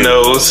Blue Bayou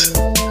nose.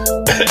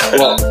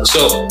 Well,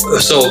 so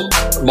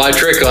my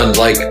trick on,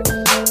 like,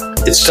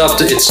 it's tough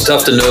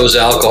to nose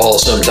alcohol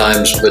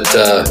sometimes, but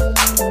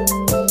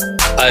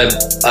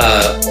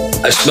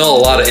I smell a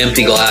lot of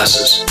empty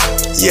glasses.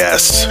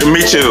 Yes,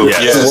 me too.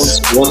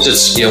 Yes. Once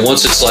it's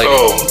like, I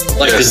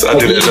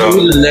do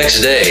that. The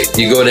next day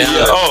you go down.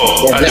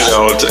 I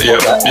do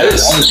that. I didn't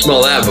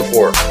smell that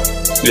before.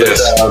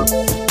 Yes. But,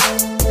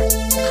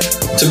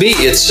 to me,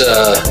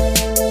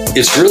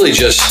 it's really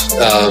just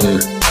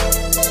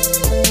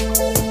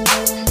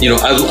you know,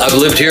 I've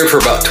lived here for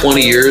about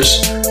 20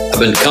 years. I've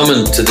been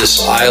coming to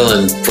this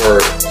island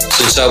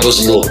since I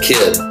was a little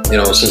kid. You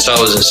know, since I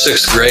was in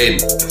 6th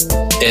grade.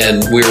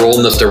 And we were old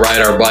enough to ride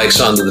our bikes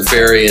onto the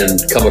ferry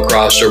and come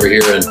across over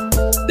here, and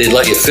they'd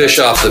let you fish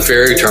off the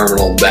ferry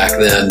terminal back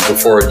then.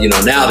 Before, you know,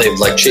 now they'd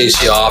like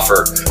chase you off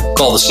or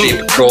call the state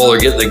patrol or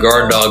get the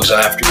guard dogs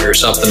after you or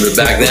something. But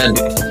back then,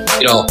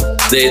 you know,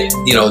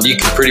 you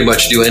could pretty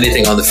much do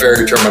anything on the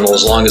ferry terminal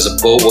as long as a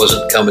boat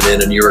wasn't coming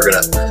in and you were going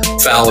to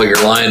foul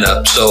your line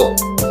up. So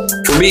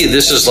for me,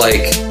 this is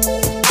like,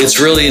 it's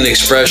really an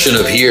expression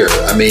of here.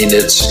 I mean,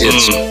 it's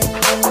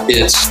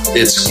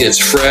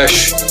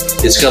fresh.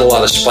 It's got a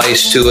lot of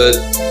spice to it.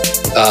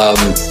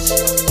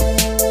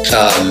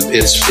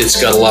 It's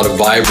got a lot of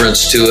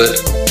vibrance to it.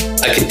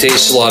 I can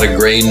taste a lot of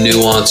grain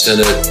nuance in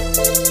it.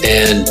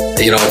 And,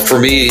 you know, for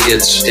me,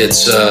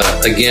 it's a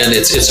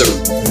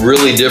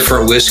really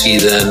different whiskey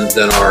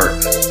than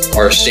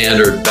our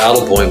standard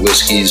Battle Point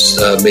whiskeys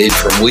made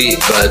from wheat.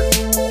 But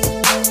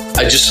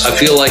I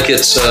feel like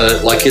it's a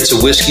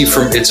whiskey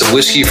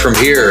from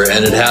here,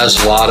 and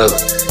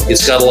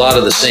it's got a lot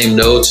of the same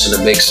notes, and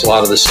it makes a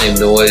lot of the same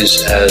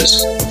noise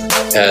as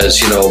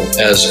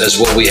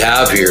what we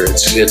have here.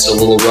 It's a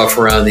little rough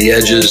around the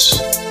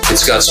edges.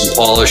 It's got some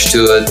polish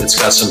to it. It's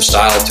got some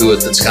style to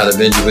it that's kind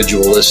of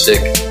individualistic,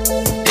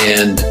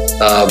 and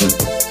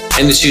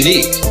it's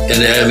unique.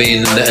 And I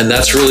mean, and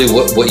that's really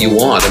what you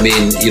want. I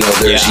mean, you know,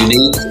 there's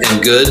unique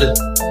and good,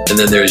 and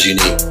then there's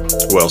unique.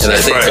 Well said. And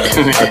I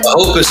think I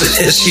hope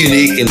it's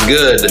unique and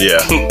good.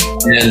 Yeah.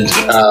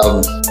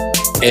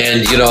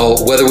 And you know,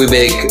 whether we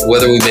make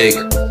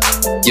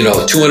you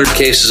know 200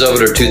 cases of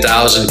it or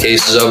 2,000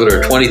 cases of it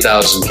or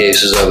 20,000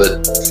 cases of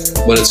it,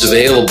 when it's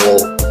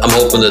available, I'm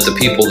hoping that the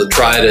people that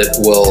tried it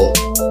will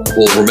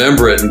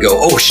remember it and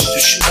go, oh,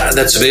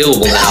 that's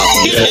available now.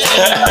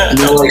 And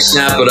they'll like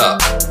snap it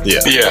up. Yeah.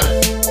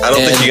 I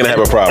don't think you're gonna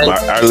have a problem.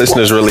 Our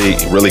listeners really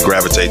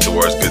gravitate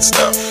towards good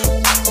stuff.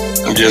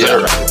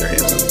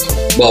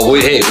 Well,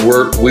 we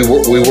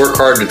work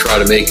hard to try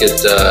to make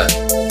it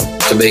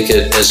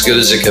as good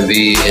as it can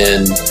be,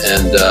 and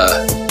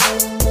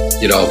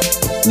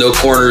no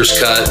corners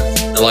cut.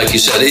 And like you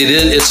said,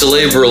 it's a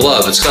labor of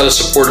love. It's got to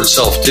support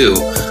itself too.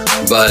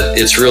 But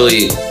it's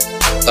really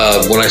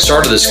when I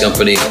started this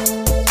company,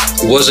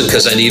 it wasn't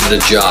because I needed a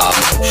job.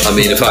 I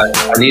mean, if I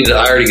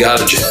already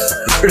got a job.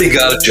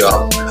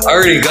 I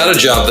already got a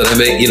job that I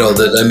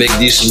make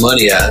decent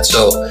money at.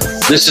 So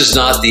this is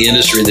not the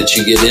industry that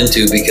you get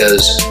into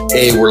because,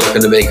 hey, we're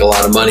looking to make a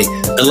lot of money.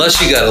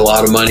 Unless you got a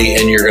lot of money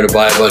and you're going to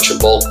buy a bunch of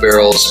bulk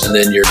barrels and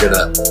then you're going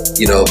to,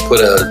 put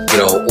a,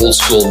 old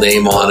school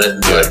name on it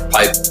and let it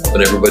pipe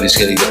and everybody's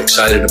going to get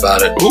excited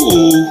about it.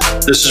 Ooh,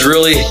 this is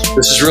really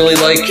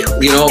like,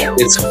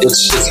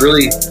 it's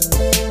really,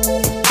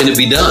 can it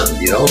be done?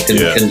 Can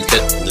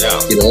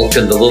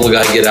the little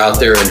guy get out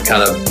there and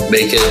kind of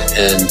make it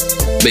and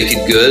make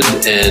it good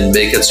and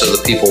make it so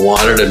that people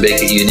want it and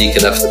make it unique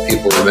enough that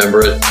people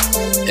remember it?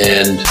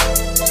 And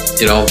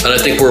I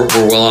think we're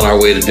well on our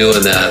way to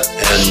doing that.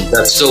 And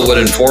that's still what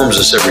informs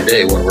us every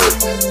day when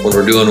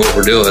we're doing what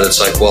we're doing. It's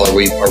like, well, are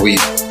we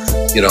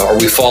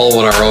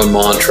following our own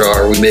mantra?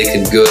 Are we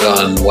making good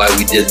on why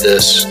we did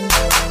this?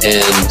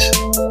 And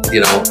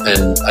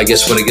I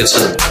guess when it gets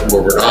to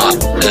where we're not,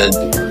 and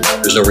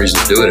there's no reason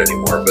to do it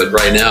anymore. But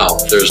right now,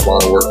 there's a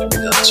lot of work to be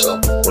done. So,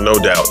 well, no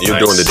doubt, you're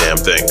doing the damn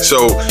thing.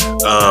 So,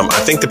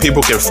 I think the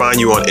people can find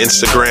you on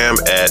Instagram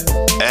at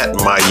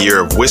My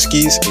Year of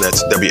Whiskeys, and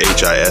that's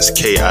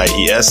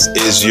WHISKIES.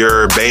 Is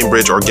your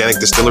Bainbridge Organic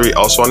Distillery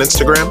also on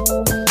Instagram?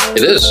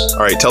 It is.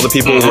 All right, tell the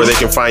people where they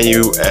can find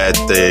you at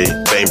the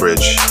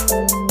Bainbridge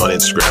on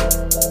Instagram.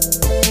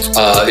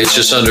 It's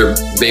just under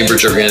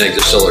Bainbridge Organic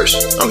Distillers.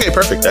 Okay,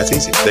 perfect. That's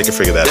easy. They can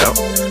figure that out.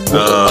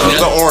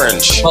 The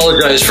orange.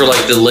 Apologize for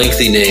the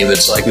lengthy name.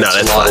 It's like no,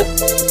 that's fine.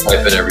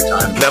 Type in every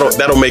time.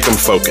 That'll make them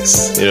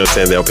focus. You know what I'm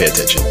saying? They'll pay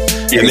attention.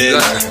 And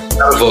then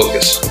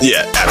focus.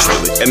 Yeah,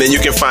 absolutely. And then you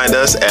can find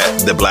us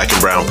at the Black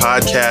and Brown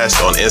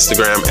Podcast on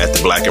Instagram, at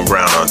the Black and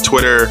Brown on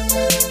Twitter.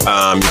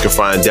 You can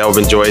find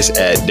Delvin Joyce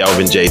at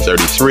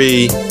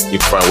DelvinJ33. You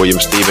can find William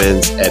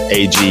Stevens at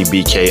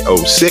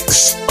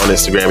AGBK06 on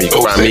Instagram. You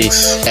can find me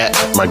at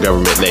my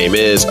government name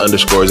is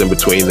 _ in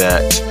between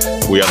that.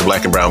 We are the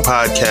Black and Brown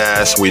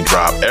Podcast. We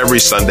drop every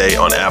Sunday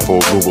on Apple,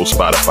 Google,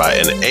 Spotify,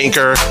 and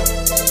Anchor.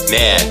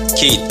 Man,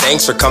 Keith,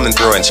 thanks for coming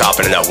through and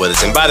chopping it up with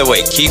us. And by the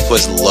way, Keith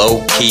was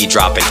low-key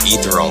dropping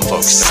ether on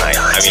folks tonight.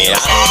 I mean,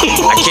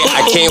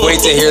 I can't wait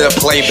to hear the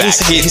playback.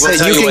 He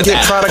said you can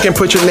get product and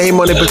put your name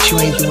on it, but you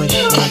ain't doing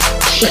shit.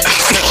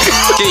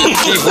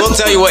 Keith, we'll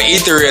tell you what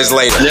ether is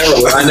later.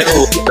 I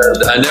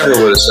never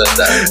would have said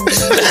that.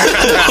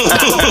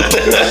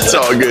 It's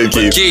all good,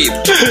 Keith. Keith,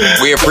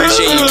 we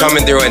appreciate you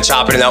coming through and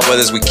chopping it up with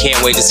us. We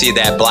can't wait to see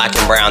that Black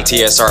and Brown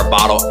TSR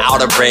bottle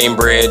out of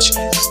Bainbridge.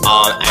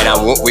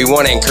 We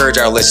want to encourage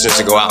our listeners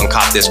to go out and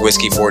cop this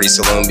Whiskey 40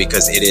 Saloon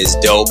because it is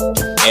dope.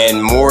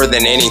 And more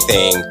than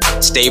anything,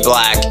 stay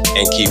black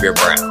and keep it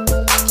brown.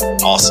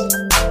 Awesome.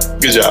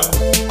 Good job.